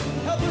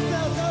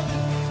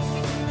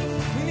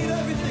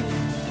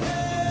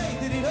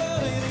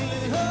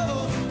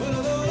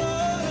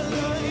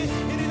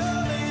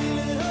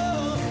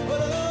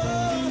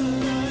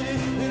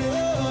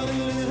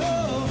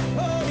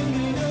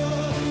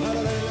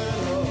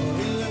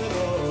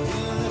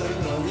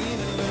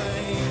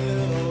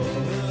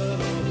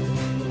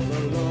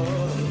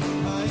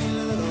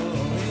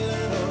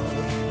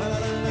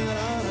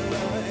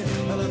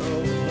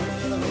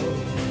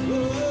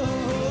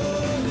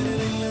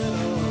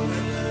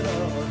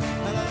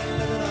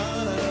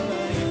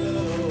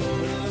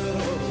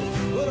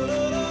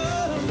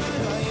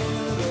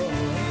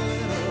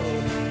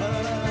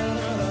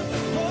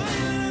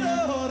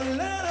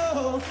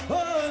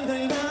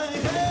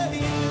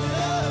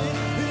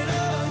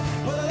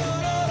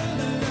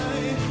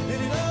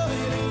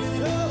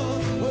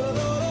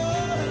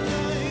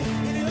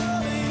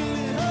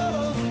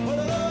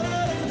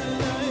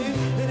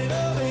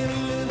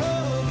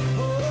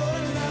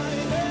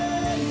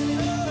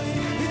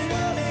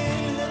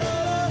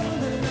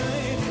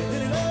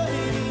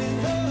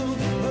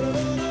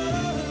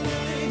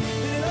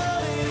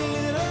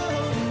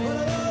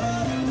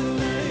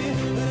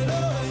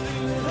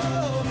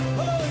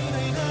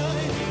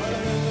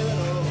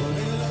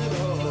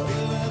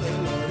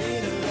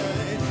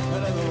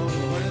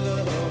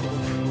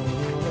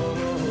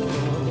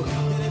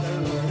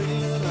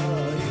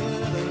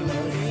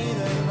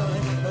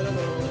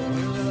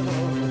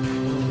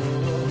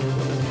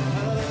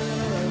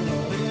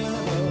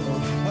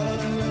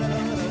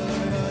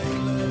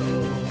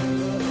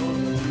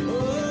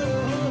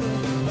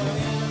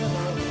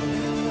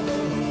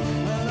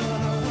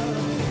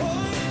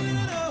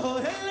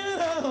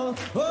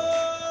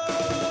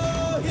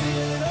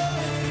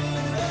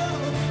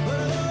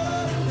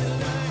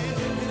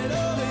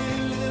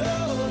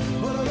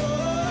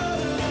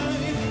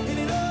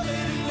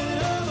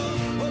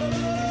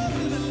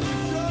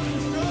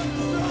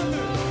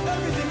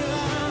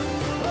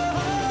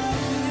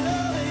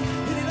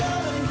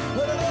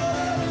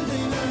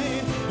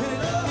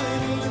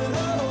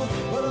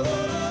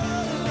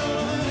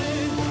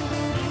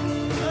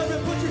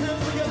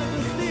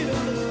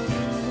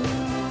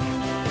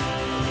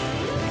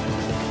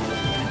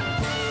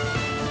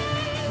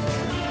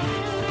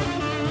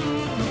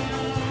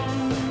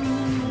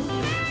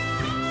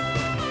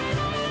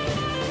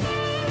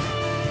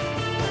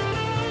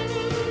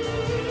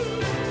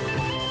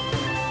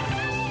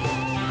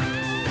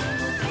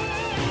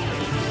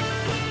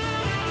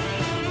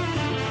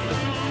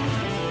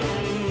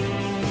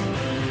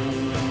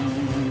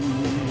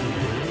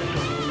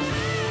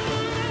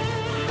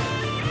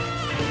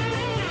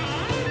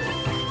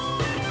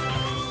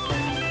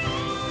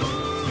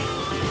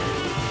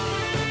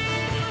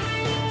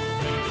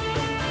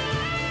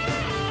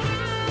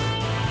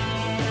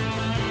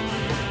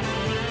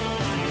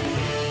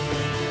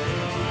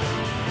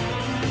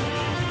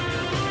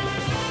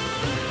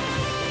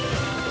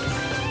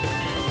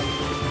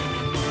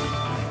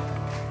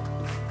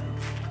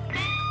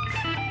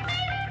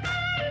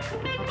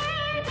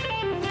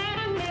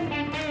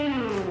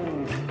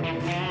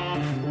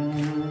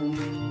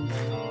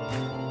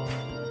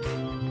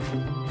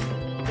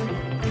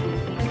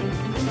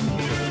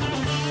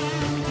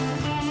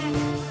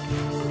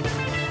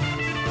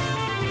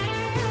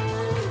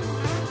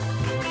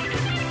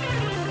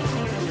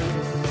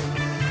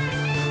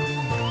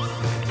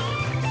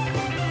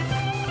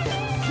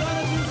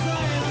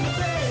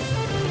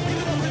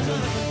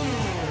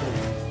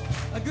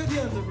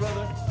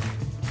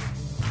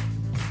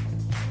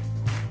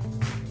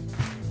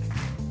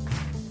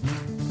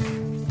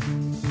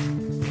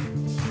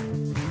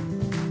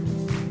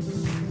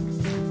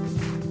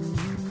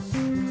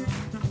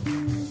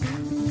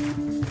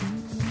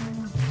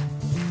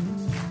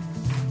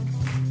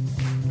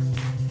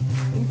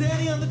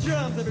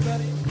 drums,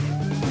 everybody.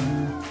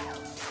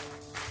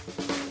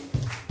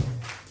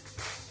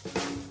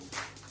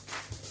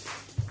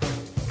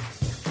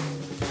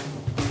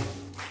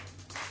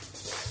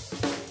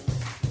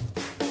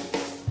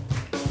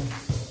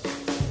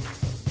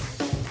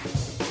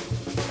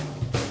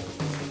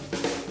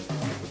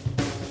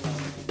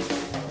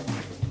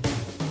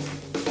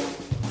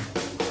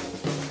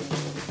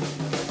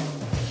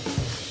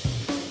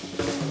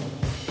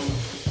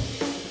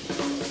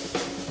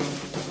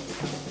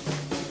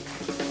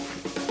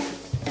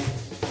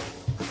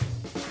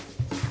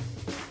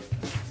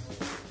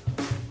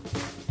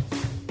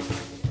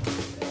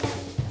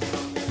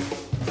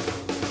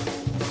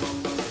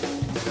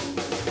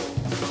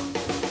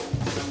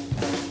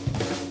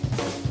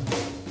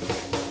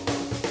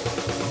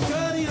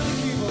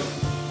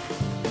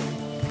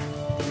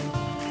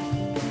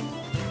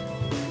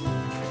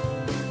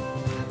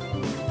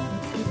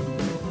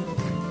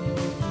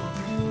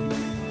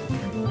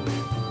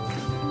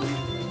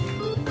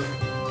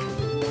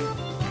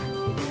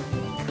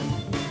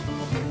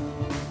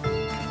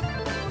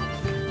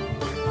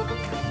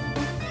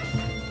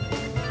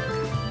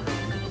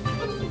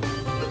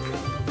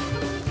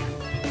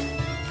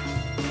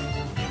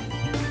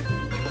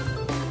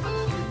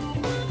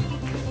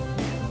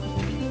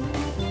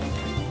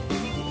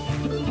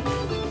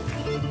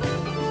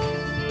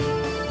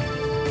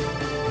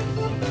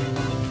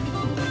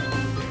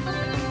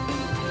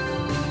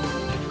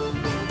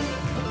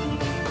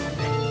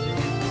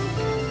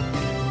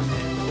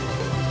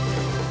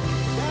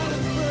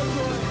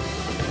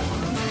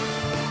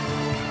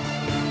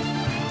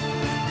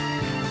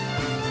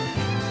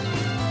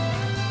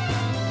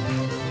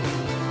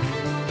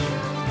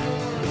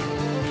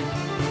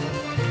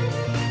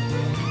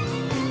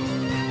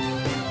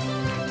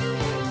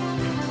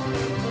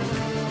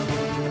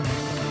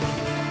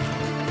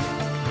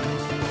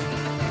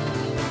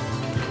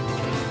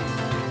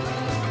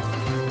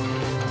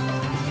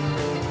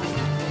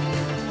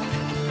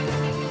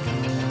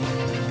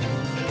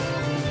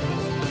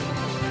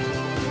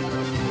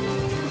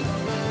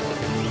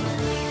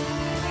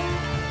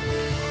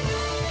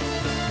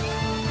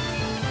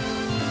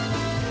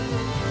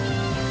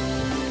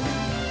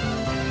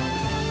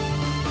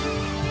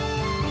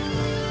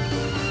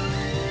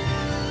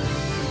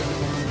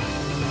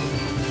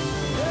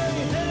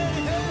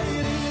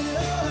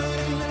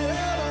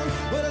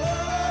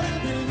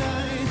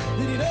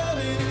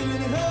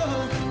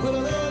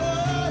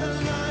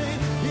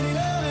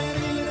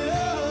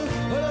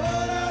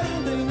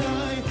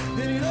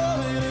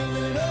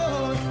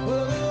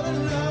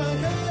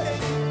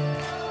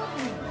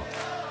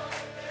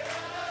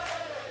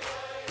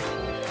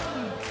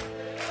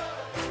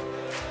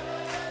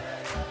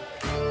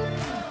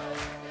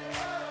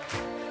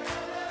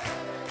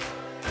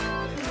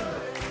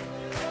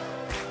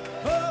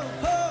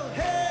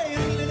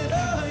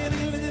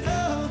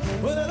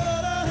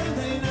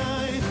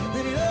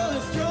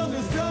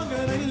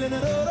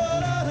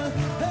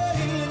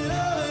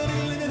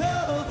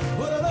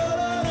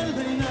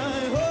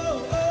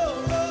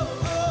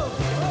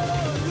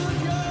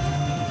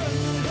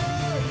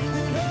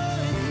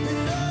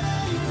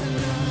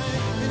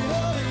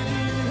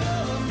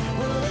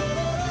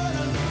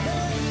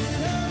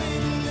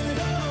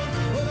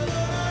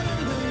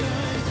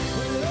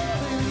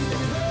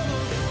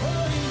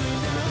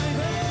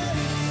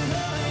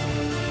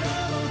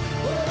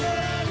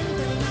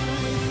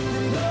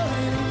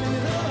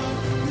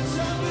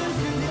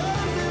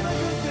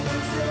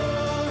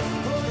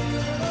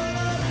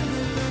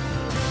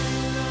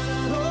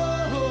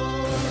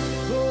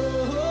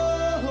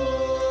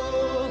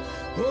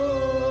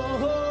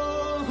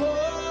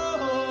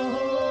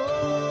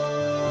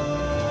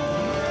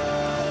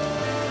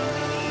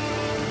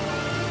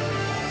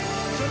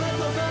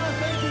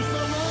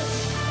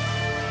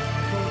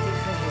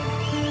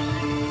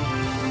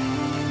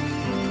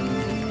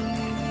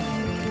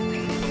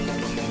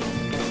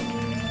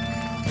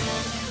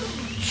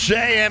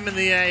 JM in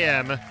the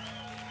AM.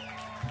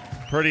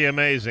 Pretty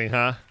amazing,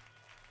 huh?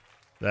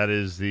 That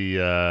is the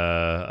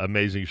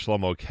amazing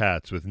Shlomo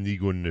Katz with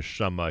Nigun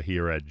Neshama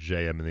here at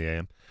JM in the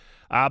AM.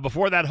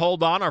 Before that,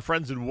 hold on. Our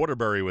friends in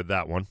Waterbury with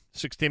that one.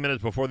 16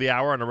 minutes before the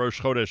hour on a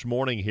Rosh Chodesh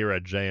morning here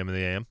at JM in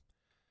the AM.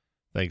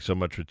 Thanks so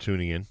much for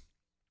tuning in.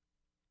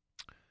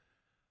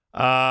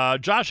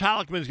 Josh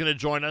Halleckman is going to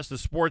join us. The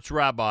sports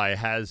rabbi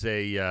has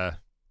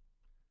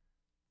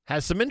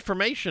some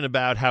information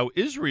about how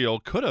Israel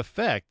could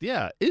affect,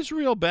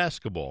 Israel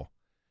basketball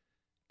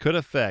could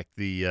affect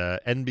the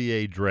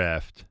NBA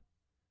draft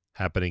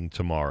happening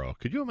tomorrow.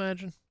 Could you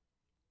imagine?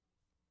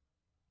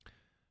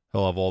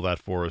 He'll have all that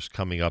for us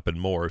coming up and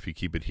more if you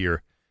keep it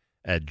here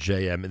at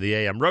JM in the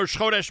AM. Rosh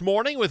Chodesh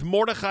morning with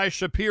Mordechai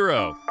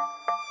Shapiro.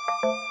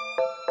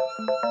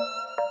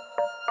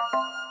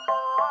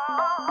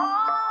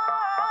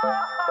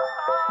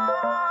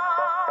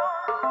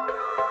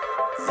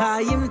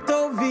 חיים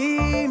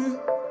טובים,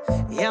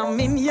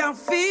 ימים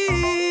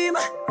יפים,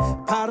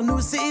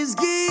 פרנוס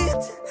הסגית,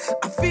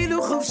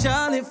 אפילו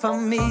חופשה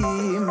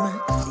לפעמים.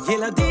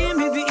 ילדים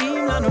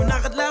מביאים לנו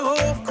נחת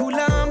לרוב,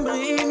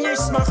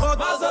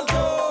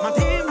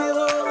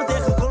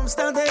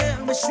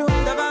 שום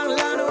דבר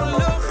לנו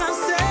לא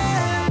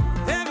חסר,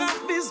 ורק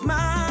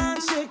בזמן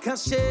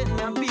שקשה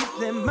נביט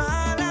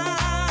למעלה,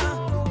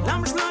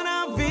 למה שלא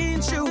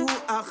נבין שהוא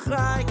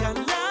אחראי כאן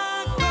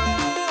לכל,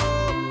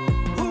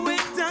 הוא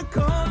את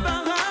הכל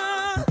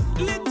ברא,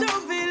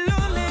 לטוב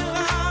ולא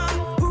לרע,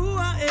 הוא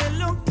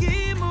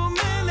האלוקים, הוא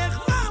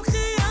מלך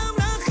מלכי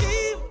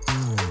המלכים,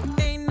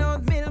 אין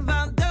עוד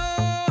מלבדו,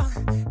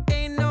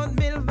 אין עוד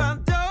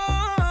מלבדו,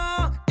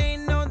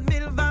 אין עוד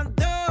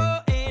מלבדו,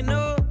 אין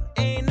עוד,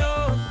 אין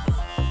עוד,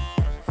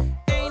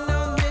 אין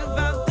עוד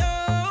מלבדו,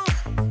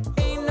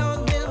 אין עוד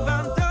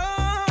מלבדו,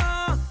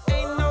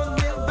 אין עוד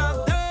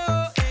מלבדו,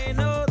 אין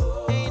עוד,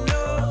 אין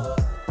עוד,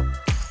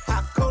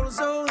 הכל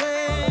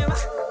זורם,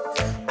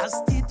 אז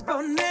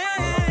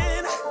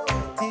תתבונן,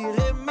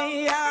 תראה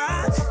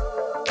מיד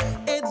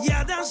את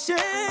יד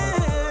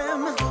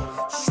השם,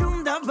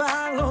 שום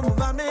דבר לא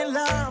מובן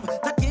מאליו,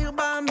 תכיר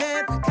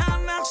באמת כאן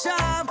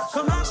ועכשיו,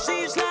 כל מה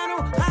שיש לנו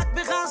רק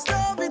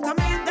בחסדו,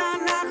 ותמיד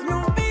אנחנו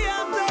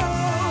בידו,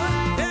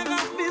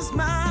 ורק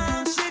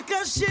בזמן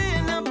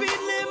שקשה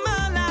נביט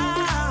למעלה,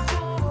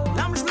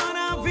 למה שלא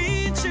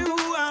נבין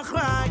שהוא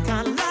אחראי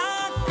כאן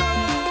לכל,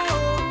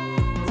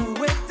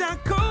 הוא את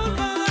הכל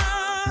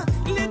ברא,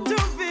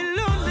 לטוב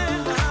ולא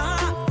לרע,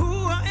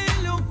 הוא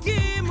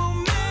האלוקים, הוא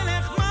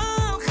מלך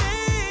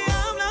מלכי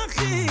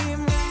המלכים,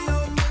 אין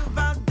עוד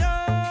מלבדו,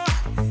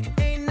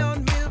 אין עוד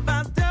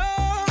מלבדו,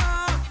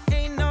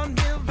 אין עוד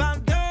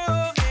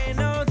מלבדו, אין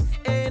עוד,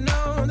 אין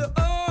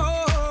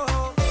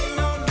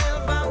עוד,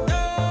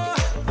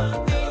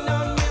 אין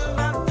עוד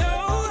מלבדו,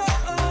 אין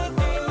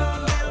עוד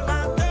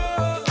מלבדו,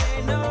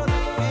 אין עוד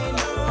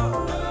מלבדו,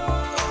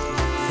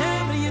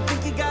 Family, you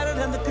think you got it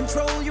under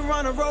control, you're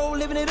on a roll,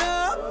 living it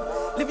up,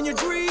 living your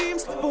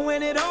dreams, but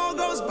when it all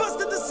goes bust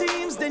at the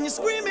seams, then you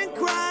scream and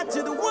cry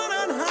to the one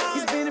on high.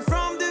 He's been it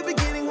from the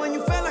beginning when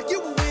you felt like you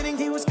were winning,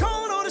 he was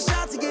calling all the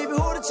shots, he gave you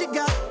all that you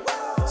got,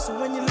 so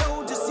when you're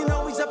low, just you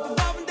know he's up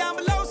above and down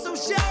below, so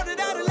shout it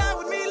out aloud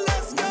with me,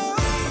 let's go.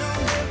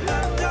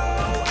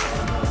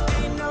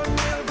 Ain't no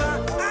milva,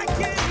 I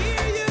can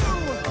hear you,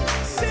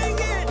 sing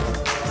it,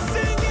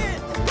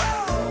 whoa.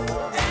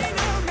 Ain't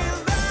no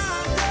milva,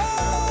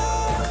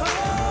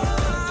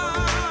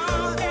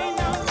 ain't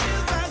no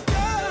milva,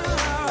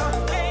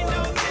 ain't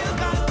no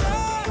milva,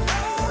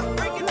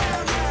 break it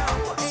down now.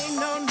 Ain't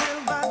no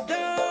milva,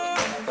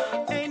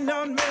 ain't no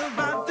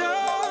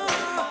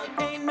milva,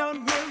 ain't no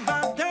milva,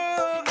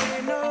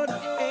 ain't no,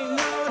 ain't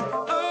no,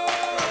 oh,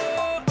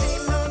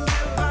 ain't no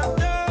milva,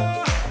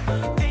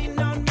 ain't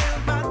no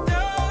milva,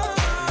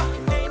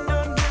 ain't no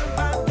milva,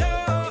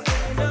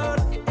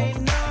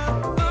 ain't no,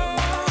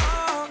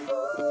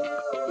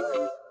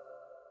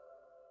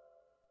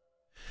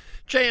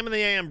 JM and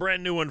the AM,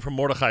 brand new one from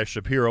Mordechai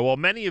Shapiro. Well,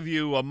 many of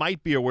you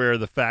might be aware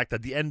of the fact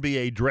that the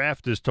NBA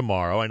draft is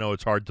tomorrow. I know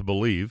it's hard to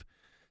believe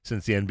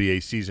since the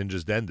NBA season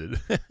just ended.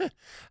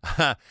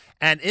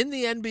 And in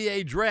the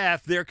NBA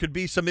draft, there could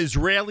be some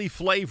Israeli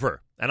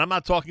flavor. And I'm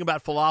not talking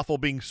about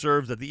falafel being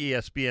served at the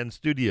ESPN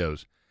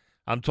studios.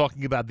 I'm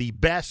talking about the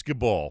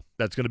basketball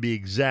that's going to be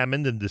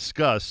examined and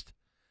discussed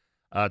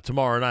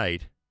tomorrow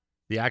night.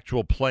 The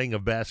actual playing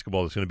of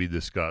basketball is going to be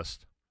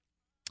discussed.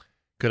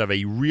 Could have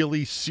a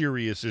really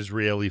serious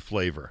Israeli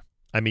flavor.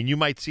 I mean, you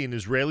might see an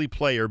Israeli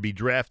player be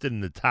drafted in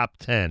the top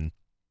 10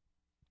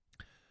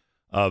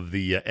 of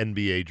the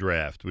NBA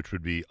draft, which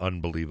would be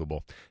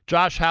unbelievable.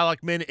 Josh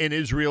Halleckman in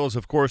Israel is,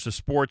 of course, a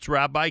sports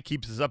rabbi,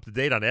 keeps us up to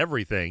date on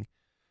everything,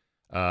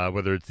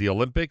 whether it's the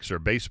Olympics or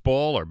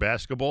baseball or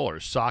basketball or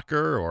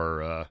soccer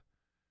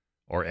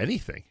or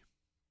anything.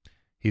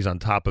 He's on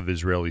top of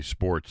Israeli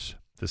sports,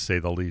 to say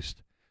the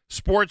least.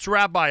 Sports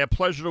rabbi, a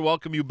pleasure to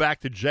welcome you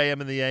back to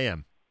JM and the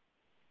AM.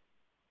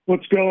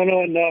 What's going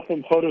on,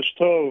 Nachum? Chodesh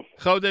Tov.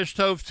 Chodesh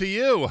Tov to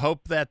you.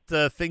 Hope that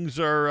things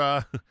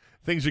are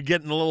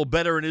getting a little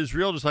better in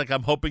Israel, just like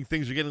I'm hoping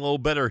things are getting a little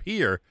better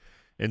here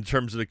in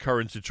terms of the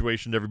current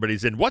situation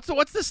everybody's in. What's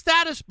the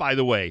status, by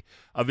the way,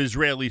 of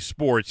Israeli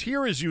sports?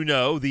 Here, as you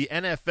know, the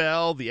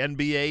NFL, the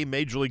NBA,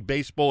 Major League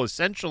Baseball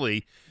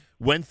essentially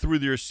went through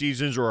their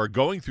seasons or are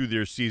going through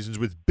their seasons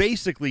with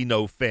basically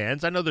no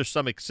fans. I know there's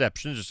some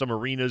exceptions. There's some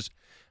arenas,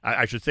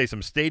 I should say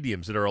some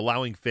stadiums that are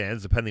allowing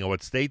fans, depending on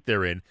what state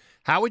they're in.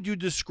 How would you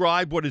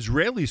describe what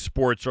Israeli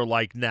sports are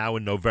like now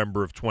in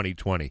November of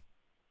 2020?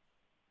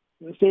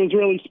 So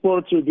Israeli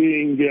sports are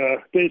being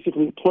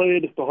basically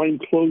played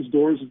behind closed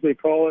doors, as they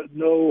call it.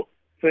 No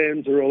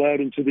fans are allowed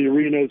into the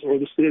arenas or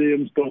the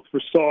stadiums, both for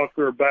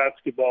soccer,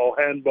 basketball,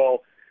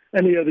 handball,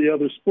 any of the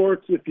other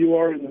sports. If you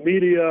are in the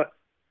media,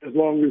 as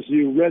long as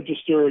you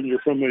register and you're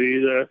from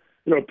a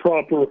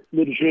proper,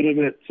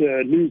 legitimate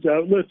news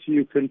outlet,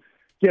 you can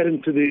get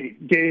into the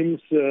games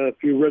if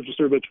you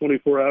register about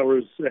 24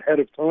 hours ahead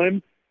of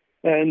time.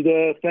 And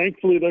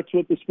thankfully, that's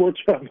what the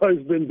sports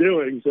rabbi's been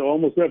doing. So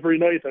almost every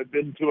night I've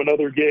been to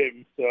another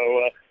game.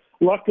 So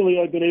luckily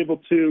I've been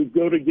able to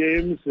go to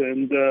games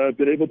and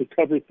been able to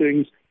cover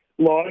things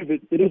live.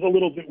 It is a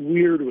little bit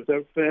weird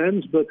without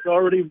fans, but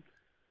already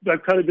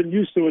I've kind of been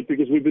used to it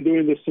because we've been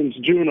doing this since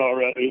June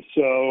already.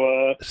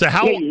 So,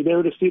 you're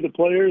there to see the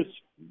players.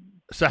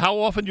 So how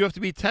often do you have to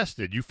be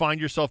tested? You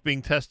find yourself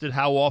being tested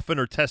how often,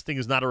 or testing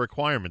is not a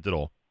requirement at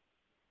all?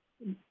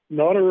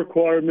 Not a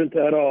requirement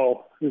at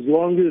all. As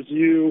long as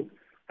you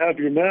have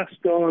your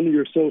mask on,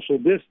 your social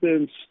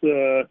distance,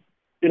 you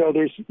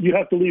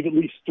have to leave at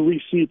least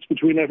 3 seats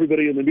between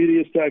everybody in the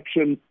media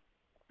section.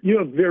 You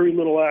have very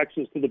little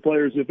access to the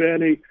players, if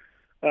any.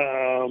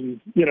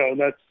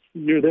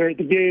 You're there at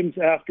the games.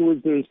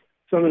 Afterwards, there's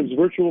sometimes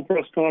virtual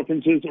press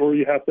conferences, or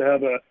you have to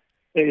have a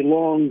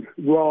long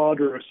rod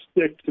or a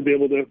stick to be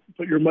able to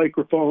put your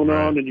microphone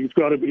on, and you've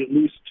got to be at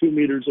least 2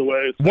 meters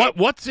away. So,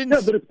 What's in?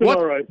 but it's been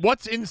all right.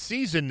 What's in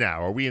season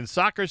now? Are we in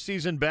soccer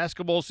season,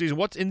 basketball season?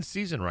 What's in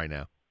season right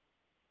now?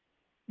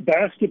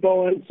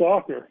 Basketball and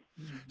soccer.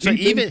 So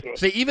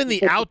even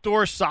the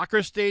outdoor soccer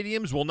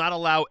stadiums will not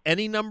allow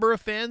any number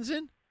of fans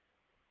in?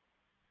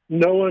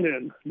 No one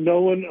in.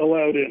 No one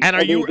allowed in. And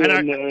are you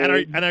personnel?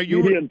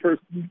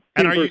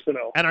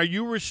 And are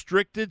you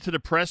restricted to the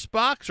press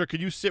box, or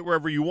can you sit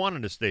wherever you want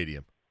in the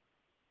stadium?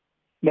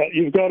 No,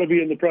 you've got to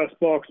be in the press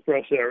box,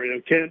 press area.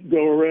 Can't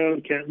go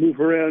around, can't move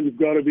around. You've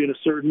got to be in a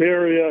certain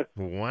area.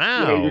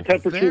 Wow. Your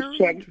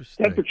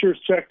temperature's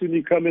checked when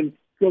you come in,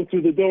 go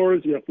through the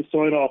doors. You have to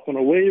sign off on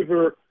a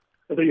waiver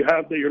that you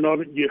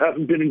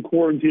haven't been in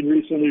quarantine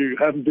recently, or you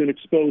haven't been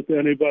exposed to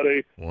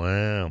anybody.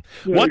 Wow.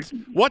 What's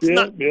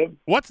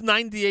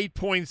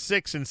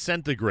 98.6 in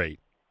centigrade?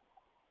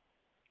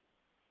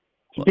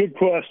 It's a good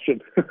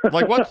question.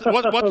 Like what's sure.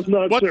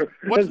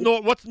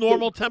 what's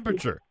normal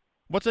temperature?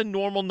 What's a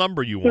normal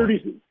number you want?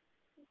 30,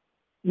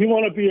 you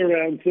want to be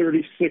around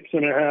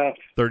 36.5,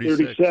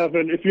 36.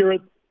 37. If you're at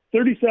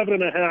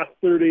 37.5,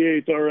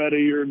 38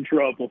 already, you're in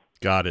trouble.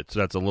 Got it. So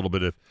that's a little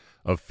bit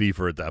of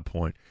fever at that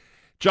point.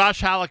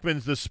 Josh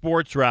Halleckman's the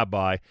sports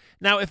rabbi.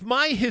 Now, if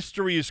my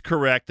history is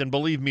correct, and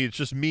believe me, it's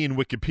just me and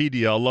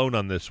Wikipedia alone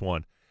on this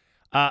one.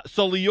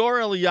 So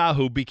Lior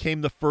Eliyahu became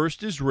the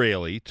first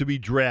Israeli to be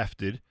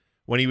drafted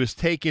when he was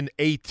taken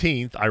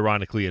 18th,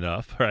 ironically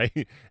enough,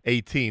 right?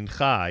 18,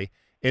 Chai,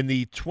 in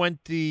the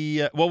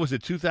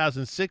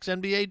 2006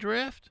 NBA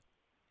draft?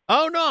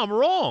 Oh, no, I'm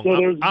wrong.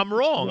 So I'm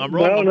wrong.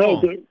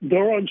 No,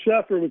 Doron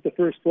Sheffer was the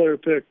first player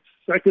picked,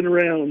 second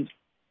round.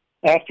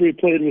 After he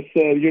played with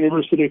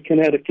University of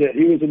Connecticut.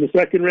 He was in the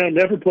second round,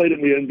 never played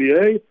in the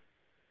NBA.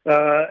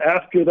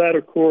 After that,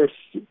 of course,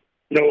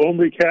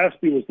 Omri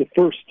Caspi was the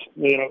first,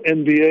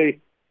 NBA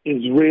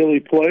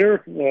Israeli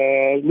player.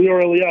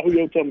 Lior Eliyahu,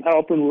 Yotam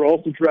Halpern were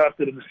also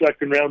drafted in the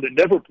second round and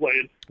never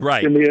played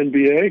in the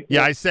NBA.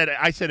 Yeah, I said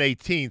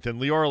 18th.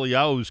 In Lior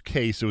Eliyahu's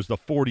case, it was the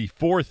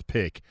 44th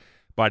pick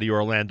by the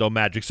Orlando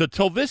Magic. So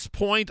till this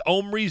point,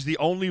 Omri's the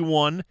only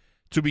one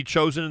to be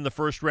chosen in the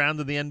first round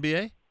of the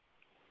NBA?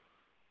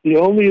 The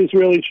only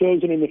Israeli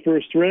chosen in the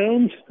first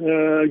round.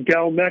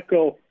 Gal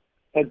Meckel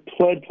had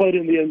played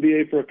in the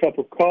NBA for a cup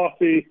of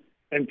coffee.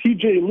 And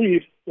T.J.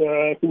 Leaf,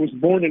 who was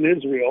born in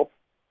Israel,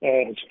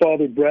 his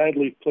father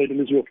Bradley played in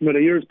Israel for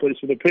many years, plays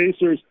for the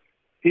Pacers.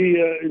 He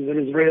is an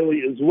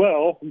Israeli as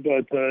well,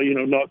 but,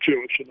 not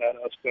Jewish in that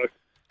aspect.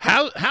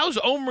 How's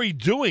Omri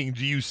doing?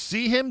 Do you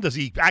see him? Does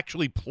he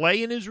actually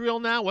play in Israel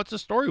now? What's the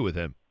story with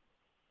him?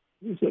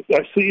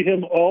 I see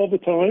him all the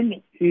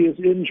time. He is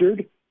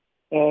injured.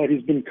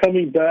 He's been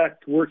coming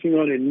back, working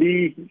on a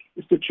knee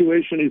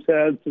situation he's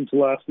had since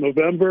last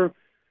November.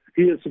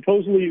 He is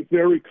supposedly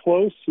very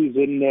close. He's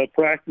in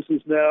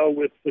practices now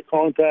with the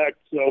contact,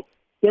 so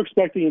they're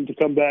expecting him to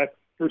come back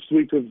first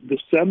week of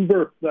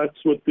December.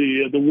 That's what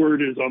the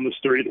word is on the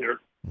street here.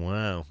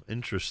 Wow,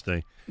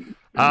 interesting.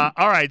 All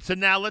right, so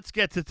now let's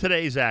get to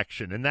today's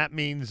action, and that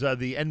means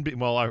the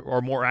NBA,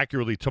 or more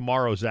accurately,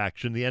 tomorrow's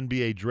action. The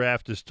NBA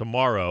draft is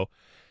tomorrow.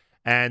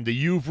 And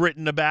you've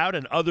written about,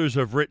 and others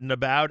have written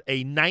about,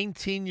 a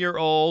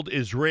 19-year-old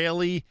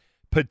Israeli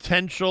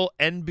potential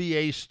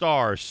NBA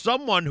star,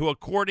 someone who,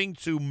 according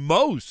to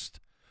most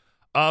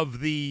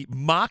of the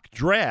mock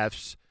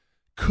drafts,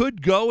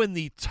 could go in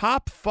the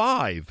top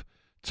 5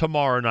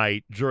 tomorrow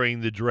night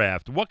during the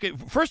draft.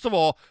 First of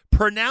all,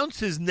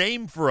 pronounce his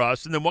name for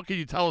us, and then what can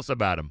you tell us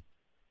about him?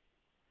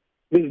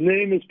 His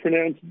name is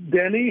pronounced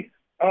Deni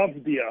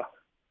Avdia.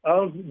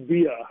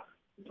 Avdia.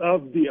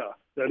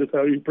 That is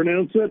how you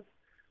pronounce it.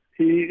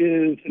 He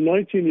is a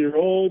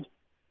 19-year-old.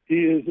 He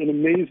is an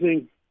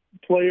amazing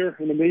player,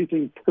 an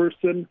amazing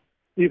person,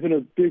 even a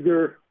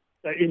bigger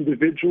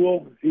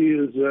individual. He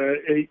is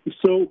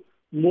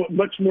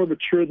much more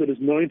mature than his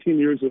 19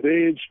 years of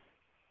age.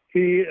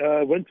 He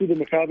went through the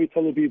Maccabi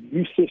Tel Aviv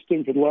youth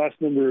system for the last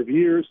number of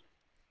years.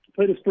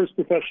 Played his first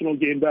professional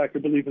game back, I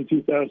believe, in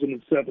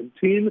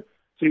 2017.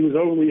 So he was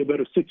only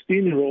about a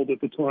 16-year-old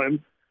at the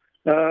time.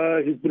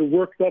 He's been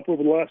worked up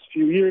over the last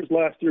few years.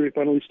 Last year, he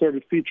finally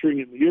started featuring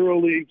in the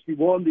EuroLeague. He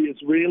won the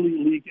Israeli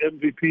League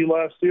MVP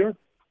last year,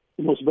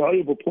 the most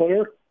valuable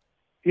player.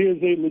 He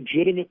is a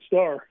legitimate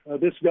star.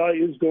 This guy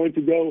is going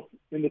to go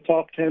in the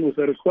top 10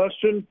 without a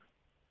question.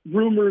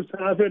 Rumors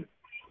have it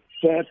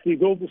that the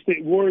Golden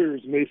State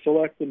Warriors may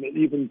select him at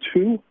even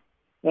 2.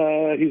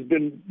 He's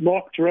been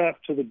mock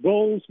draft to the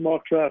Bulls,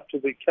 mock draft to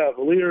the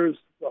Cavaliers,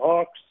 the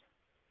Hawks,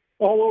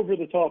 all over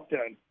the top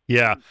 10.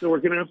 Yeah. So we're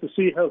going to have to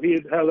see how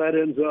that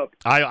ends up.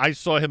 I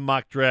saw him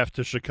mock draft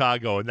to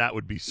Chicago, and that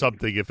would be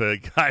something if a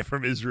guy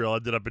from Israel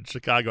ended up in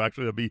Chicago.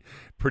 Actually, that would be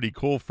pretty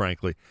cool,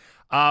 frankly.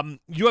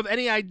 You have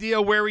any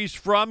idea where he's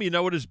from? You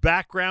know what his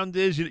background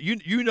is?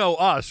 You know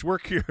us.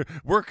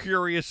 We're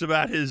curious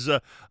about his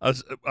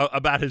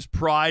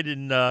pride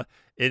in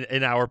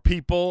our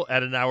people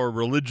and in our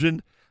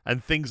religion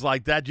and things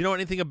like that. Do you know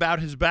anything about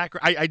his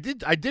background? I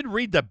did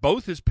read that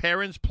both his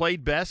parents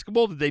played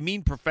basketball. Did they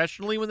mean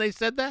professionally when they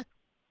said that?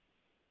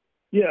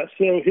 Yeah.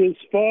 So his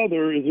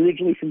father is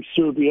originally from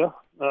Serbia.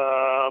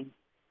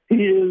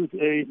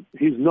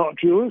 He's not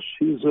Jewish.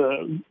 He's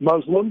a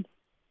Muslim.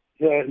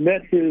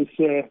 Met his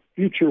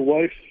future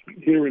wife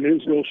here in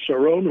Israel,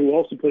 Sharon, who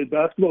also played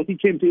basketball. He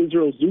came to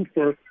Israel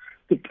Zufer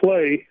to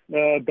play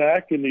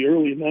back in the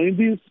early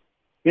 90s.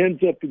 He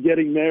ends up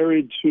getting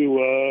married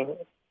to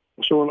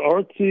Sharon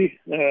Artsy.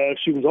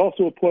 She was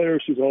also a player.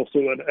 She's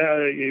also an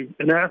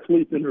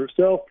athlete in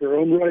herself, her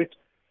own right.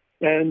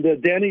 And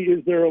Danny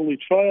is their only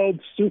child.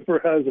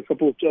 Zufer has a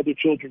couple of other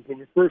children from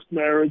her first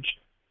marriage.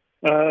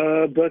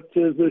 But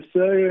as they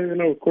say,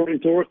 according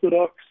to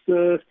Orthodox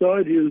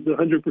side, he is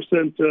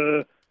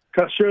 100%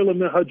 kasher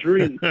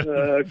lemehadrin,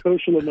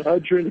 kosher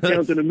lemehadrin,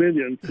 counting a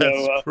million.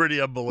 So, that's pretty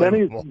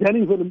unbelievable. He's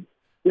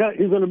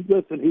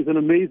an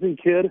amazing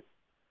kid.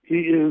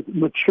 He is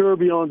mature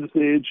beyond his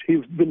age.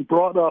 He's been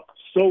brought up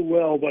so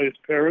well by his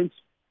parents.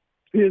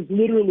 He is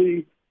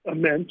literally a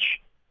mensch.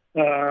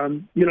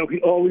 He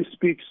always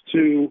speaks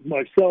to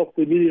myself,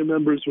 the media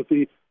members, with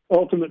the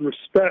ultimate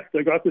respect.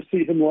 I got to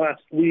see him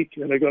last week,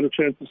 and I got a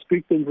chance to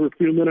speak to him for a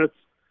few minutes.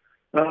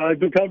 I've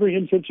been covering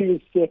him since he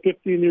was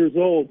 15 years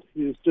old.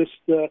 He's just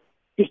a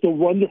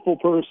wonderful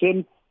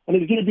person, and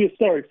he's going to be a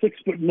star. He's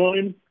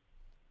 6'9",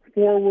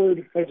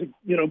 forward.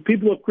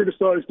 People have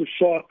criticized the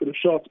shot, but the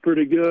shot's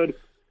pretty good.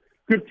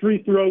 Good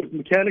free throws.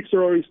 Mechanics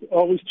are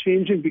always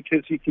changing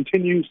because he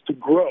continues to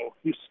grow.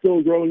 He's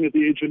still growing at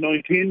the age of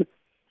 19.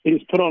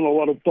 He's put on a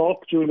lot of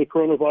bulk during the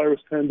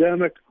coronavirus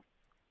pandemic.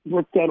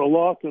 Worked out a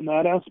lot in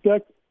that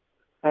aspect.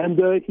 And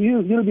he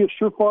is going to be a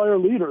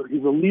surefire leader.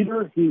 He's a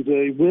leader. He's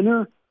a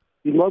winner.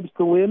 He loves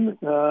to win.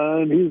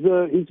 And he's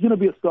going to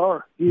be a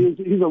star. He's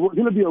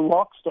going to be a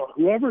rock star.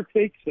 Whoever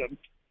takes him,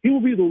 he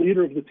will be the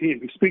leader of the team.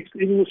 He speaks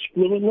English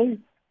fluently.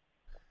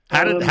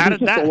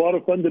 It's a lot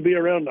of fun to be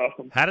around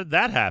Nachum. How did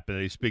that happen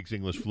that he speaks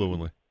English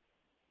fluently?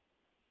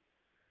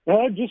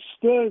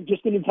 Just an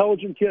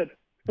intelligent kid.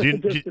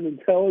 An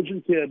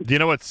intelligent kid. Do you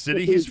know what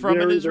city he's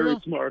from in Israel?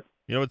 Very smart.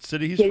 You know what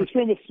city he's from?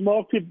 from? He's from a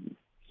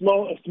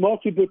small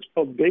kibbutz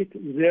called Beit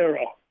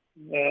Zera.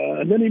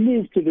 And then he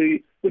moved to the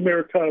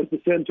Merkaz,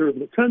 the center of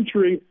the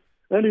country,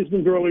 and he's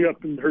been growing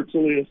up in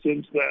Herzliya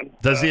since then.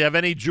 Does he have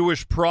any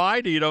Jewish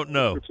pride, or you don't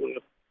know?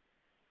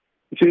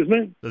 Excuse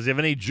me? Does he have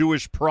any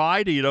Jewish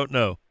pride, or you don't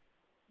know?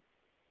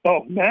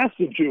 Oh,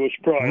 massive Jewish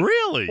pride.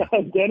 Really?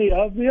 Danny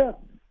Avdia?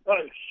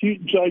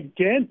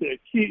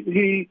 Gigantic.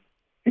 He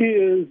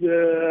is,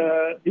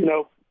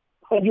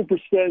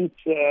 100%,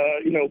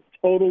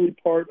 totally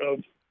part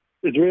of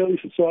Israeli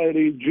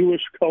society,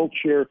 Jewish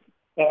culture,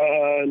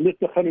 lit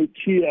the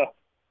Hanukkah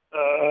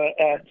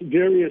at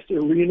various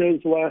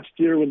arenas last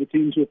year when the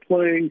teams were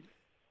playing.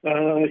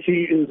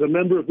 He is a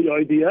member of the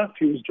IDF.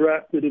 He was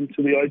drafted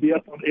into the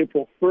IDF on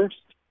April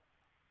 1st.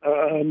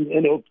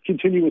 And he'll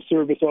continue his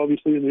service,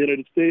 obviously, in the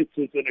United States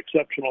as an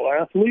exceptional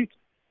athlete.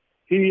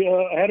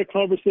 I had a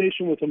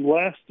conversation with him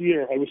last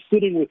year. I was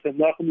sitting with him.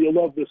 Nachum, you'll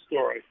love this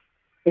story.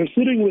 I was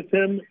sitting with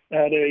him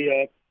at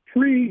a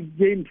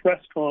pre-game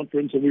press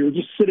conference, and we were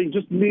just sitting,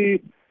 just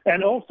me,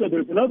 and also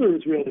there's another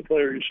Israeli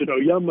player you should know,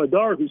 Yam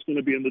Madar, who's going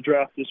to be in the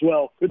draft as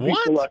well. Could be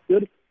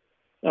selected.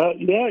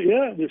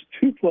 Yeah, there's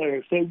two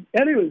players. So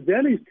anyway,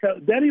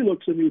 Danny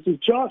looks at me and says,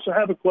 Josh, I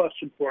have a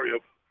question for you.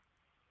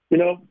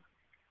 I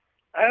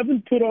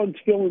haven't put on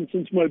tefillin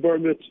since my bar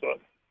mitzvah.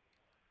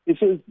 He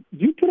says,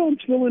 do you put on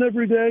tefillin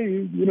every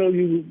day?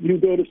 You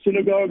go to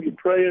synagogue, you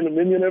pray in a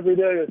minyan every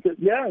day? I said,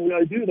 yeah,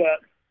 I do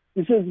that.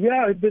 He says,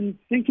 yeah, I've been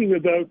thinking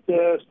about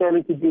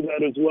starting to do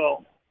that as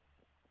well.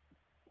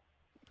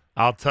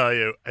 I'll tell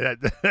you,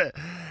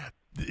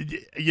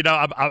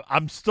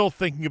 I'm still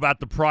thinking about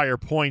the prior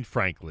point,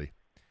 frankly.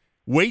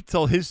 Wait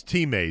till his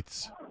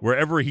teammates,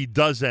 wherever he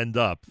does end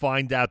up,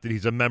 find out that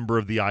he's a member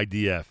of the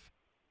IDF.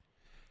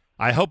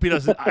 I hope he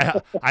doesn't.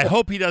 I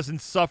hope he doesn't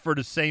suffer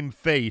the same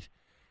fate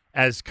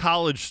as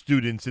college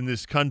students in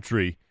this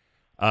country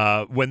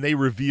when they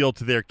reveal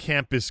to their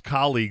campus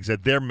colleagues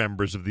that they're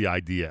members of the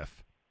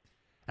IDF.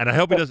 And I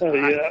hope he doesn't.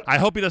 I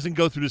hope he doesn't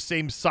go through the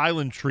same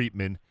silent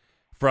treatment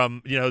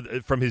from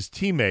his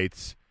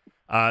teammates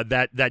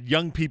that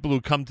young people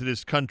who come to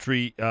this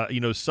country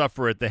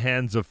suffer at the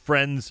hands of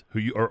friends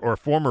or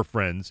former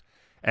friends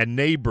and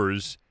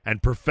neighbors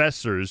and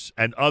professors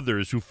and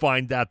others who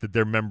find out that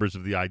they're members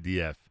of the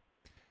IDF.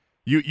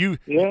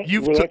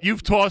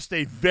 You've tossed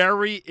a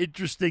very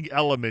interesting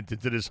element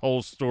into this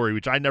whole story,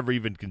 which I never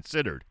even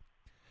considered.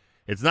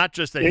 It's not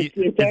just that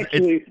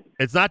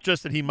it's not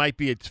just that he might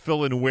be a daily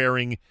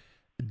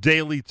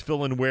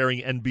tefillin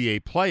wearing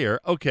NBA player.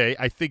 Okay,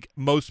 I think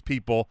most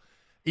people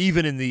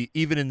even in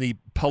the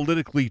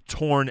politically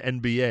torn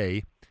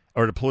NBA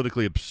or the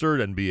politically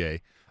absurd NBA,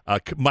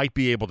 might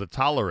be able to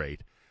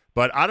tolerate.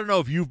 But I don't know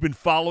if you've been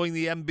following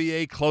the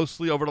NBA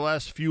closely over the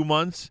last few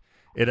months.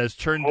 It has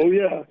turned. Oh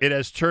yeah. It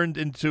has turned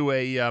into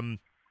a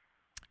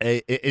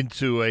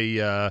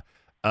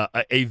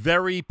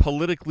very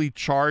politically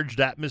charged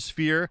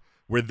atmosphere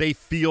where they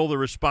feel the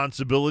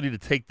responsibility to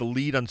take the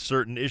lead on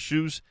certain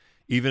issues,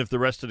 even if the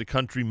rest of the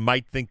country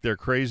might think they're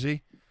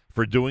crazy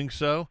for doing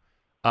so.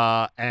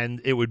 And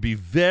it would be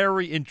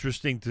very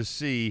interesting to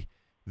see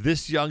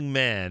this young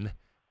man,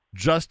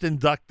 just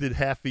inducted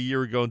half a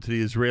year ago into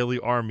the Israeli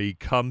army,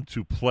 come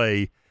to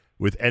play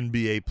with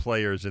NBA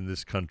players in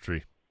this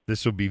country.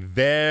 This will be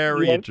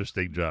very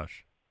interesting,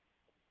 Josh.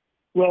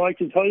 Well, I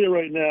can tell you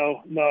right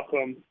now,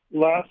 Nachum,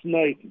 last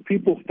night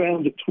people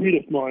found a tweet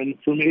of mine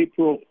from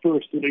April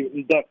 1st when he was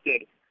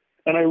inducted.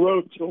 And I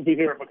wrote over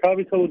here,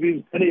 Maccabi Tel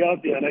Aviv's Benny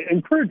Avdia, and I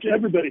encourage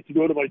everybody to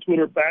go to my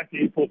Twitter back to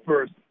April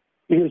 1st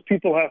because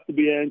people have to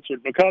be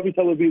answered. Maccabi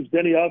Tel Aviv's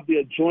Benny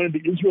Avdia joined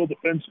the Israel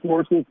Defense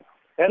Forces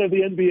ahead of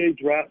the NBA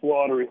draft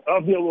lottery.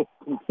 Avdia will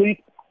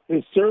complete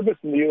his service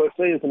in the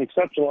USA as an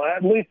exceptional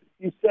athlete.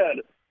 He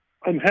said,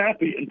 I'm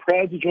happy and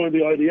proud to join the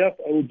IDF.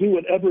 I will do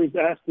whatever is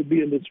asked of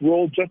me in this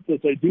role, just as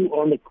I do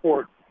on the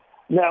court.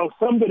 Now,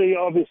 somebody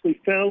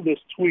obviously found this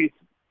tweet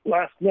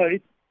last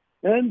night,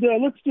 and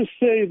let's just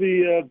say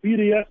the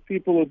BDS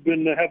people have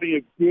been having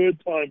a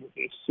good time with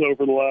this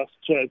over the last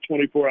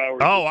 24 hours.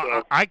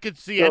 Oh, I could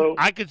see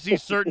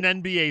certain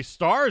NBA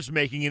stars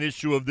making an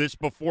issue of this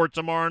before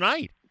tomorrow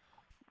night.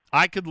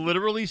 I could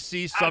literally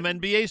see some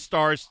NBA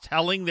stars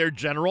telling their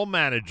general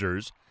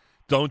managers,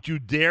 don't you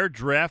dare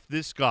draft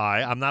this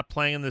guy. I'm not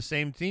playing in the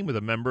same team with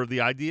a member of the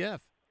IDF.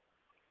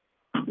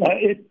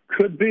 It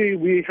could be.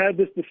 We had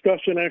this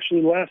discussion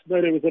actually last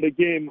night. I was at a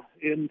game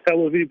in Tel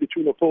Aviv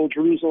between Hapoel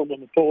Jerusalem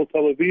and Hapoel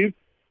Tel Aviv.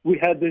 We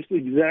had this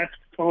exact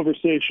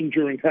conversation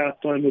during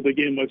halftime of the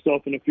game,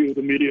 myself and a few of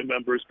the media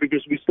members,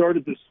 because we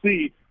started to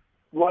see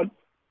what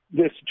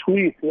this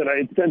tweet that I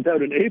had sent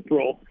out in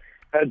April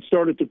had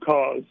started to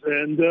cause.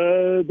 And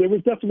there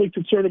was definitely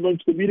concern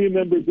amongst the media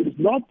members that has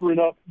not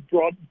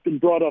been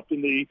brought up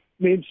in the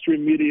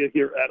mainstream media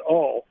here at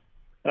all.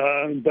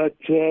 But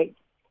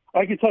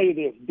I can tell you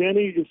this,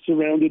 Danny is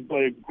surrounded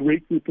by a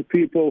great group of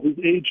people. His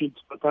agent,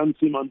 Matan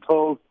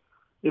Simantov,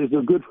 is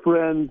a good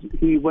friend.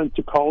 He went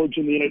to college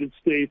in the United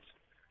States.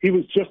 He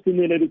was just in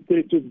the United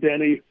States with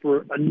Danny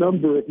for a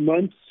number of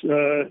months.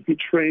 He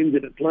trained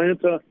in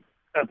Atlanta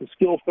at the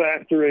Skill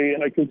Factory,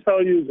 and I can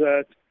tell you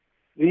that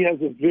he has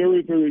a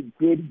very, very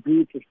good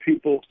group of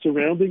people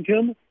surrounding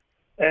him,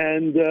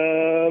 and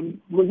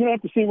we're going to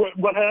have to see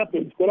what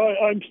happens. But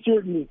I'm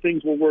certain that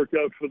things will work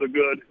out for the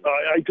good.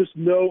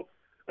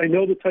 I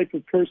know the type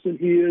of person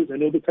he is. I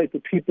know the type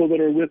of people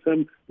that are with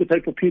him, the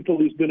type of people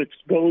he's been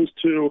exposed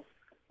to,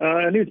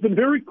 and he's been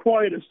very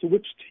quiet as to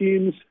which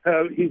teams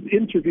he's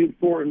interviewed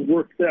for and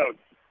worked out.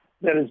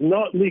 That is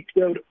not leaked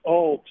out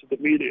all to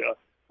the media.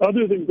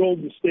 Other than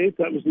Golden State,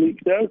 that was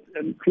leaked out,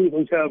 and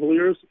Cleveland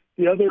Cavaliers,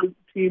 the other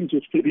teams,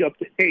 which could be up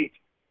to 8,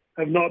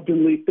 have not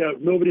been leaked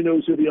out. Nobody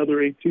knows who the other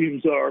 8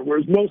 teams are,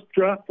 whereas most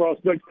draft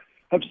prospects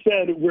have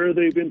said where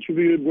they've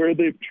interviewed, where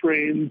they've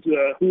trained,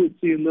 who has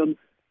seen them.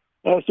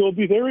 So it'll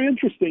be very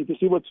interesting to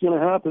see what's going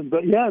to happen.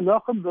 But, yeah,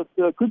 nothing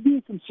that could be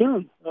a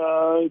concern.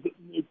 A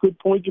good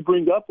point to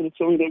bring up, and it's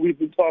something that we've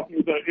been talking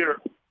about here.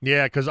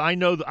 Yeah, because I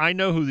know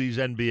who these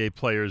NBA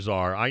players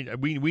are.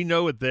 We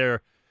know what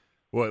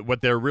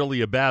they're really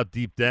about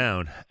deep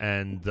down,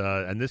 and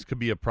this could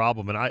be a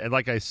problem. And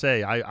like I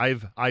say,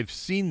 I've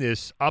seen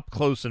this up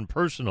close and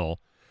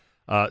personal,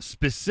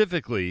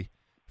 specifically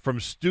from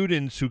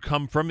students who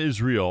come from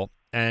Israel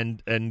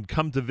and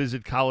come to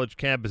visit college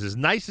campuses.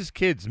 Nicest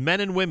kids, men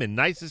and women,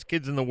 nicest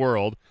kids in the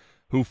world,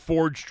 who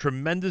forge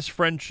tremendous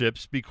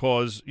friendships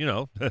because,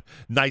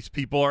 nice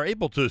people are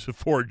able to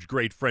forge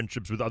great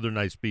friendships with other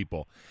nice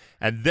people.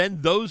 And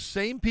then those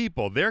same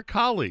people, their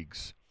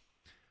colleagues,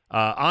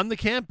 on the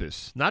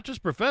campus, not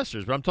just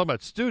professors, but I'm talking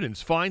about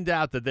students, find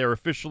out that they're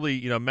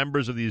officially,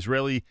 members of the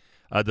Israeli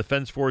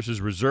Defense Forces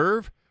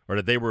Reserve, or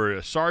that they were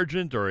a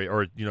sergeant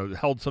or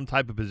held some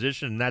type of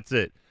position, and that's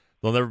it.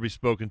 They'll never be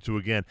spoken to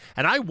again.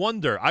 And I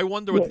wonder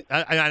what,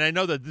 and I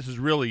know that this is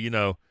really,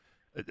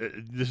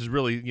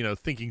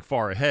 thinking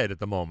far ahead at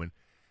the moment,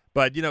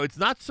 but, it's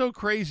not so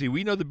crazy.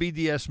 We know the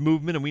BDS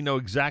movement, and we know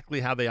exactly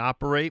how they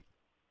operate.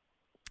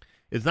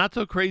 It's not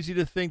so crazy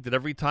to think that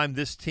every time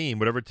this team,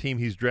 whatever team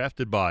he's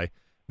drafted by,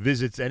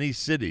 visits any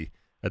city,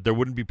 that there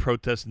wouldn't be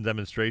protests and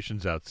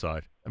demonstrations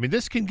outside. I mean,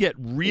 this can get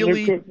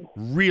really,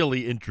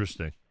 really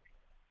interesting.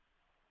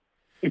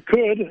 It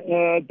could,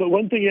 but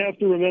one thing you have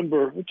to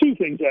remember, 2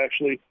 things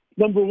actually.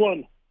 Number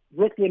one,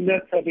 Brooklyn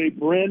Nets have a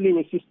brand new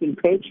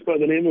assistant coach by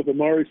the name of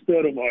Amari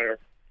Stoudemire.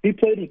 He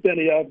played with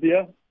Benny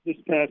Avdia this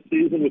past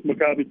season with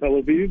Maccabi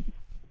Tel Aviv,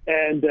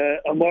 and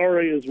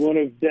Amari is one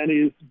of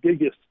Benny's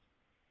biggest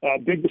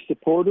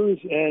supporters,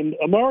 and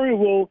Amari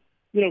will,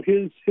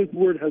 his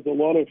word has a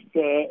lot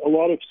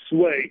of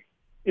sway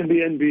in the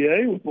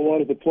NBA with a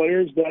lot of the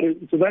players.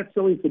 So that's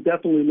something to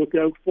definitely look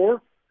out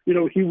for.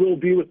 he will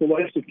be with the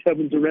likes of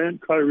Kevin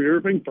Durant, Kyrie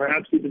Irving,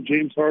 perhaps even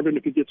James Harden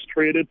if he gets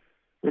traded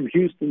from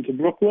Houston to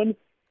Brooklyn.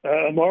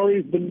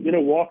 Amari's been,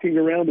 walking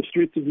around the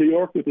streets of New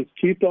York with his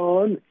kippah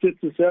on, sits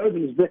his out,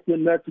 and his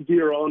Brooklyn Nets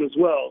gear on as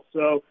well.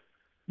 So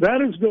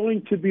that is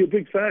going to be a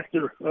big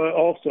factor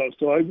also.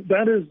 So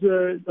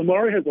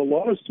Amari has a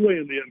lot of sway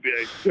in the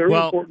NBA. Very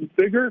important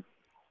figure,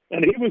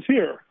 and he was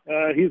here.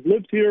 He's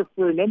lived here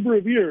for a number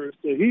of years,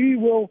 so he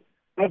will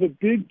have a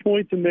big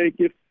point to make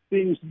if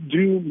things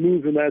do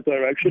move in that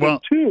direction. And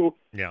two,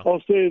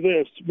 I'll say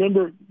this.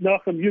 Remember,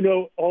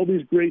 Nachum, all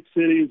these great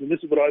cities, and this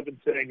is what I've been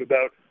saying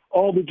about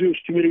all the Jewish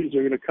communities are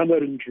going to come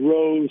out in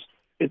droves.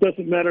 It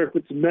doesn't matter if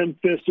it's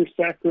Memphis or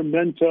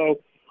Sacramento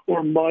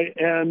or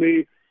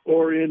Miami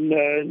or in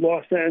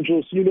Los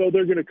Angeles.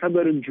 They're going to come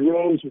out in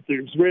droves with the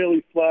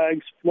Israeli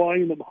flags,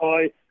 flying them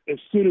high as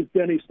soon as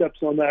Denny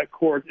steps on that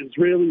court.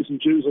 Israelis and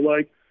Jews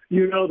alike,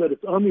 that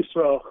it's Am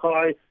Yisrael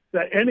Chai,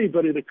 that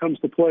anybody that comes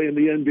to play in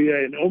the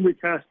NBA, and Omri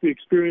Caspi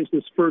experienced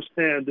this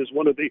firsthand as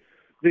one of the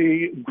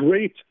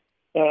great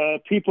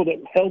people that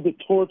held the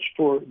torch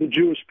for the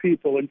Jewish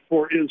people and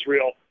for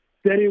Israel.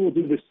 Denny will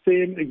do the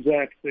same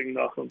exact thing,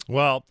 Nachum.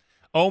 Well,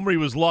 Omri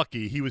was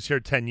lucky. He was here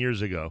 10 years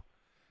ago.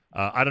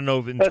 I don't know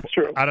if That's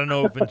true. I don't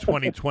know if in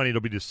 2020 it'll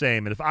be the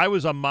same. And if I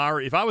was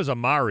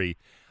Amari,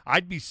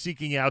 I'd be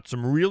seeking out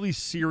some really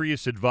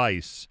serious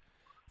advice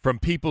from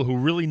people who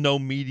really know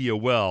media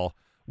well.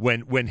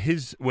 When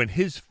his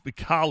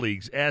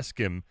colleagues ask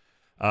him,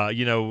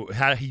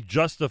 how he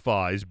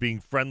justifies being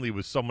friendly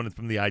with someone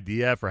from the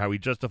IDF, or how he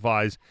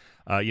justifies,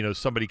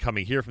 somebody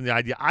coming here from the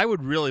IDF, I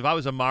would really, if I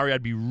was Amari,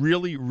 I'd be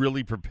really,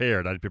 really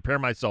prepared. I'd prepare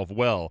myself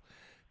well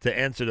to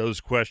answer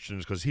those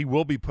questions, because he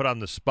will be put on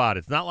the spot.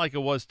 It's not like it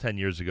was 10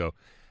 years ago,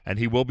 and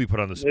he will be put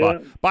on the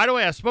spot. Yeah. By the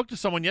way, I spoke to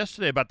someone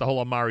yesterday about the whole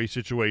Amari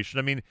situation.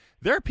 I mean,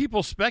 there are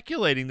people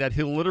speculating that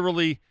he'll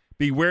literally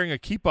be wearing a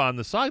kippah on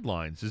the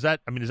sidelines. Is that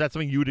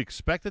something you would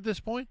expect at this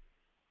point?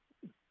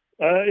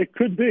 It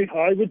could be.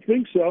 I would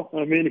think so.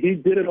 I mean, he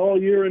did it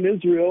all year in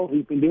Israel.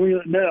 He's been doing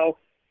it now.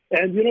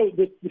 And,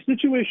 the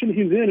situation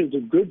he's in is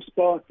a good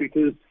spot,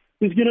 because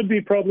he's going to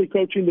be probably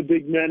coaching the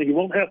big men. He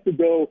won't have to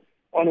go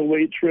on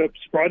away trips.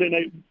 Friday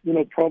night,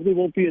 probably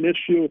won't be an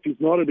issue. If he's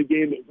not at a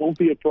game, it won't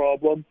be a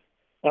problem.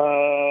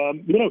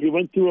 He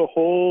went through a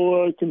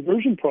whole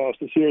conversion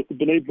process here at the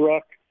B'nai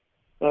Brak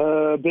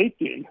Beit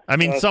Din.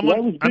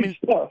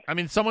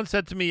 Someone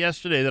said to me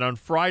yesterday that on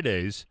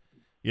Fridays,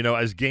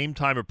 as game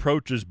time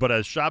approaches, but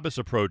as Shabbos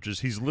approaches,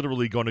 he's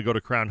literally going to go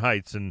to Crown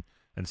Heights and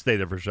stay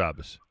there for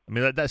Shabbos. I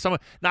mean, that's someone.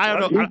 Now I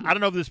don't know. I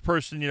don't know if this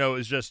person,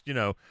 is just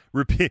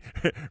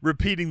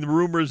repeating the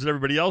rumors that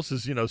everybody else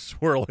is,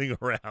 swirling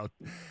around.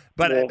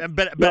 But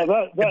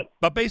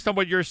based on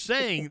what you're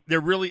saying,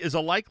 there really is a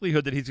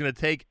likelihood that he's going to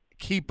take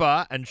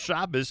kippah and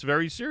Shabbos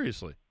very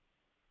seriously.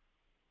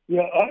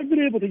 Yeah, I've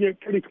been able to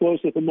get pretty close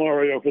with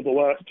Amari over the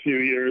last few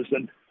years,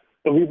 and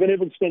we've been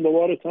able to spend a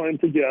lot of time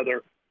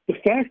together. The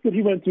fact that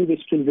he went through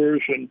this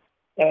conversion,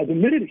 the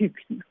minute he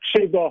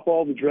shaved off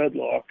all the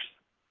dreadlocks,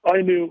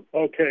 I knew,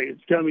 okay,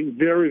 it's coming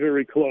very,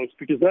 very close,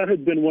 because that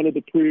had been one of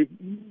the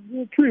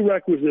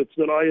prerequisites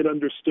that I had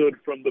understood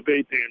from the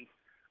Beit Din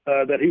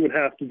that he would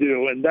have to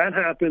do. And that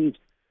happened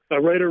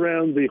right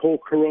around the whole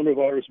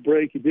coronavirus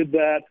break. He did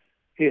that.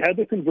 He had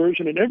the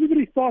conversion, and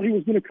everybody thought he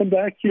was going to come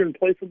back here and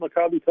play for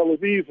Maccabi Tel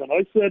Aviv. And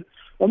I said,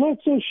 I'm not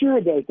so sure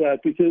about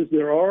that, because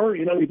there are,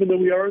 even though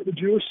we are the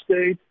Jewish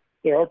state,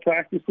 there are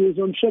practices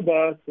on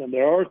Shabbat, and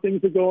there are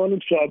things that go on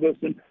Shabbos,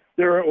 and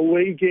there are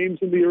away games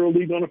in the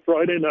EuroLeague on a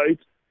Friday night.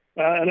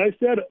 And I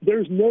said,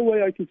 there's no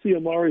way I can see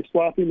Amari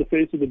slapping the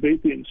face of the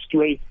Beit Din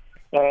straight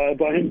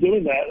by him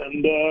doing that.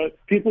 And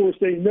people were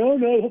saying, no,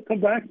 he'll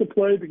come back to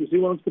play because he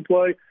wants to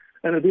play.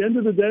 And at the end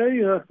of the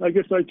day, I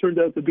guess I turned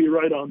out to be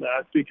right on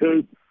that,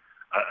 because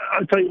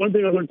I'll tell you one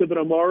thing I learned about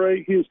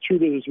Amari, he is true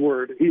to his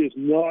word. He is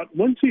not,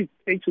 once he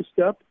takes a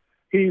step,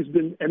 he's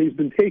been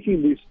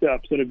taking these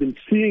steps and have been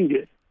seeing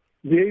it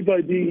day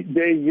by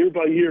day, year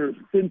by year,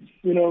 since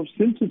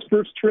his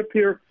first trip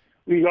here.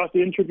 We got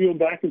to interview him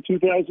back in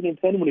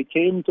 2010 when he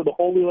came to the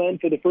Holy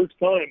Land for the first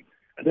time.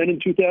 And then in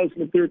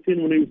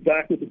 2013 when he was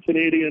back with the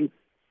Canadian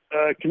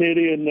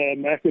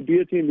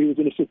Maccabi team, he was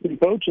an assistant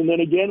coach. And then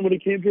again when he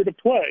came here to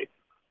play,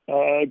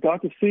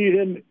 got to see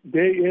him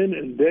day in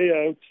and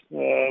day out.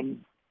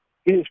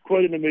 He is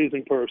quite an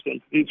amazing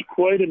person. He's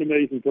quite an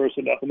amazing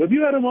person. Have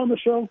you had him on the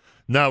show?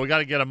 No, we got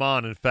to get him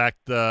on. In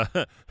fact,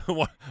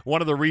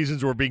 one of the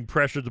reasons we're being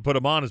pressured to put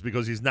him on is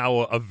because he's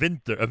now a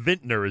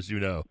vintner, as you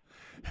know.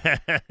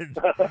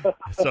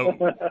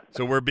 so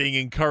we're being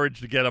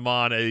encouraged to get him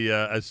on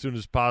as soon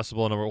as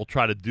possible, and we'll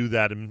try to do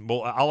that. And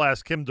I'll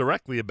ask him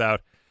directly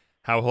about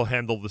how he'll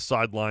handle the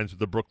sidelines with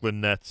the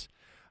Brooklyn Nets.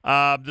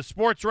 The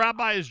sports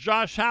rabbi is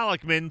Josh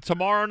Halleckman.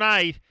 Tomorrow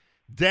night,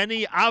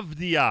 Denny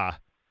Avdia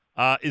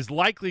is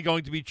likely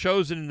going to be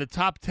chosen in the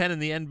top 10 in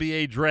the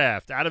NBA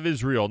draft out of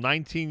Israel,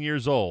 19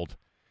 years old.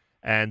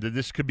 And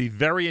this could be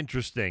very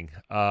interesting.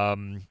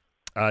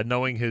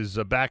 Knowing his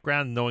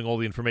background, knowing all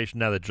the information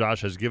now that Josh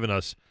has given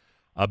us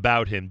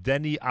about him.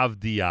 Denny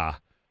Avdia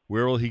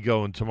Where will he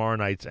go in tomorrow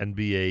night's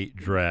NBA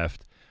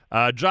draft?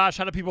 Josh,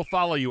 how do people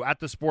follow you? At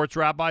the Sports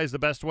Rabbi is the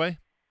best way?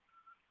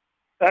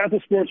 At the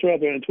Sports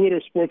Rabbi on Twitter,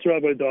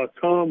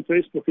 sportsrabbi.com,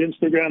 Facebook,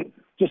 Instagram.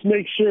 Just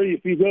make sure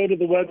if you go to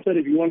the website,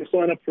 if you want to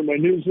sign up for my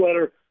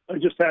newsletter, I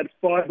just had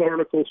 5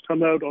 articles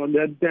come out on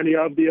Deni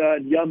Avdia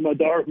and Yan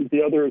Madar, who's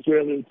the other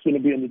Israeli that's going to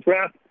be in the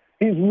draft.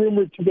 He's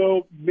rumored to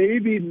go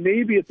maybe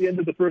at the end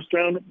of the first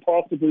round,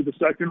 possibly the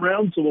second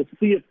round. So we'll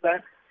see if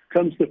that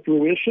comes to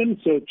fruition.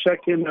 So check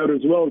him out as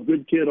well.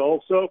 Good kid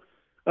also.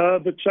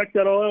 But check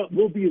that all out.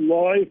 We'll be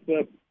live.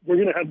 We're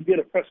going to have to get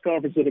a press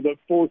conference at about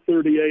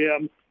 4:30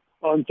 a.m.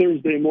 on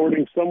Thursday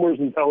morning, somewhere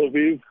in Tel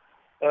Aviv,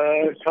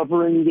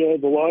 covering the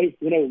live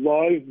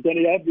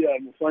Deni Avdia.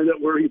 And we'll find out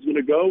where he's going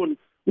to go, and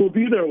we'll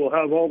be there. We'll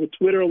have all the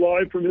Twitter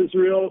live from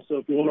Israel. So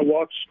if you want to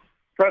watch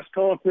press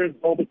conference,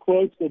 all the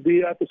quotes will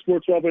be at the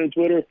Sports Rabbi on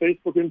Twitter,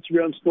 Facebook,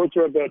 Instagram,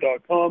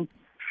 sportsrabbi.com.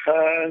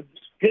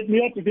 Hit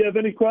me up if you have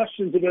any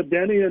questions about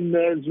Deni and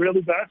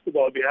Israeli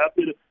basketball. I'd be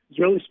happy to,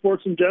 Israeli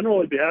sports in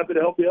general, I'd be happy to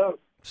help you out.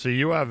 So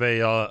you have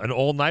an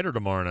all-nighter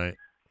tomorrow night.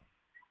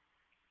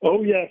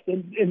 Oh, yes.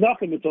 And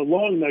Nachum, it's a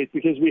long night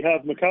because we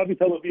have Maccabi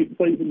Tel Aviv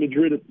plays in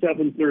Madrid at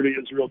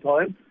 7:30 Israel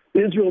time.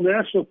 The Israel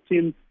national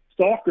team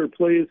soccer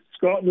plays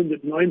Scotland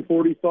at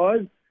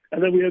 9:45.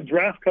 And then we have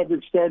draft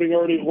coverage starting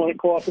already at 1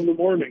 o'clock in the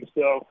morning.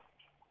 So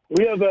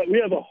we have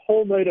a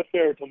whole night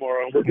affair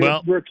tomorrow.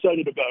 We're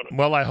excited about it.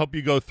 Well, I hope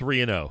you go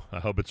 3-0. I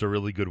hope it's a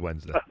really good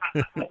Wednesday.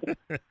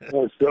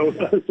 So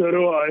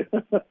do I.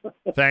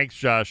 Thanks,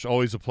 Josh.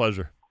 Always a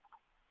pleasure.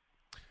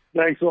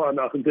 Thanks a lot,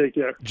 Nathan. Take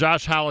care.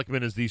 Josh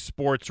Halleckman is the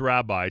Sports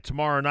Rabbi.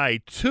 Tomorrow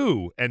night,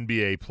 2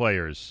 NBA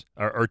players,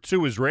 or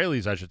 2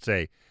 Israelis, I should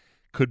say,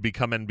 could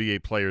become NBA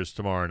players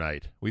tomorrow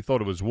night. We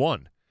thought it was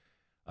 1.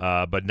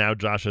 But now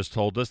Josh has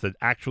told us that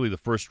actually the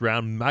first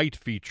round might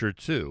feature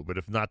 2. But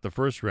if not the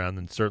first round,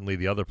 then certainly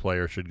the other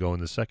player should go in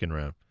the second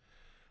round.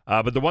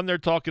 But the one they're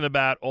talking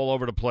about all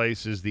over the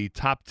place is the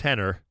top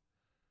 10er,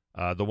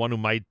 the one who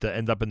might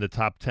end up in the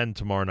top 10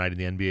 tomorrow night in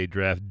the NBA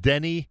draft,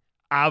 Deni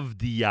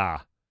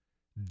Avdia.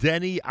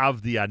 Deni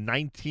Avdia,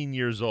 19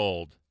 years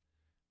old,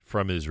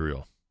 from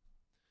Israel.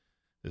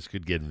 This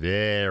could get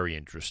very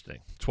interesting.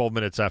 12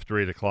 minutes after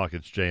 8 o'clock,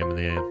 it's JM in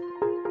the AM.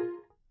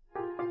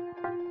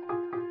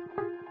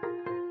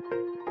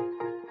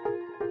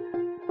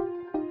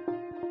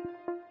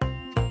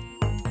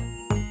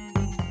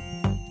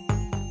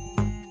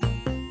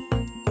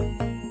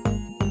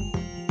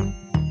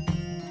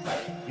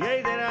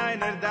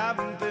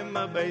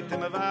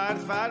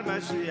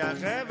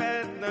 Mashiach,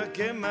 wird noch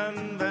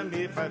kommen, wenn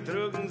wir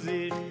vertrugen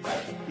sich.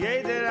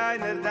 Jeder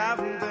einer darf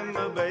und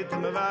immer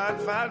beten, wir warten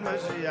für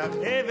Mashiach.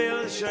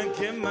 Will schon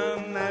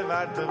kommen,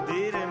 wartet auf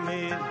dir und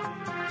mir.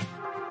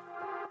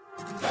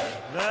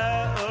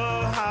 Ve'o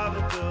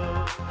havtu,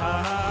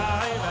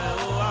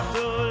 ve'o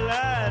havtu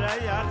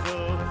l'rayachu,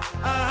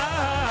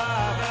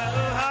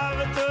 ve'o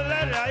havtu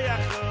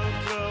l'rayachu,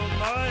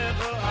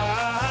 kromoyechu,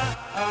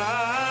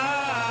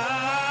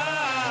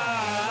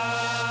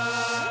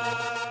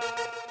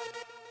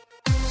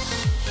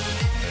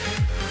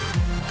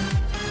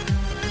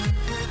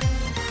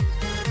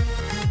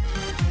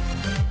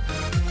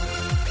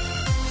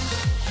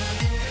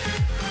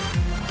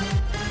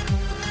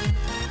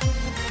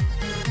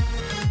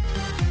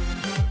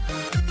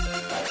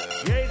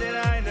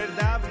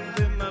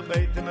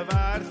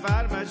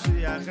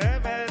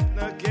 Mashiach, wird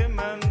noch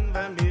kommen,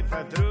 wenn wir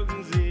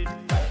vertrugen sich.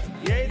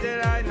 Jeder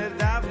einer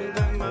darf und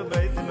immer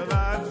beten, wir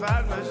warten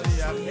für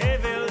Mashiach.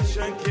 Will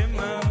schon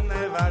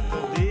kommen, wartet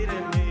auf dir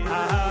und mir.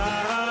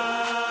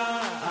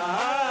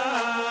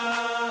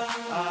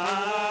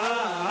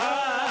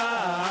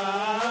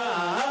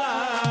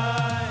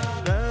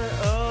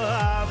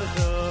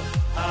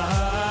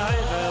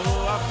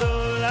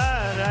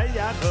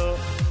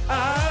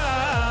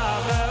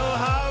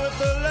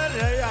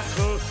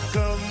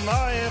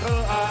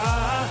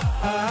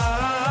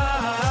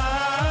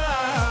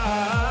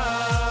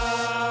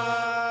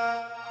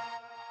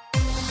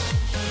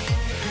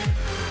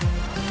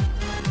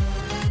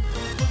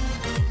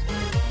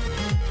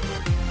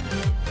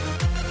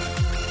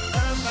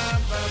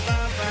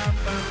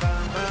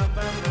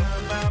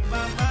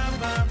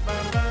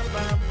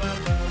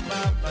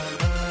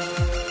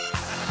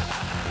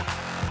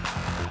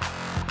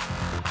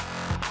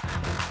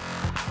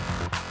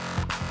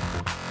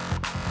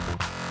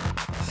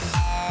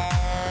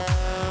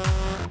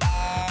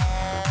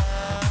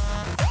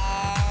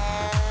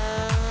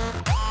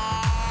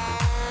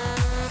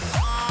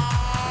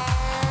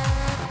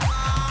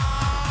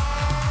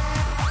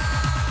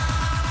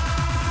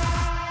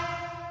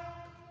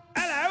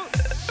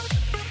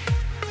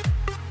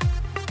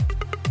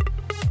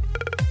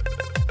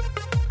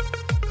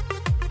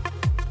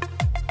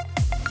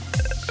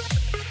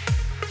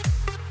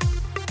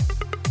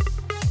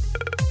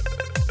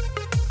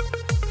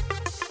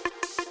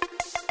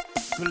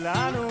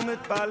 כולנו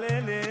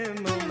מתפללים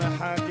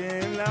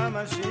ומחכים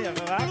למשיח,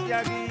 רק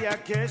יגיע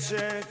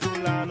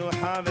כשכולנו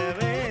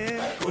חברים.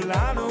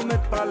 כולנו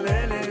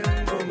מתפללים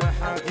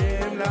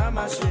ומחכים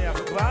למשיח,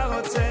 כבר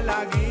רוצה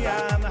להגיע,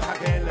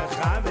 מחכה לך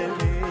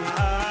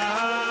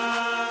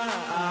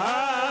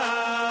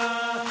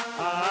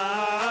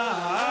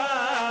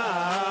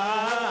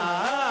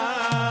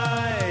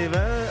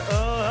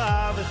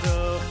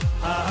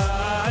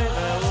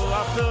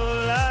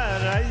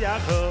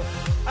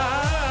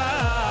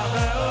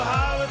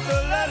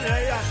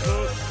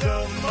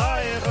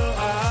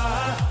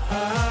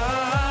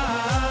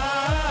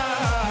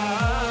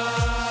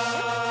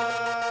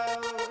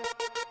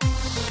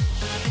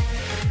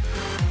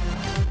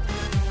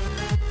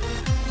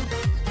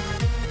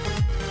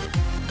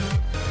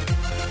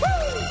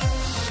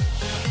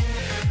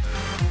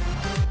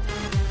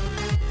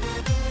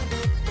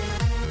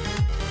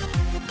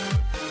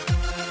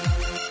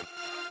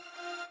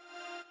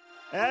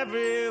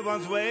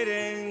Everyone's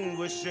waiting,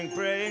 wishing,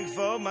 praying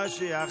for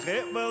Mashiach.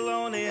 It will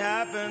only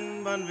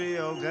happen when we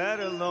all get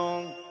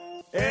along.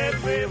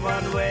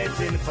 Everyone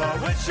waiting for,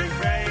 wishing,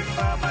 praying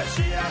for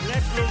Mashiach.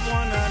 Let's love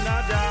one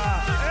another.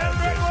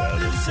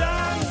 Everyone in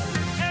song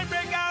and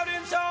break out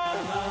in song.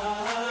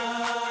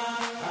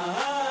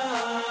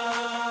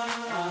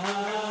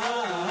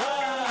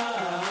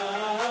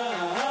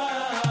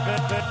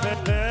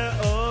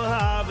 Oh,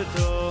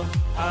 habito.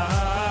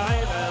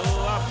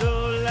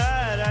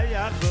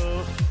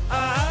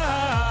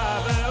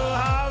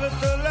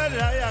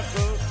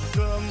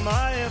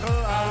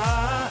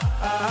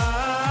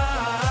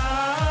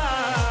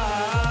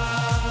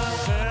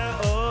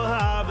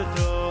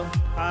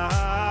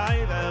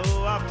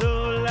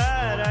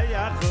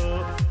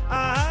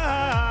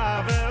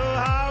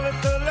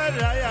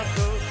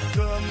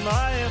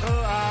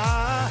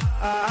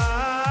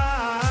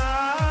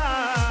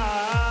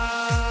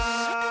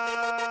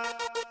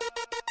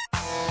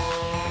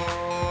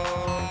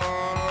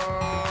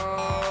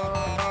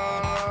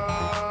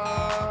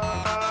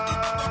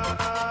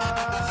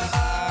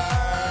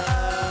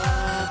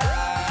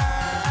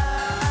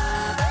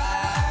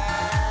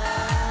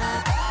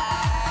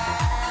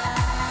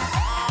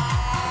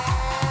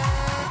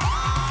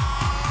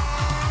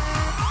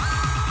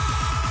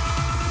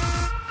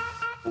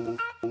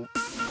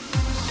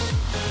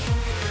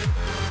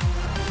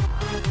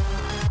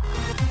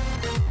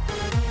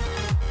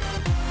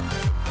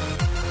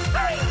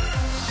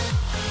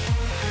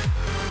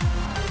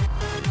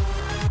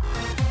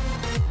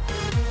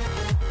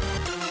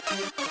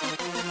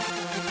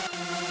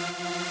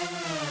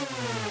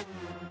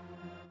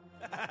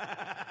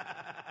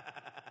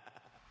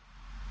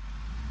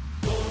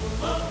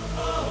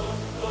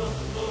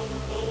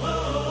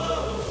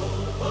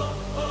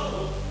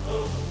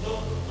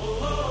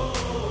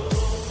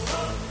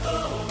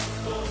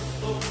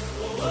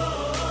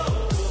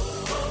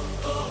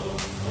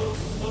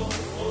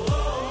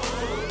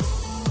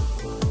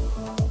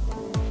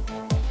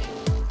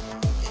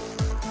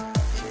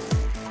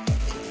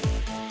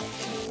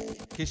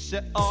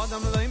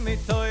 כשאדם לא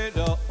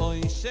מתוירו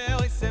אוי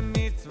שעושה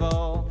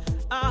מצוו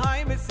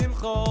אהי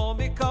משמחו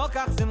מכל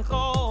כך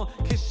שמחו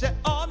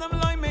כשאדם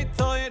לא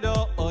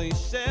מתוירו אוי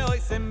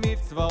שעושה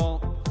מצוו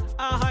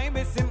אהי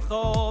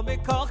משמחו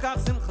מכל כך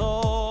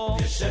שמחו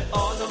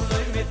כשאדם לא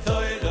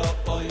מתוירו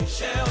אוי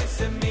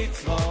שעושה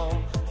מצוו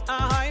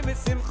אהי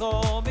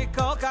משמחו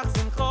מכל כך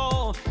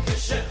שמחו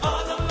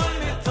כשאדם לא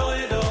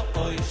מתוירו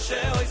אוי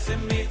שעושה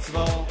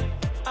מצוו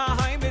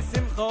אהי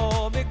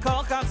משמחו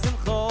מכל כך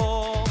שמחו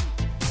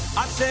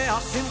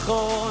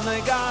השמחו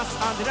נגס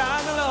עד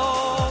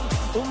רגלו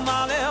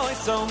ומלא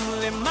אויסום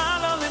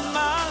למעלה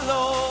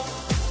למעלו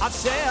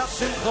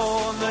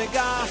השמחו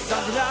נגס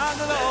עד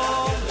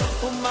רגלו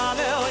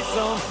ומלא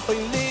אויסום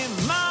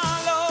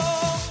למעלו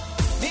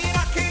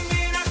מרקים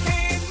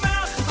מרקים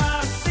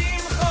מחמא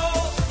שמחו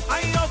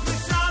איות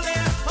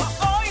מסעלה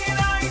אוי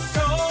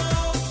רייסו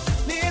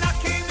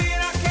מרקים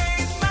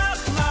מרקים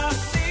מחמא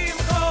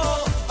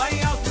שמחו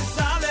איות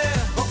מסעלה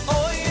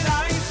אוי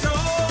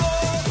רייסו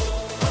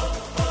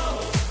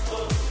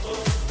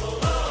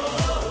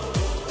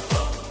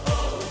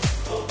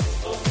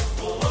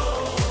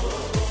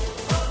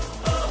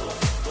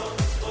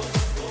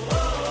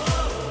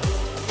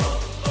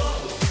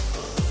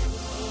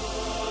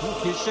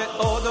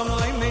כשאודם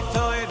לא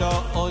מתוירו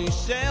אוי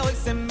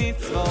שעושה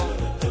מצוו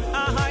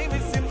אהי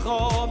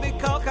בשמחו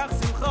מכל כך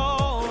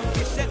שמחו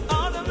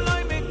כשאודם לא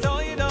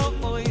מתוירו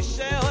אוי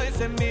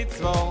שעושה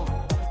מצוו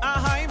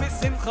אהי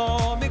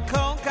בשמחו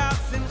מכל כך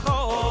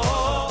שמחו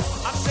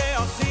אשר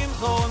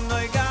השמחו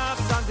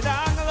נגס עד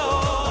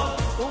רגלו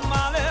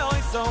ומלא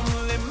אויסום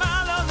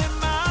למעלה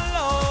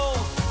למעלו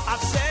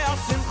אשר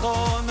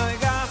השמחו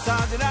נגס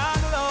עד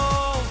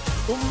רגלו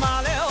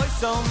ומלא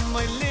אויסום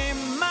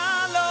למעלו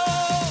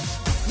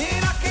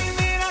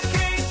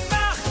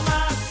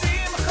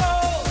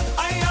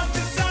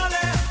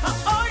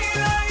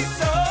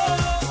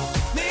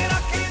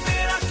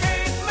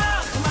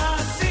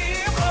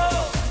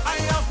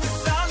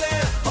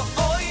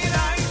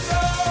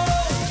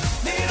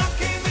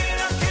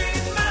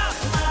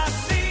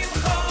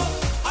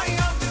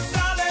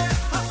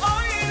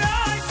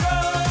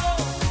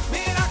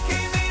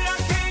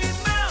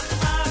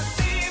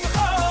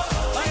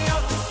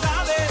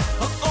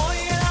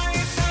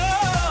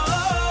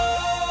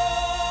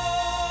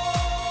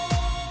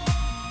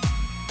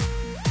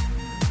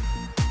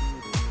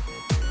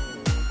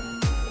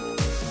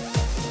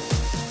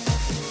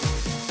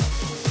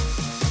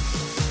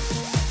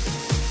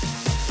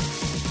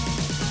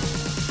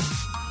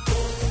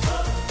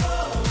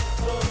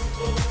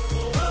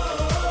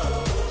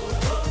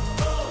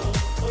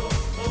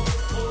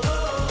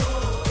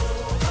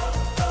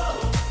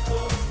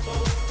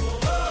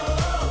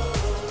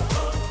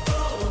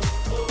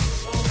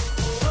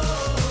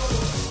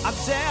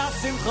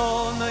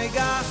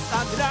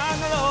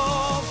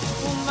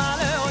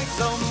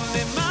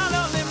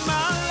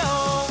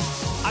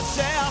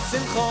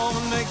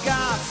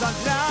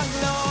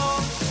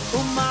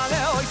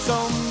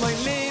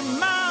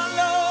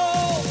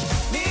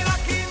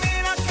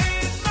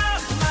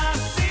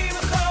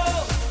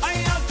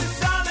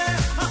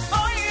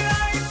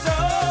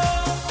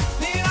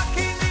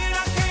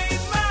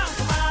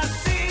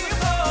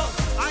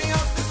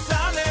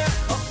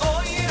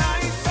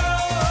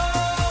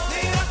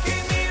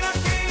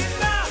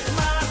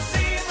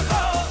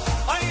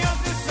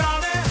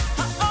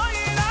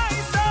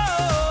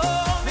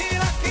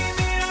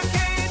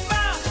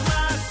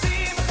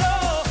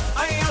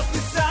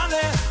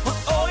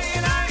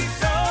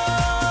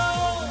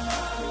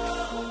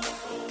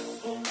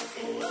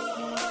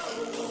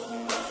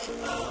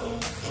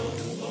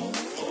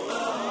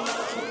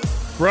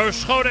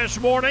Rosh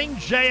Chodesh morning,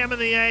 JM in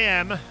the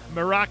AM.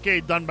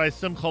 Merake done by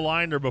Simcha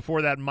Leiner.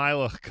 Before that,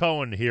 Milach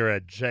Cohen here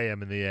at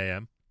JM in the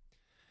AM.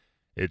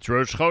 It's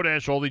Rosh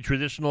Chodesh, all the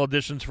traditional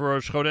editions for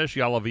Rosh Chodesh,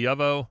 Yalav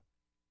Yavo,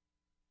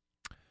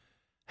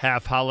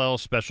 half Hallel,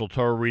 special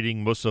Torah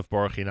reading, Musaf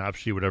Baruch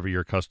Nafshi, whatever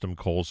your custom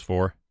calls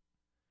for.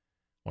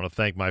 I want to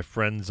thank my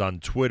friends on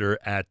Twitter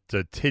at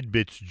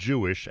Tidbits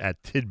Jewish,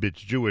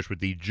 with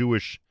the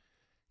Jewish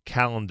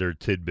calendar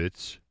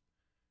tidbits,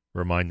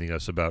 reminding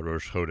us about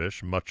Rosh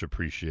Chodesh. Much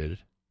appreciated.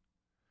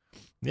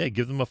 Yeah,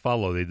 give them a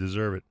follow. They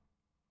deserve it.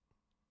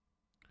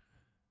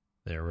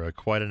 They're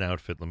quite an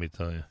outfit, let me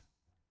tell you.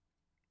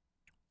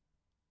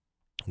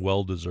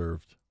 Well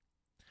deserved.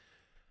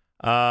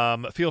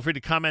 Feel free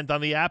to comment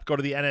on the app. Go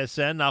to the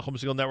NSN, Nachum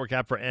Segal Network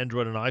app for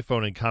Android and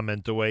iPhone, and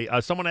comment away.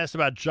 Someone asked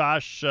about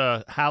Josh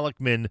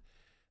Halleckman,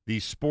 the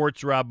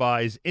sports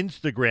rabbi's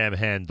Instagram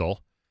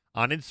handle.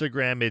 On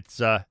Instagram, it's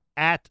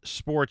at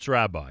Sports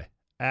Rabbi.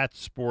 At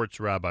Sports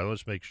Rabbi.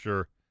 Let's make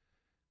sure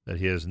that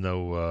he has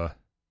no,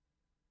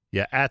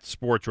 at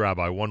Sports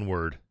Rabbi, one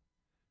word.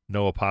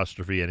 No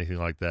apostrophe, anything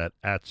like that.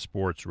 At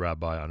Sports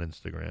Rabbi on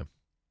Instagram.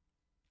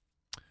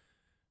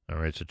 All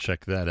right, so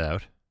check that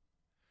out.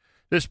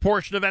 This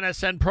portion of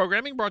NSN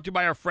programming brought to you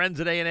by our friends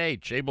at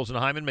A&H. Abels and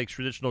Hyman makes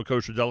traditional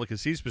kosher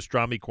delicacies,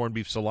 pastrami, corned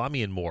beef,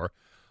 salami, and more.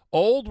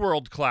 Old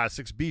world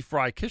classics, beef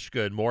fry,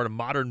 kishka, and more, and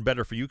modern,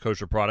 better-for-you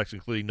kosher products,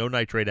 including no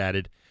nitrate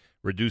added,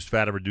 reduced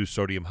fat, and reduced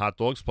sodium hot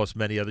dogs, plus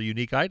many other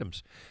unique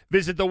items.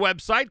 Visit the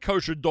website,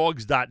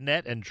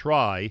 kosherdogs.net, and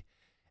try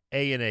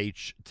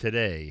A&H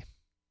today.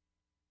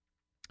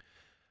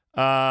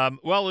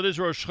 Well, it is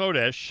Rosh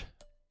Chodesh,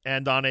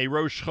 and on a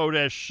Rosh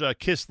Chodesh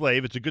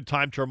Kislev, it's a good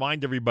time to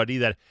remind everybody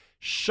that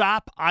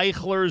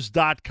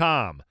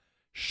ShopEichlers.com.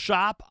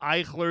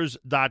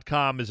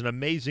 ShopEichlers.com is an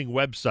amazing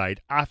website.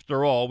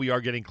 After all, we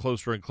are getting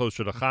closer and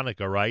closer to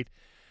Hanukkah, right?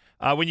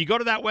 When you go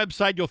to that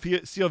website,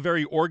 you'll see a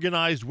very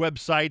organized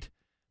website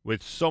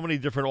with so many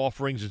different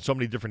offerings and so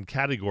many different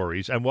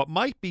categories. And what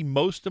might be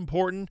most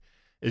important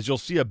is you'll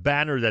see a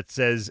banner that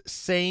says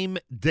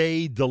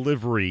same-day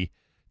delivery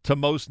to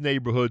most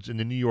neighborhoods in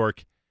the New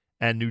York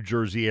and New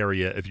Jersey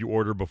area if you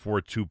order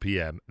before 2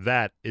 p.m.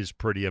 That is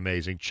pretty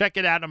amazing. Check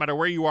it out no matter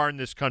where you are in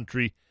this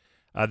country.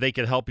 They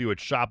can help you at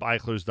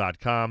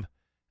ShopEichlers.com.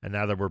 And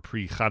now that we're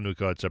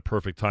pre-Chanukah, it's a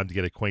perfect time to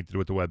get acquainted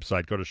with the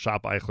website. Go to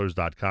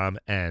ShopEichlers.com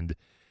and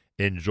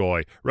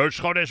enjoy.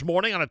 Rosh Chodesh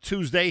morning on a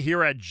Tuesday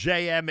here at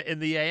JM in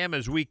the AM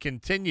as we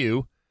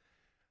continue.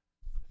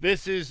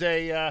 This is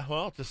a,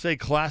 to say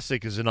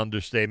classic is an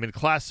understatement.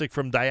 Classic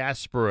from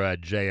Diaspora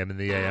at JM in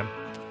the AM.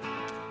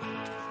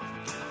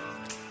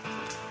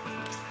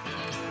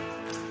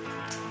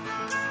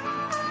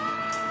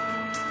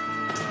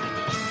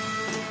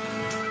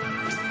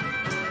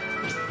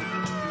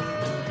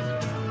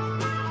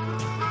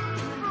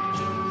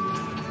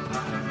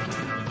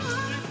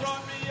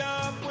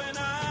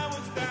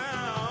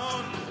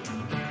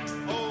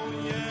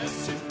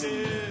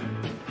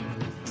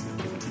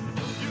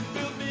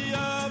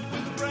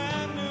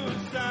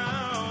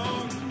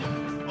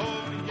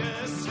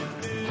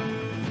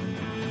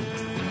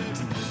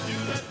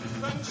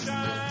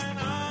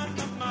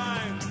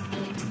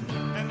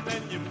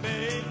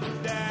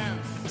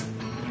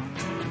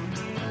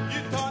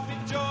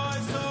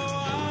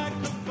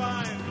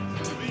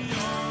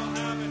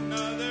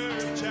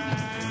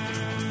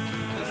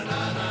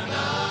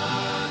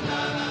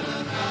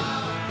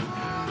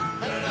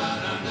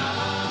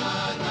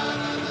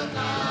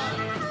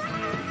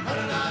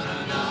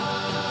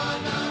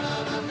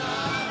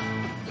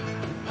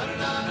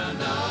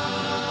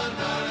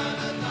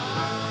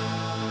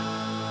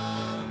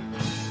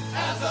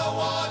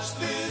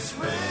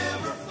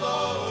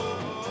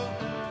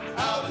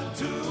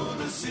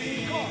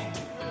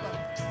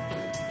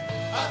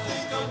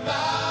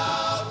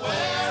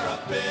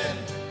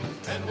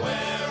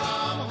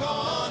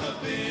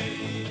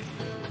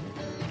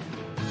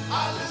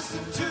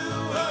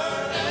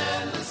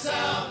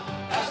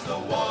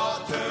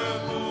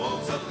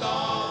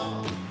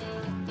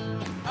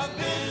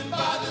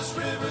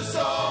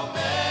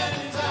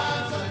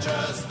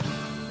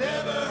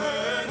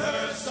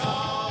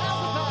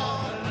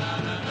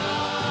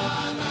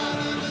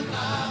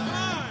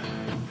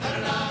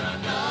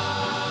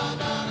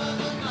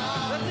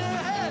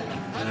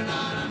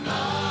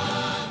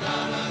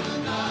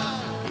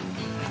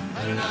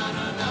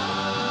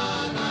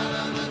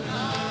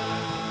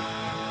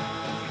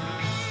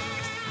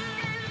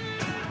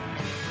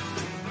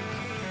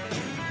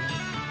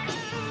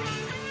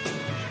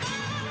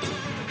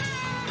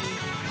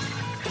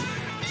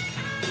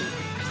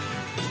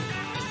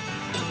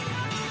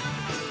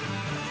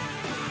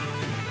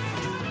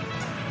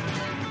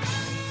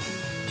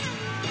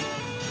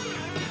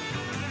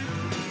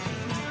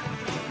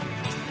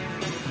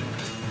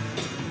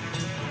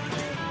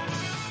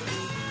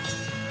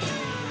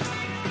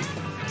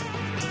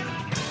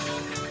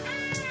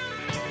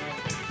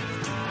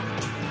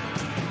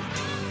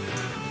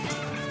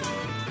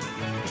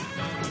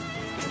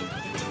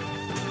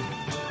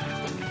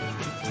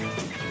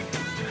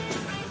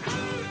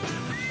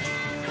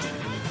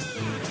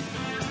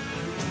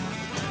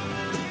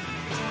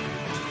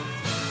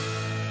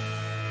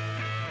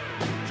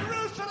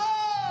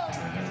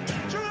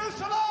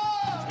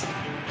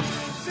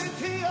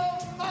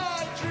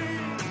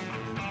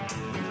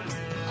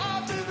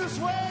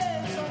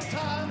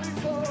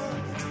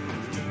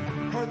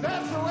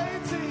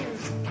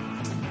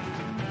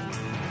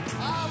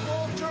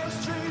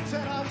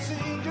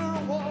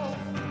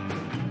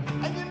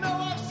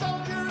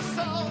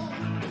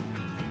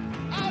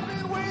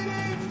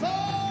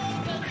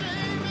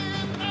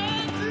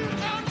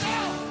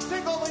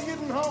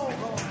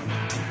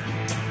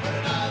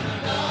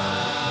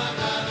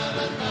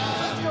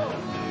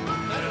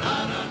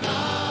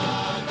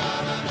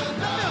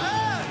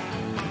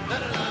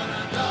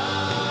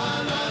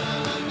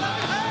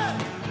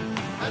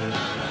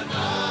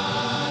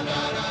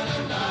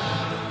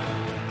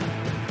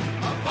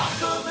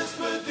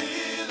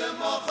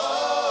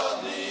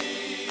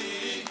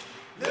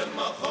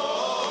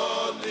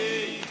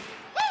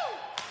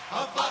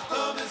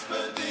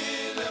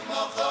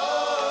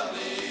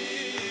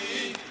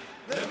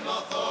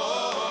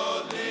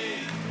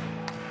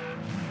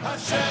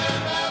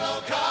 Hashem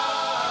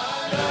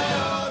Elokai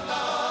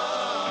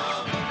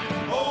le'olam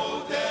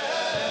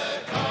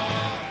odeka.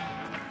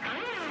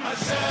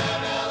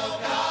 Hashem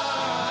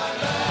Elokai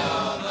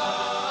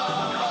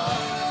le'olam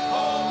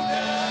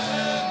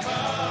odeka.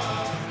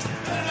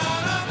 Na na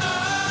na na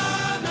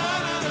na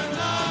na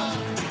na.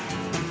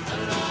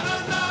 Na na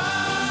na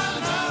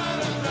na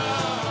na na.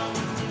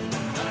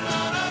 Na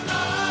na na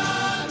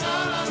na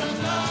na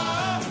na.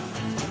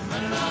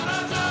 Na na na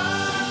na.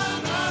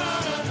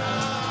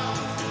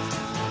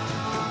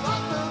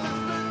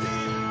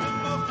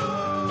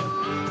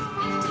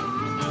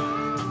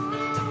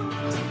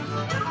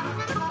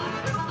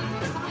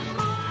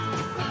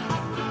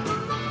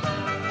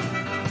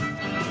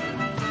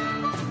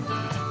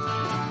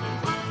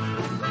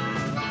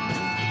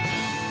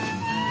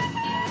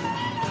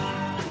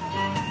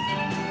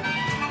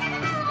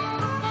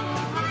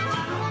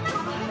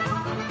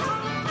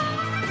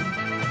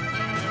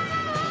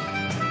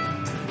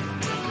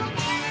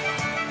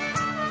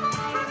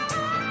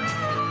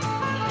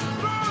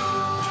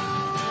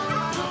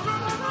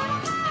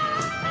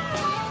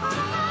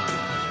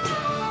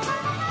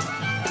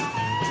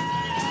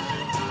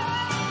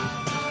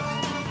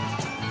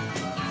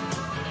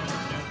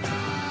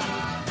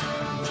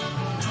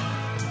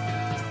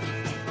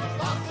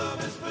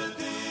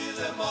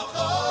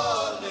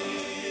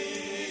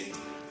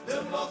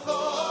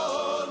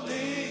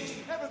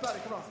 Everybody,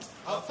 come on.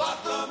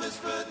 Hafachta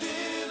mispedi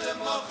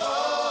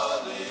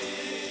lemacholi,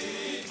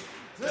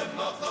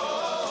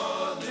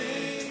 lemacholi.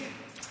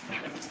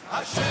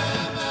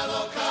 Hashem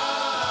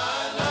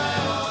Elokai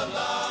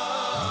le'olam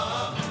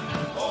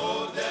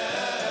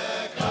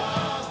odeka.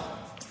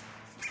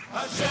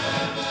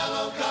 Hashem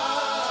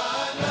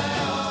Elokai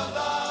le'olam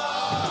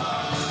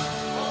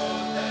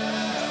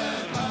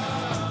odeka.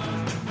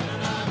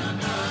 Na na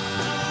na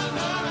na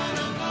na na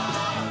na.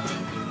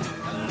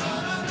 Na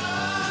na na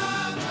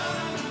na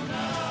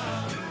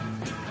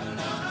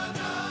na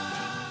na.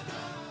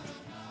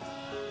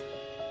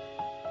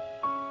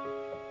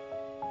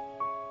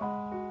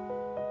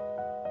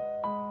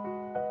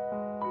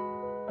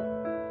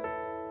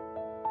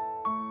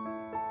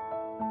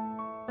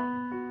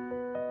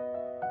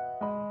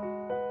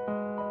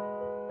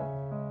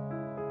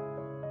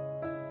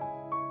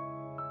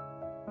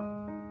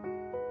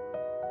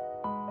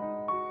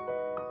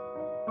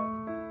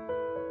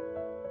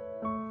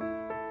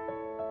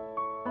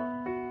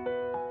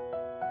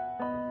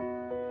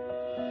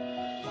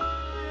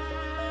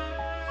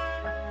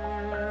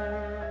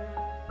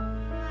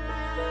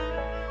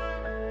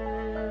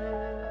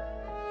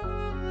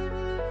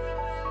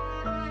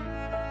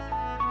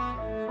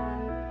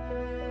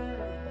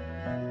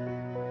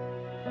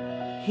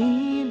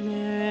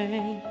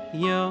 Hine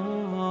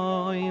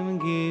yoim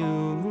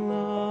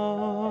geula,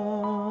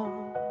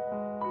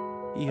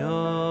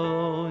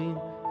 yoim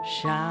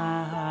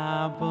shabosim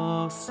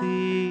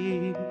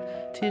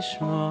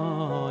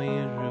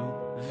tishmoiru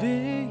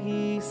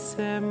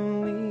v'yisem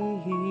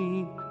li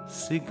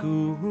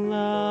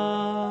sigula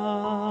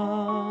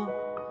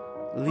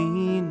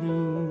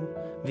linu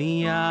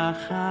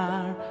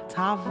v'yachar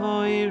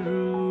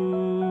tavoiru.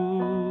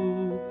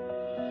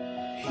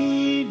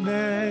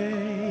 Hine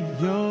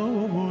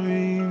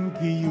yoim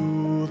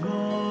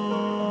geula,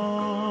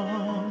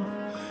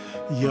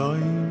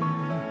 yoim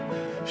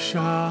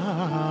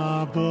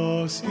shabosim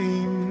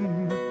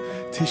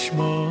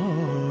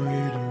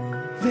tishmoiru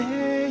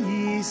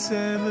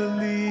ve'yisem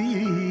li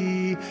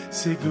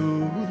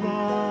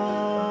segula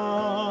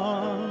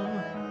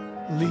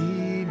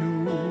linu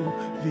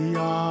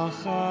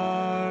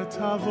v'yachar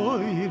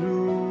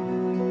tavoiru.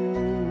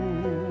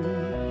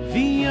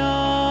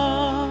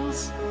 V'yas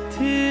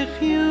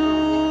tichyu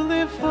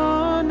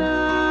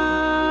lefonai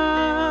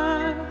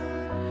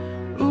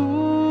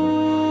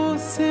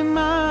u'simalu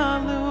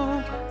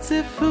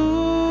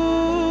tifunai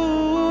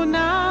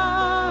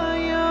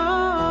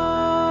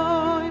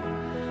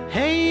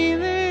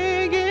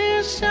heilig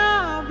is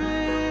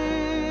Shabbos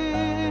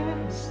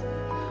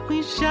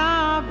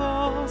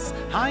v'Shabbos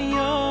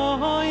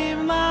hayoim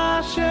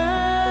l'Hashem.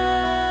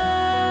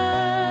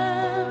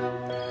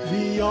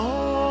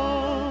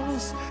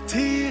 V'yos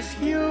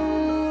tichyu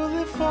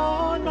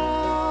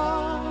lefonai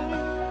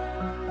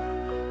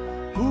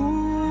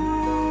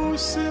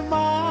u'simalu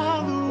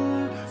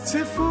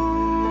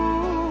tifunai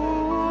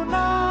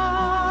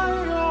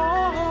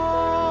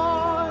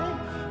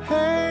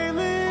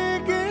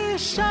heilig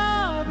is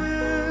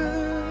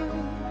Shabbos,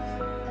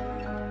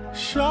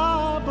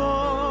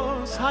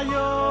 Shabbos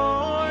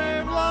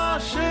hayoim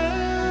l'Hashem.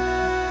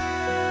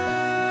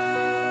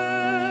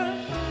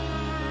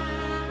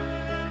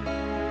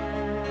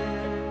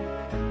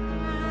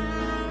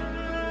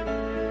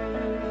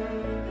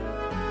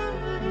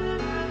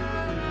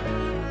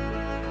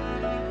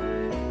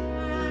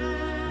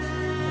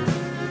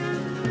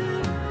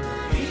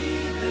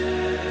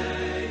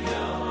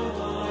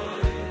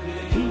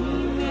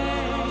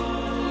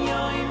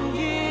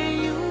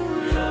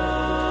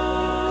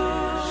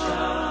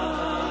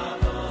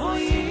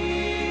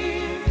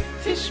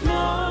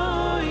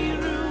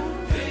 Tishmoiru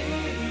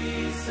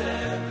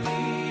v'yisem li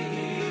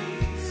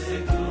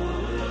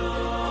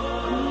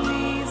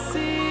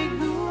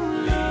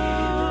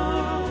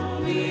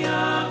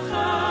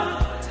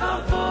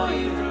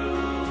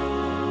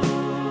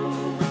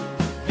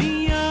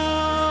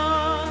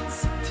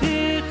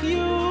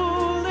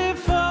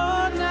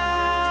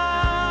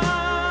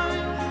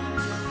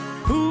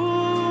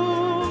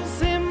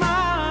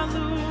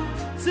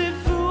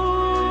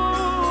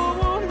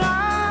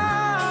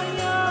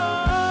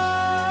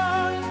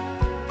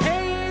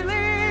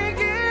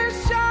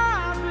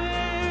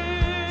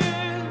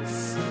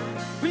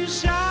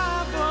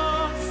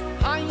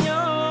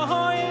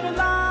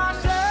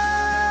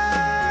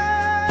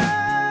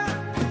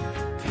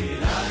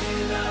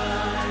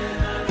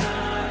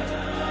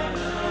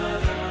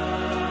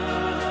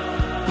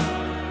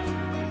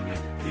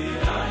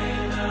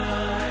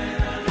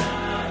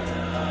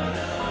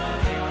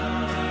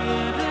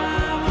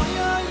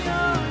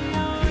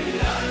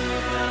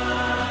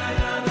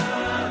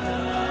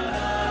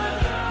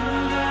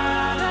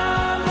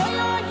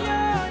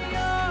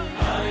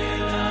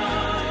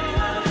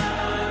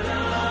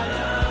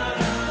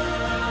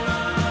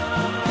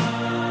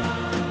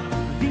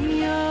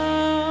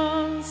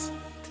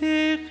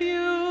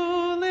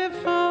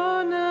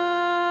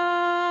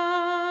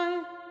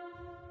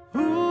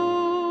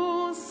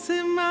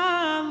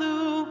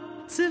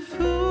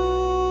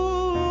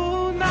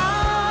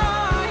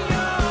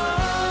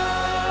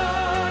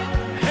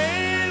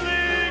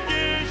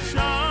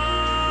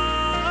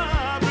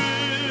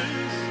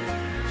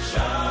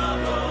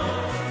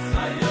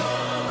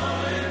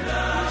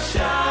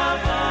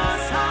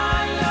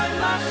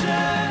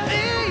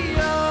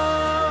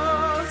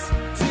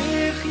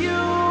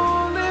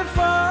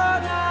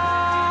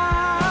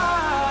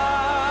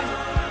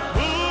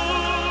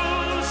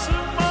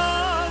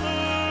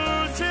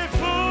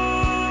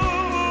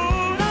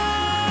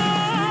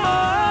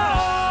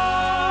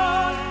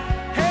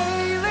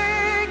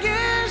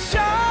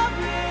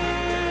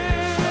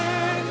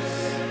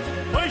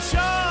Oy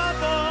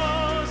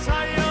Shabbos,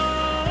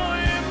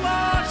 Hayoim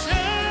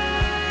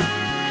Lashem.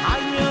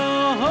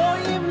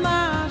 Hayoim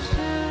Lashem.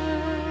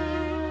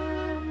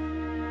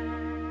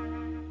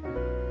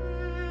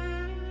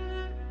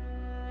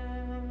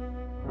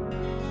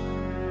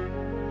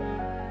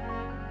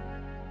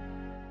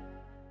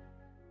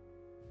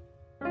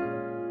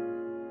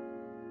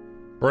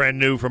 Brand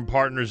new from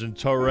Partners in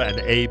Torah and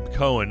Abe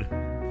Cohen.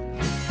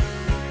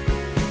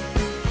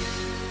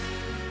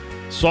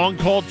 Song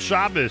called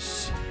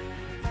Shabbos.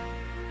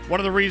 One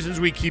of the reasons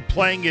we keep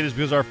playing it is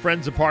because our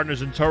friends and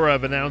Partners in Torah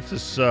have announced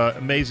this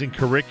amazing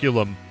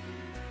curriculum,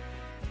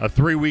 a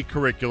 3-week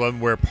curriculum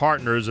where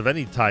partners of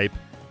any type,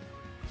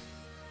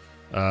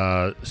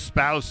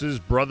 spouses,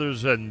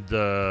 brothers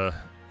and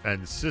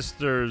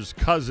sisters,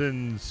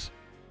 cousins,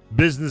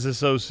 business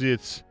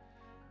associates,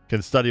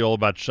 can study all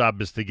about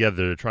Shabbos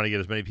together. They're trying to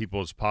get as many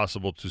people as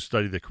possible to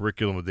study the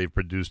curriculum that they've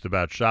produced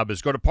about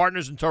Shabbos. Go to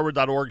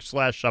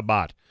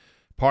partnersintorah.org/Shabbat.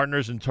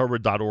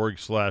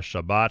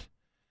 Partnersintorah.org/Shabbat.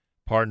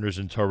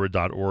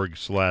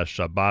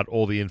 Partnersintorah.org/Shabbat.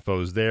 All the info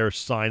is there.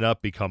 Sign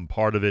up, become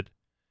part of it.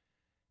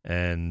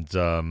 And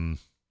who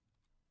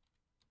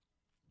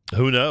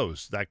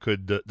knows? That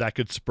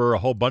could spur a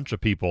whole bunch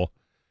of people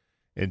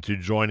into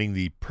joining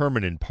the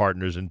permanent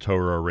Partners in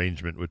Torah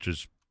arrangement, which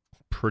is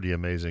pretty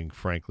amazing,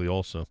 frankly,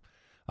 also.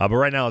 But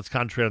right now, let's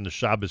concentrate on the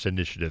Shabbos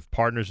initiative.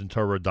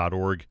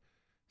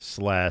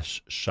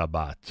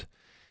 Partnersintorah.org/Shabbat.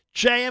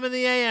 JM in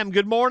the AM,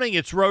 good morning.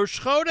 It's Rosh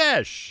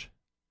Chodesh.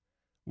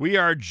 We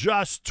are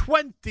just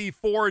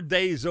 24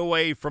 days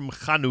away from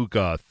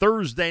Chanukah,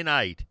 Thursday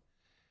night,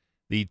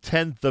 the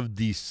 10th of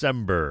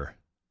December,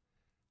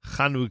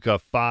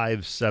 Chanukah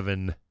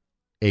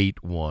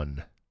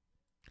 5781.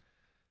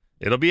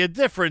 It'll be a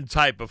different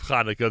type of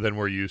Chanukah than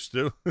we're used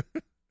to.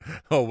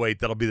 Oh, wait,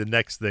 that'll be the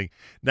next thing.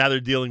 Now they're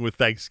dealing with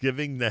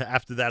Thanksgiving.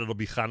 After that, it'll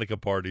be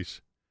Hanukkah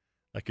parties.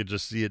 I could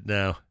just see it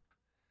now.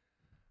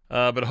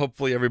 But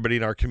hopefully everybody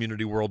in our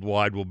community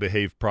worldwide will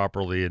behave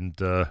properly and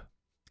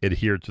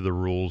adhere to the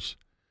rules.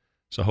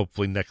 So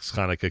hopefully next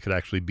Hanukkah could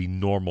actually be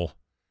normal.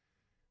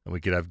 And we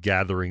could have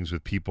gatherings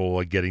with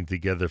people getting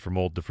together from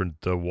all different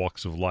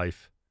walks of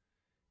life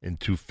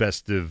into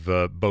festive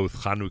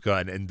both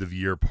Hanukkah and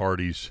end-of-year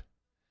parties.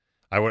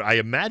 I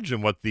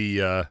imagine what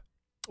the...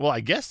 well,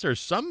 I guess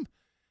there's some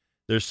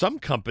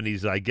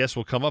companies that I guess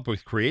will come up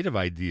with creative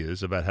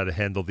ideas about how to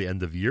handle the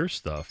end of year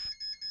stuff.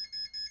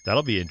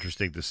 That'll be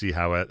interesting to see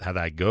how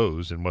that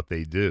goes and what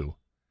they do.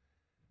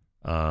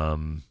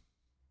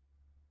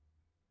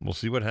 We'll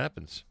see what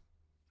happens.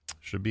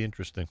 Should be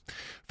interesting.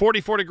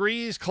 44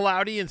 degrees,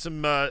 cloudy, and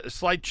some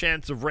slight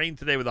chance of rain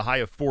today with a high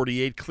of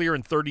 48. Clear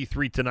and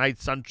 33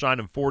 tonight, sunshine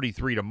and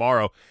 43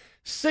 tomorrow.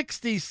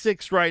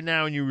 66 right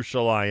now in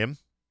Yerushalayim.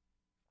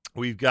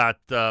 We've got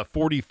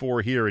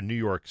 44 here in New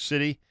York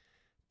City.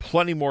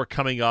 Plenty more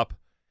coming up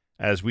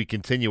as we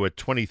continue at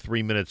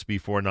 23 minutes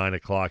before 9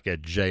 o'clock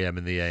at JM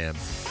in the AM.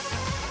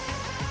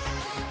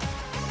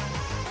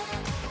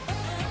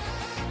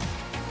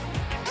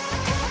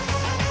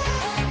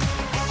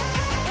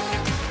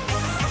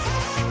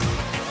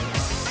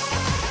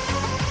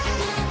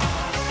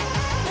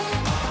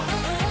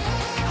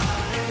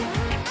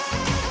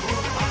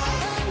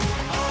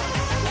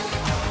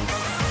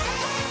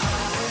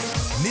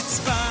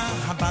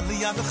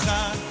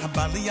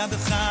 הבא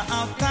לידך,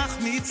 אל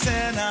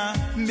תחמיצנה,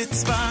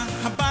 מצווה,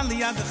 הבא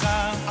לידך,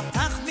 אל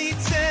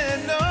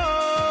תחמיצנו.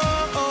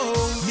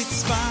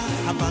 מצווה,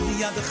 הבא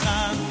לידך,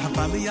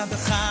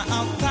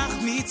 אל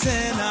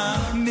תחמיצנה,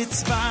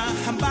 מצווה,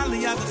 הבא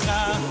לידך,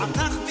 אל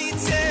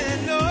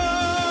תחמיצנו.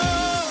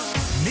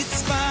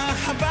 מצווה,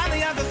 הבא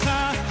לידך,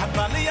 אל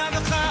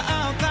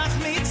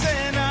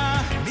תחמיצנה,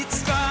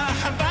 מצווה,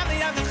 הבא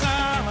לידך,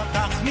 אל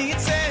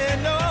תחמיצנו.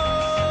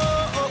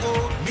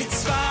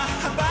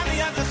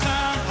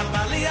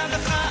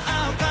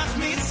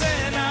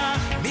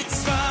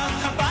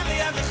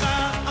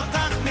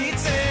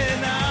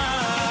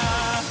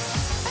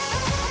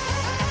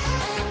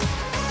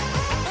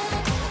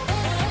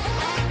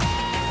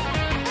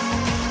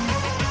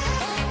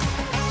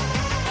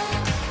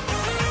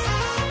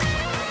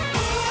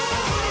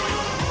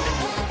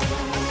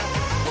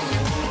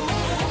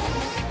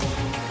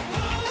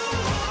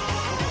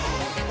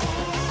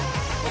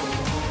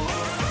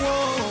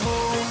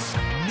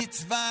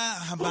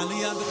 הבא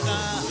לידך,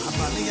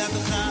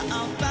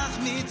 אל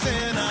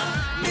תחמיצנה,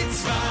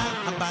 מצווה,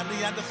 הבא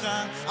לידך,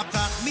 אל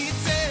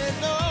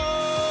תחמיצנו.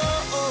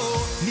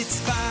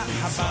 מצווה,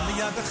 הבא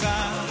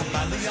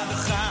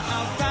לידך,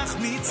 אל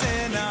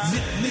תחמיצנה,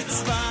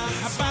 מצווה,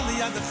 הבא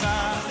לידך,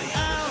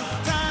 אל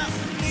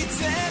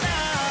תחמיצנה.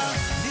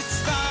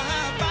 מצווה,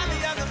 הבא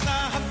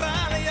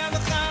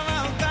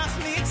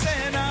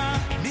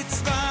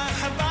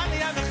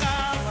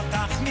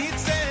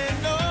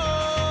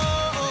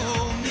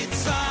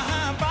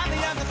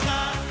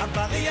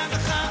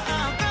לידך,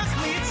 אל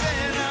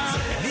תחמיצנה,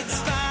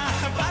 מצווה,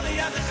 הבא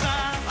לידך,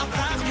 אל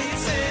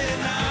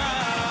תחמיצנו.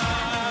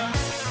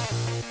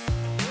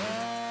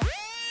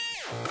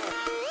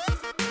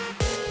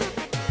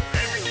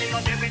 Everything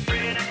on every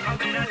train and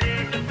coming a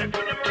day, just to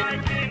put them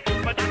right.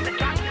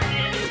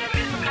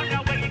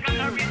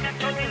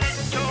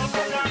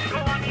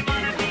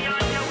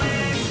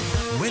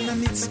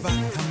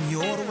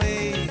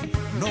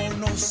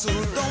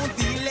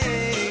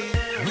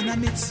 a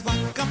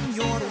mitzvah come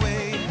your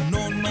way,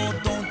 no, no,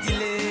 don't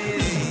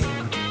delay.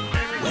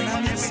 When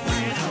a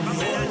mitzvah come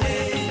your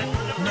way,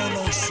 no,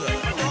 no, sir,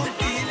 don't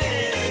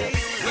delay.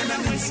 When a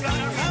mitzvah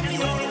come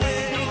your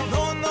way,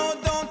 no, no,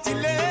 don't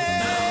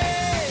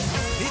delay.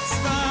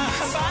 Mitzvah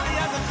haba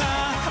liyadcha,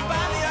 haba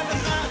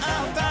liyadcha,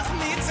 al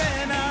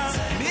tachmitzena.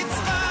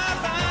 Mitzvah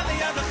haba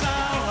liyadcha,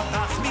 al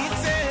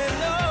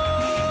tachmitzena.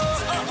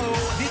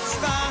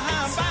 Mitzvah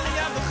haba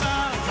liyadcha,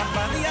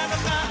 haba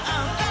liyadcha,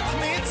 al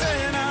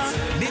tachmitzena.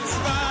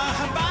 Mitzvah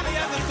haba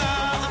liyadcha,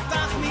 al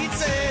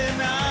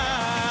tachmitzena.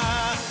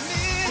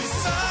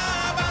 Mitzvah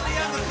haba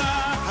liyadcha,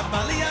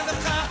 haba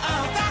liyadcha,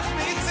 al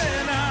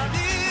tachmitzena.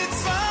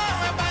 Mitzvah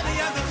haba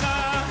liyadcha,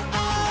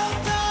 al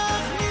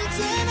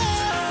tachmitzena.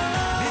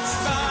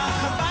 Mitzvah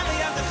haba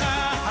liyadcha,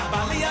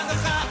 haba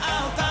liyadcha,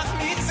 al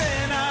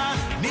tachmitzena.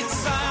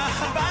 Mitzvah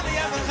haba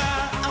liyadcha,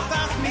 al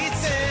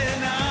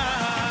tachmitzena.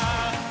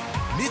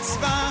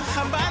 Mitzvah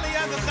haba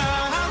liyadcha,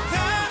 al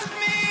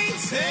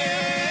tachmitzena.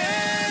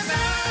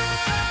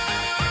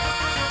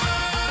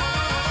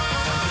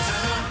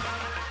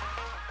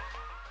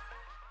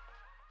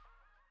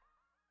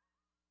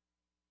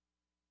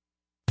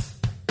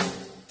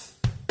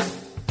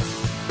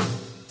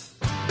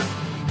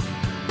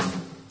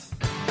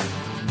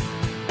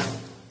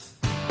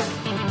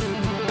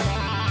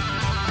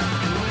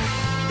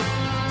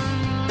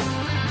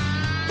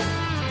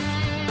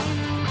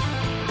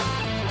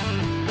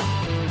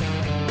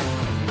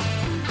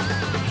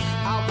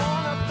 I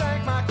wanna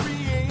thank my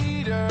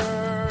creator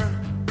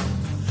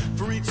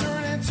for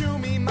returning to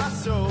me my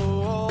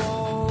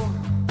soul.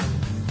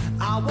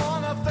 I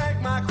wanna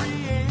thank my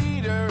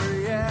creator,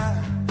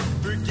 yeah,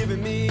 for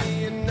giving me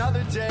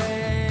another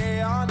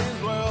day on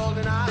his world.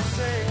 And I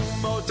sing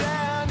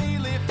Modani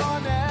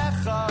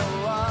Lifonecha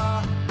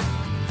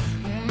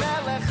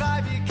Melech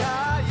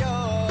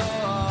Havikayom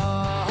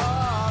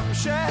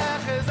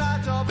Shech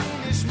Ezato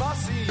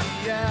B'nishmasi,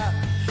 yeah,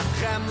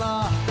 Chemla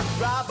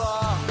Rabba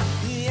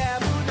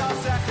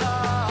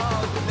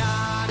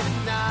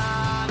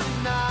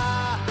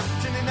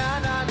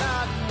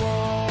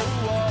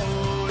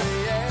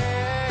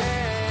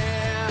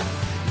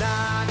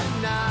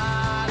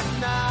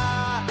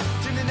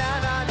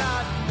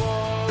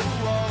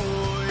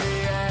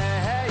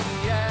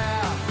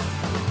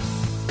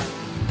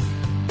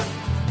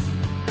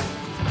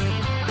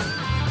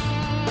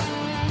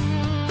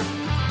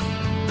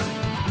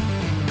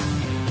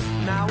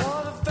Now I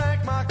wanna thank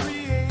my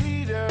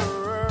creator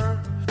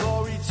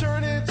for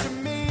returning to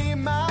me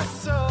my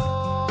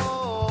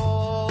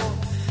soul.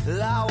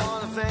 I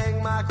wanna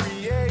thank my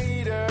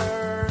creator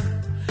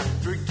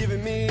for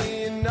giving me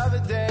another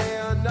day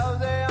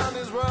on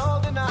his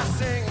world. And I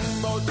sing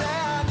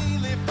Modani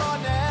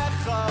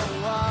Lifonecha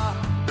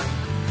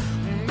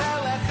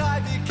Melech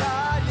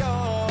Havikayom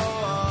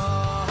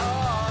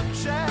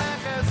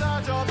Shech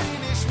Ezato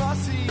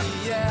B'nishmasi,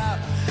 yeah,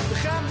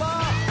 Chemba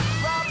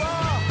Rabba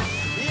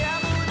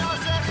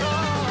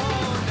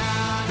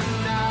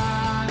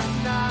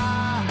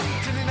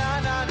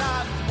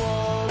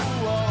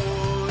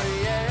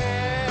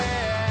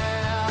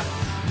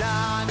Na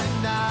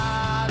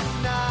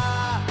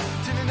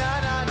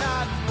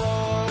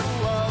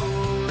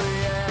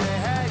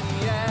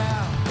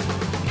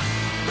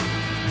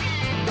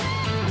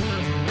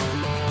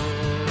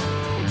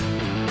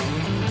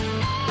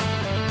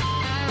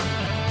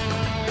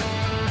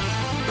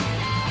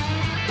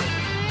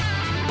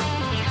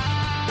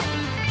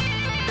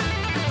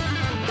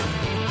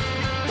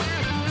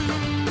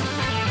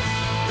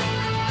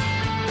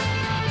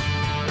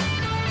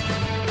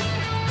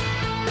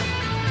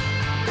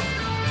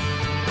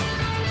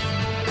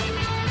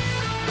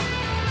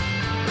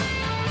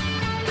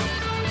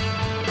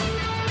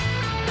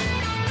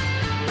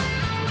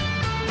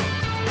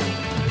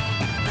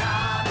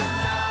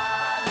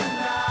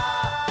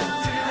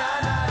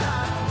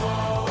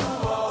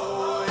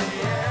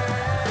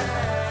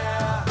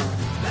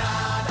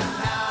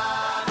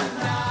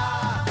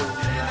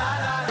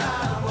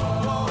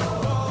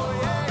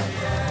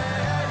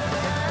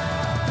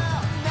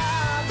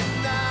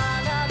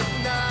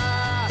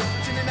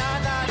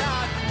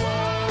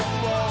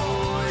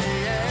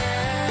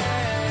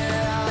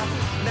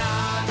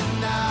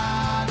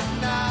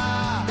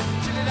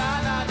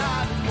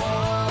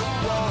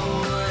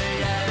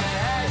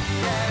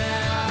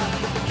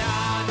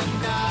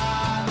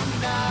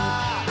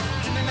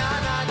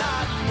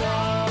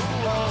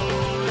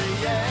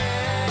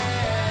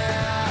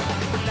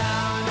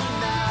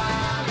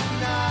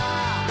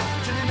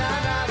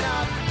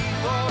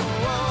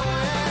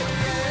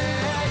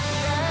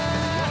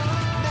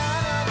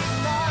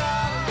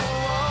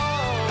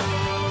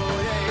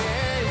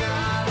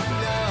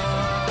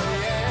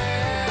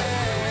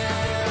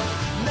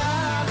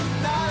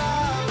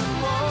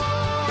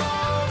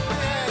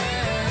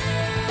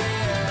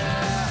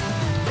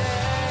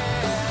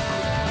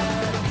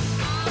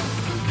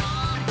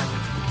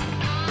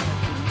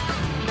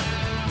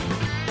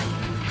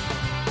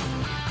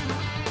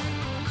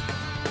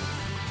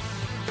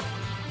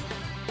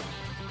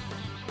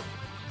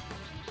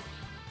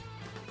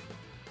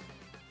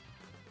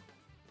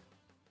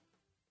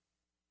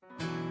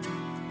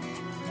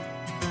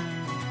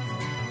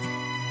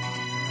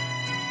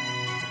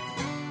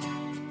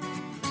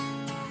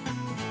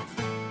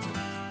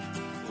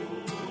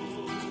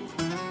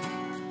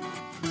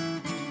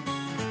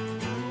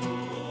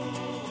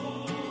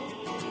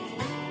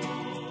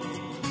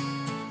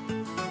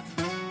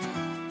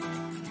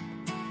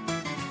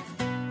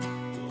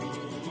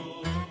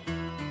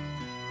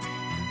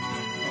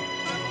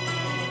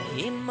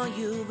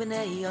היו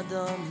בני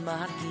אדם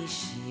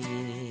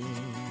מרגישים,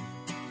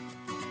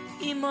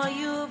 אם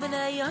היו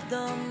בני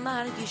אדם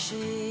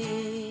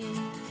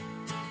מרגישים,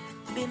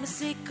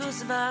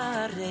 במסיקוס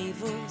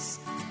והרייבוס,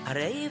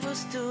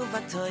 הרייבוס טוב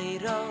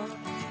התוירו,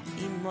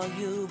 אם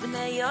היו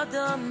בני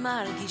אדם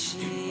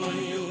מרגישים,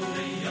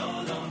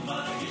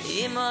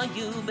 אם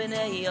היו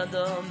בני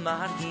אדם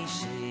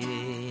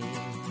מרגישים,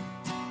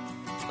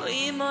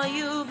 אם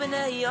היו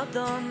בני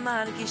אדם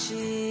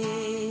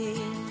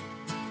מרגישים,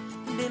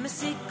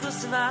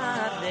 במסיקוס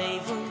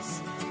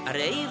והרייבוס,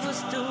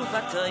 הרייבוס טוב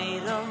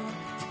התוירו,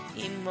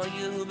 אם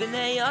היו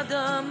בני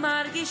אדם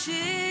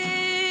מרגישים,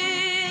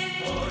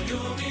 היו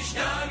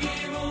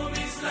משתגעים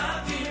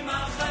ומסלטים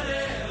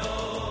אחריו,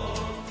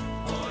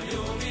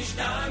 היו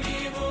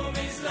משתגעים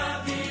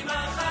ומסלטים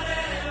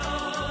אחריו,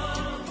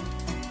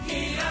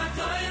 כי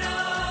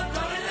התוירו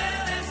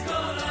כוללת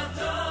כל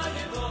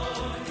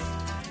התויבויס,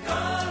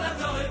 כל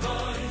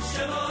התויבויס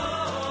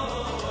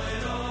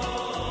שבוירו.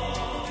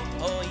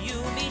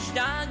 היו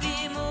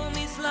משתגעים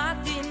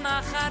ומסלטים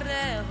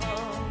אחריו,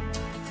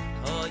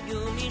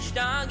 היו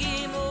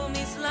משתגעים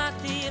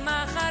ומסלטים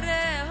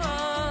אחריו,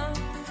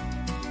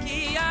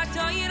 כי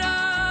התוירו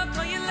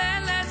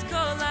כוללת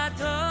כל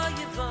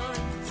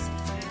התויבויס,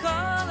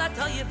 כל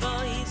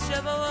התויבויס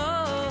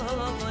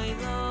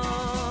שבוירו.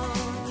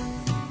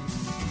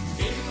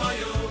 אם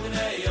היו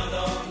בני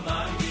אדם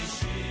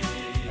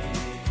מרגישים,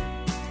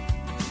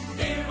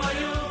 אם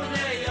היו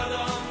בני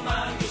אדם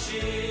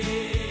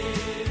מרגישים,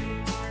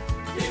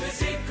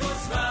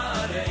 במסיקוס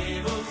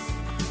והרייבוס,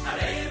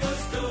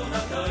 הרייבוס טוב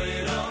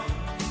התוירו,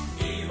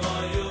 אם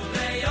היו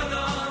בני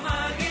אדם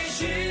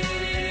מרגישים,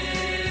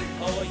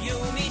 היו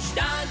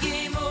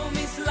משתגעים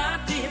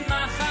ומסלטים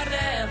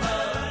אחריו,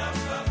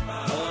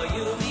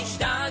 היו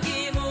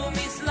משתגעים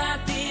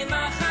ומסלטים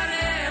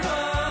אחריו,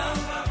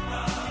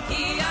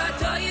 כי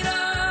התוירו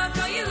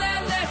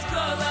כוללת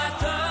כל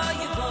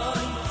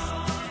התויבויס,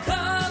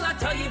 כל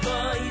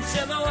התויבויס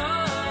שבוירו.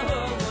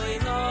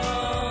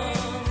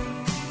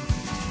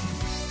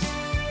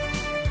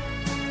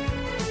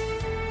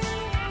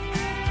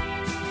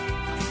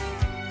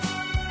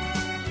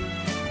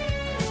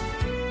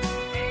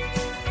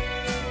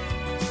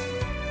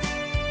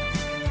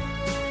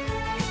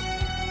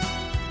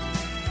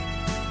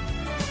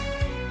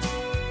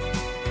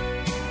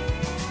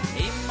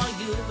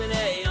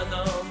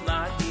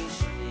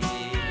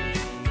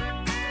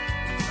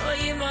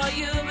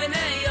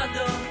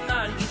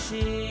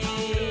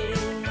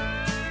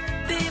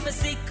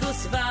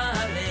 במסיקוס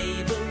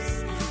והרייבוס,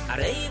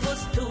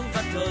 הרייבוס טוב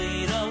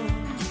התוירו,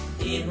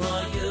 אם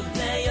היו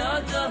בני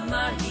אדם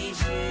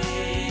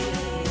מרגישים,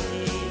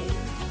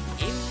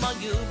 אם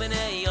היו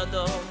בני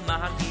אדם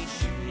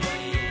מרגישים,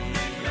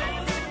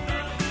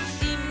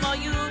 אם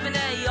היו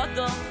בני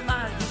אדם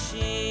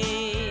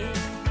מרגישים,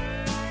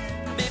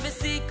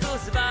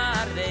 במסיקוס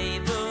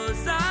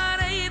והרייבוס,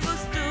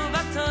 הרייבוס טוב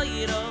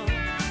התוירו,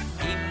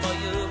 אם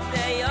היו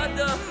בני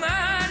אדם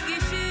מרגישים.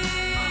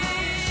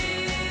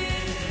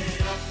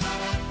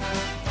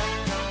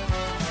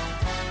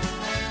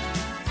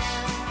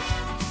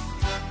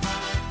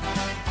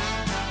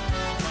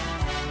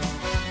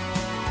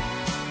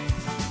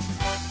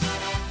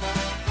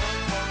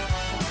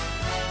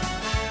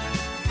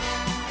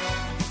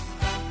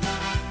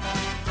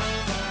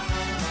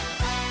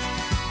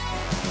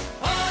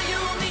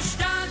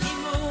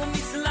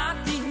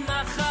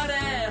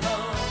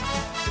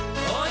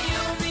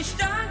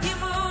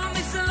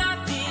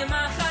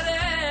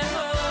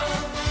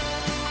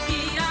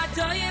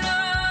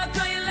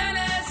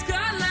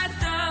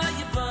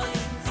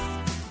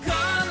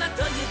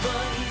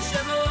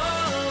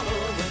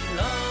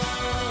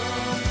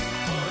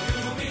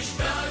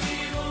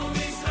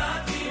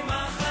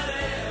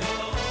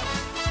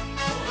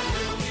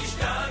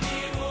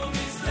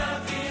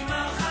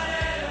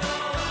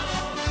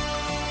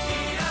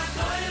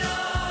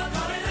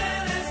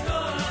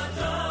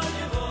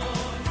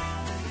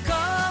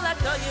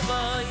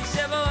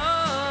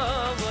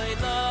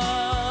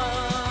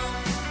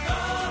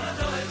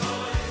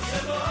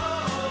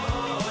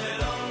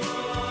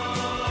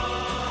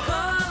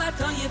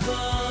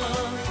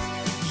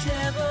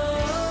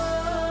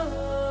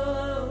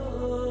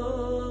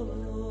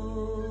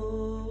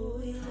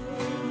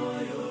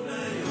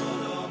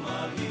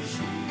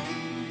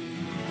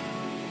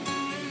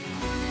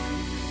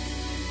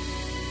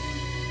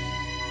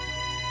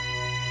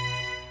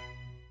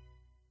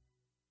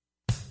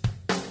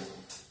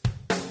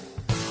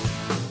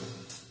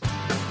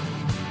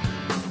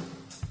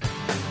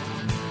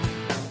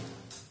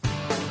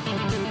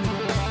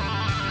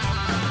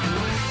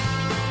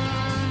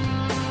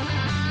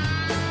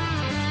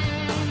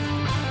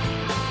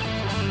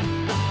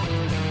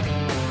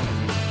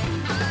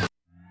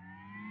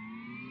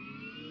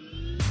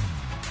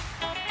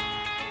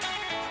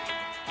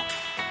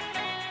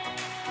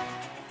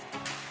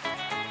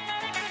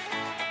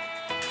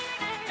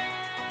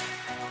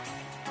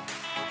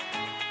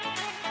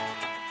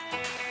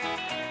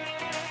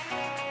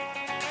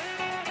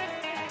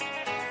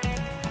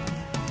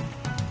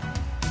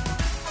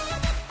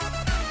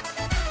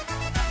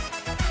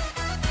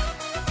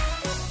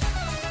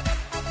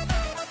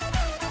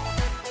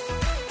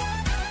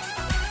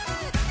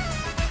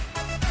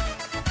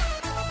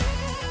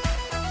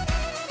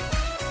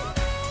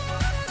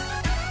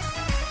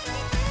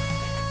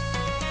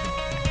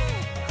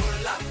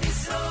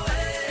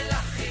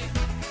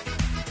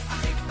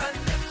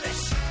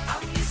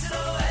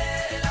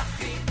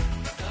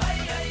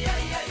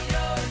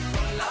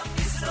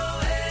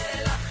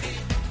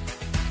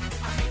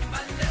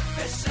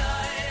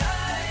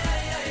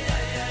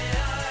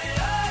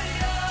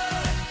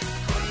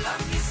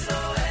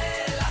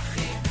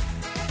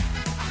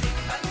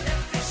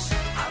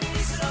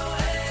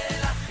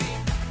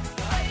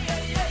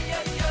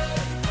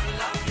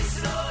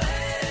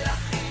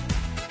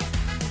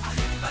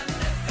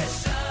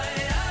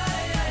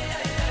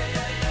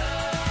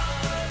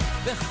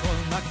 בכל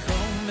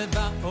מקום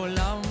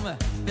בעולם,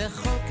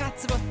 בכל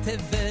קצוות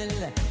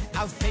תבל,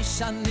 אלפי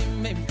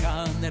שנים הם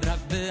כאן, רק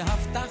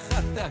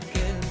בהבטחת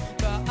הקל,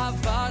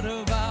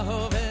 בעבר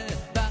ובהווה,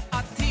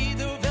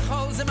 בעתיד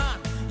ובכל זמן,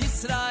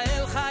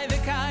 ישראל חי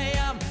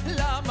וקיים,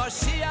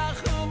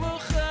 למשיח הוא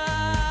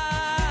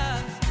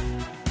מוכן.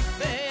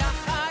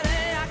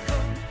 ואחרי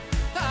הכל,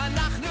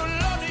 אנחנו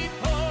לא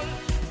ניפול,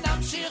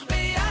 נמשיך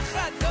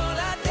ביחד כל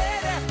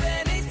הדרך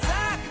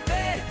ונצעק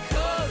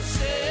בכל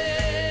שם.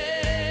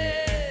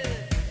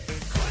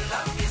 כל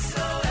עם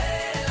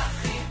ישראל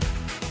אחים,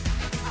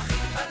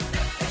 אחים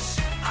בנפש,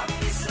 עם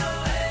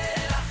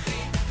ישראל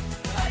אחים,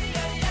 איי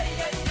איי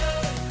איי איי,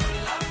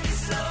 כל עם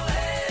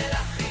ישראל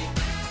אחים,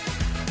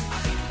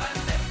 אחים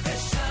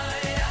בנפש,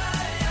 איי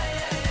איי איי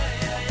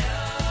איי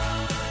איי.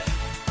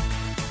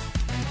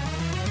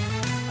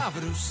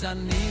 עברו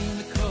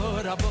שנים כה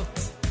רבות,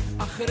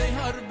 אחרי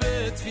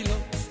הרבה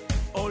תפילות,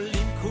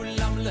 עולים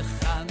כולם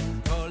לכאן,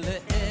 כל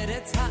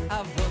לארץ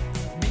האבות,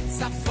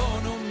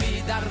 מצפון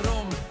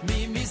ומדרום,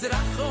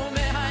 ממזרח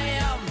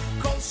ומהים,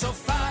 כל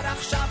שופר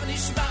עכשיו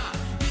נשמע,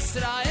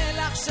 ישראל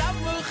עכשיו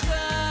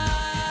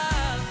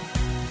מוכן.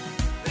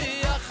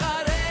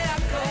 ואחרי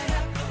הכל,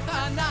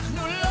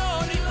 אנחנו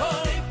לא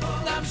ניפול,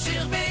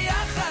 נמשיך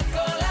ביחד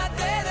כל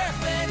הדרך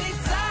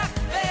ונצעק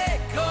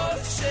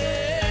בכל שם.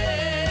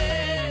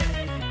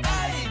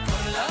 איי,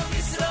 כל עם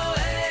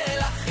ישראל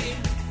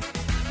אחים,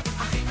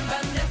 אחים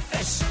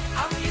בנפש,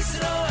 עם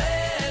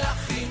ישראל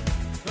אחים,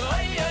 אוי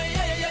אוי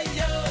אוי אוי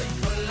אוי,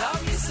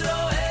 כל עם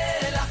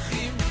ישראל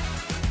אחים,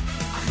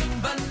 אחים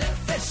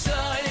בנפש,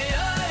 אוי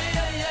אוי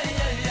אוי אוי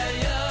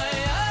אוי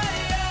אוי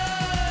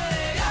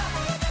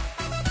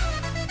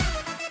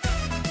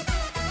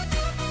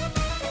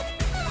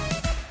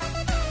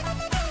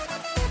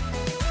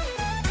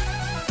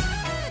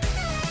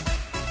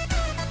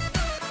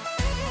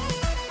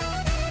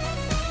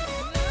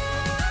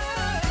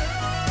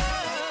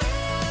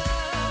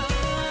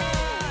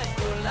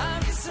כל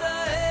עם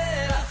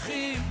ישראל אחים,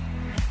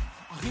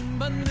 אחים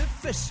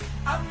בנפש,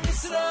 עם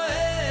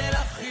ישראל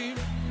אחים,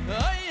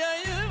 אוי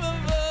אוי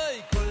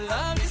אוי, כל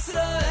עם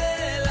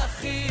ישראל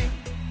אחים,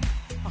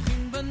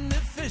 אחים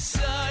בנפש,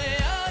 אוי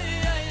אוי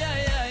אוי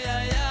אוי אוי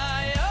אוי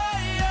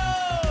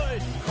אוי,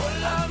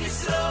 כל עם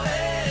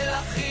ישראל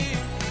אחים,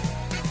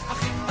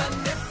 אחים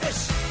בנפש,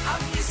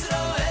 עם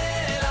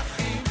ישראל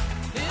אחים,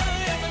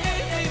 אוי אוי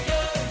אוי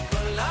אוי,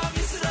 כל עם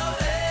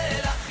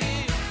ישראל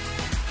אחים,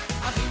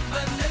 אחים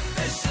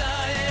בנפש,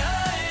 אוי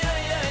אוי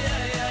אוי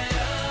אוי אוי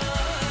אוי.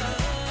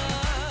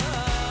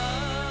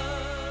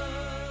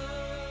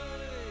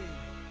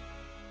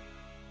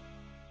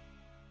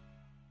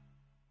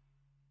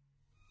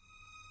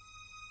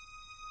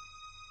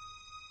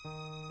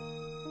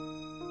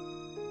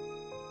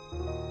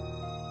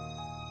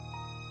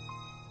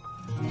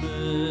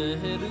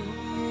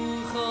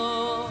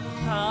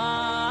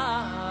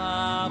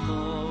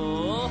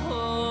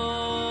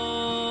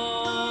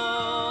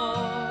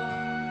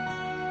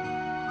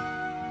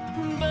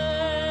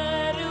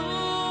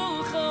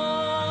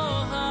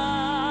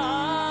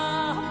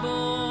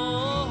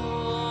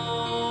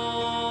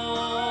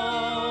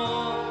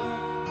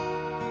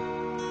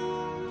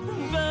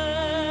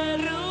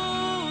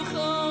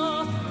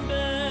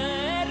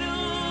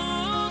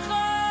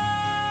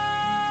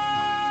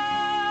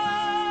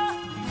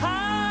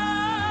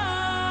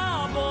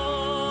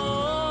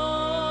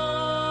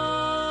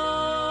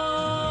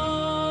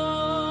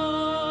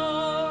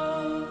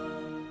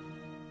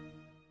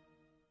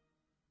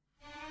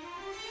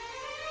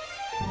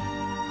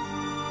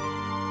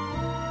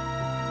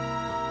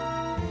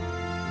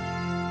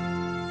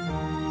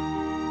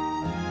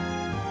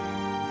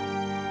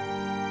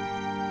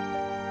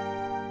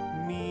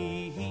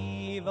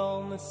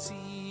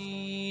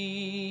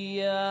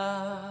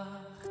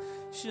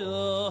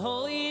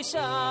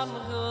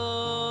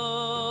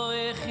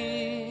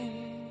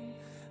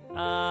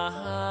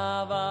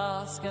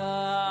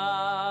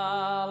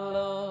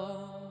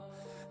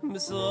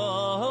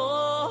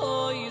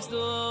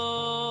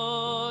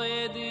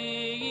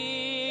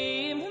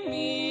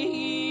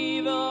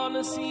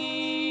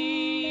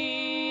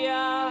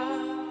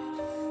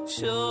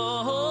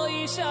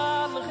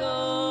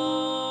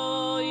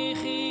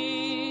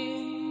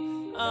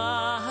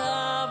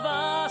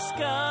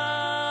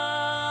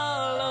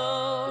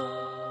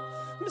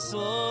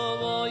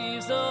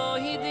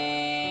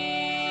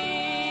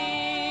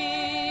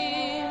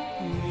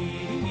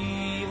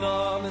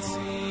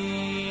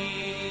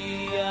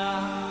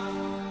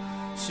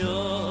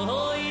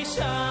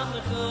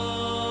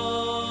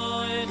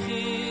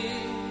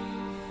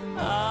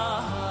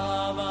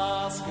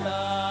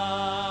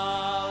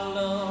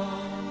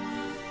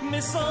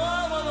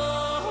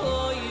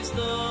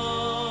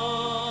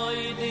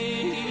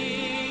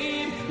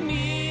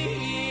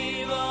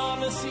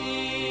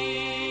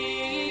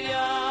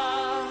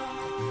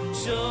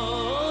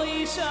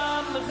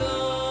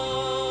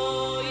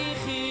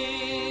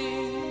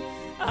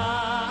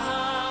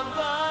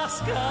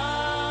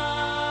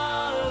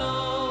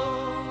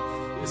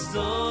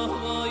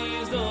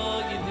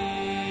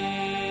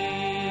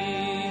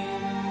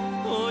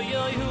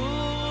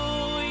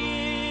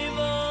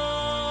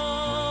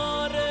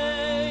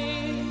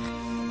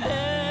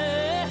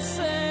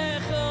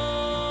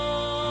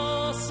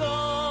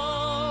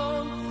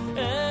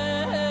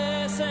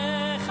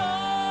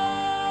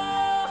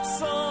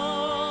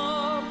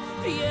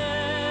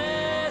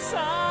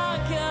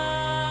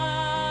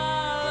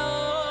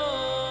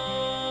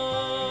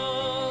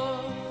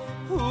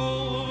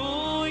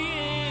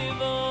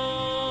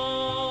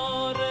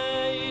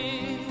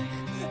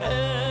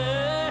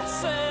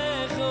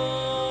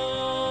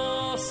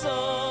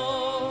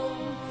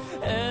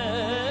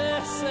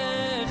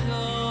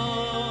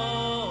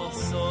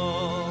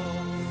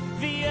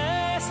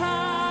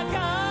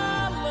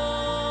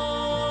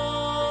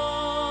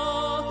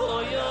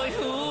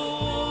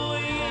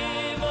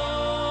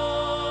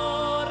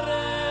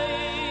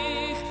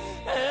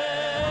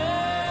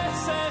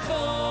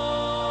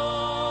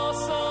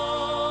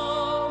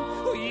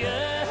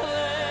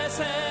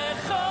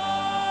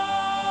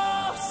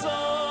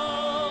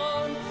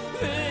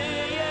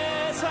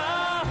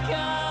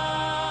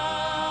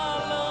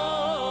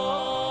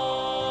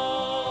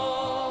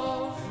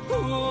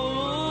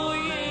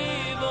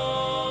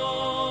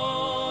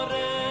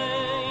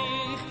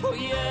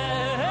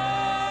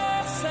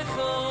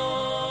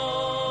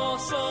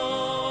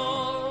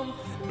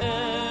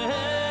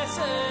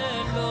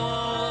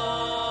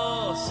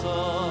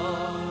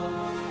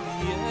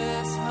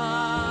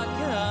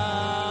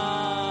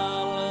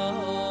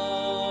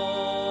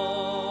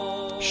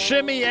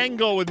 Shimmy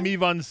Engel with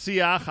Mivan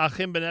Siach,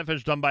 Achim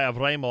Benefesh, done by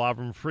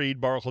Avram Fried,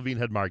 Baruch Levine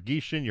had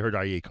Margishin. You heard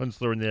Aryeh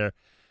Kunstler in there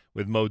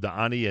with Mo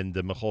Da'ani, and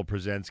Michal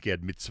Przensky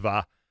had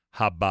Mitzvah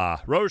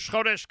Haba. Rosh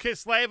Chodesh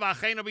Kislev,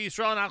 Achenu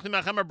B'Yisrael, and Achim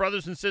Achem, our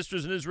brothers and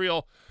sisters in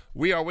Israel.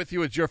 We are with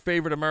you. It's your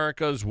favorite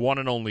America's one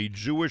and only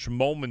Jewish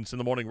Moments in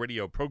the Morning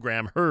radio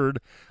program, heard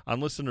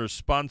on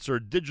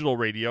listeners-sponsored digital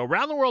radio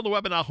around the world, the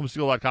web at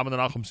NachumSegal.com and the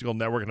Nachum Segal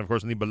Network, and of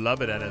course, in the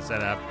beloved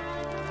NSN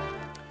app.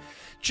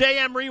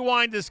 JM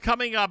Rewind is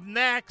coming up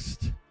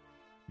next.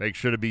 Make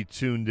sure to be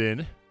tuned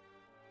in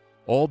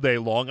all day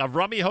long.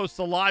 Avrami hosts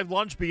a live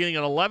lunch beginning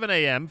at 11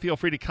 a.m. Feel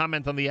free to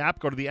comment on the app.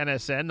 Go to the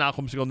NSN,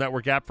 Nachum Segal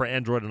Network app for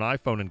Android and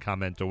iPhone, and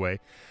comment away.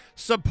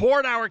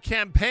 Support our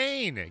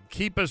campaign.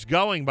 Keep us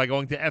going by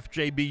going to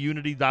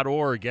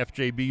fjbunity.org,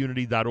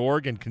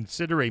 fjbunity.org, and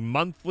consider a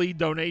monthly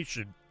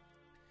donation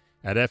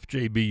at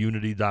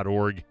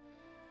fjbunity.org.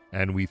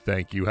 And we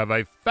thank you. Have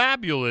a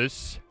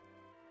fabulous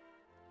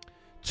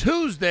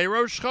Tuesday,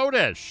 Rosh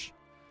Chodesh.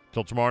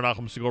 Till tomorrow,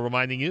 Nachum Segal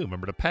reminding you,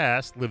 remember the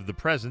past, live the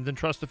present, and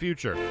trust the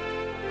future.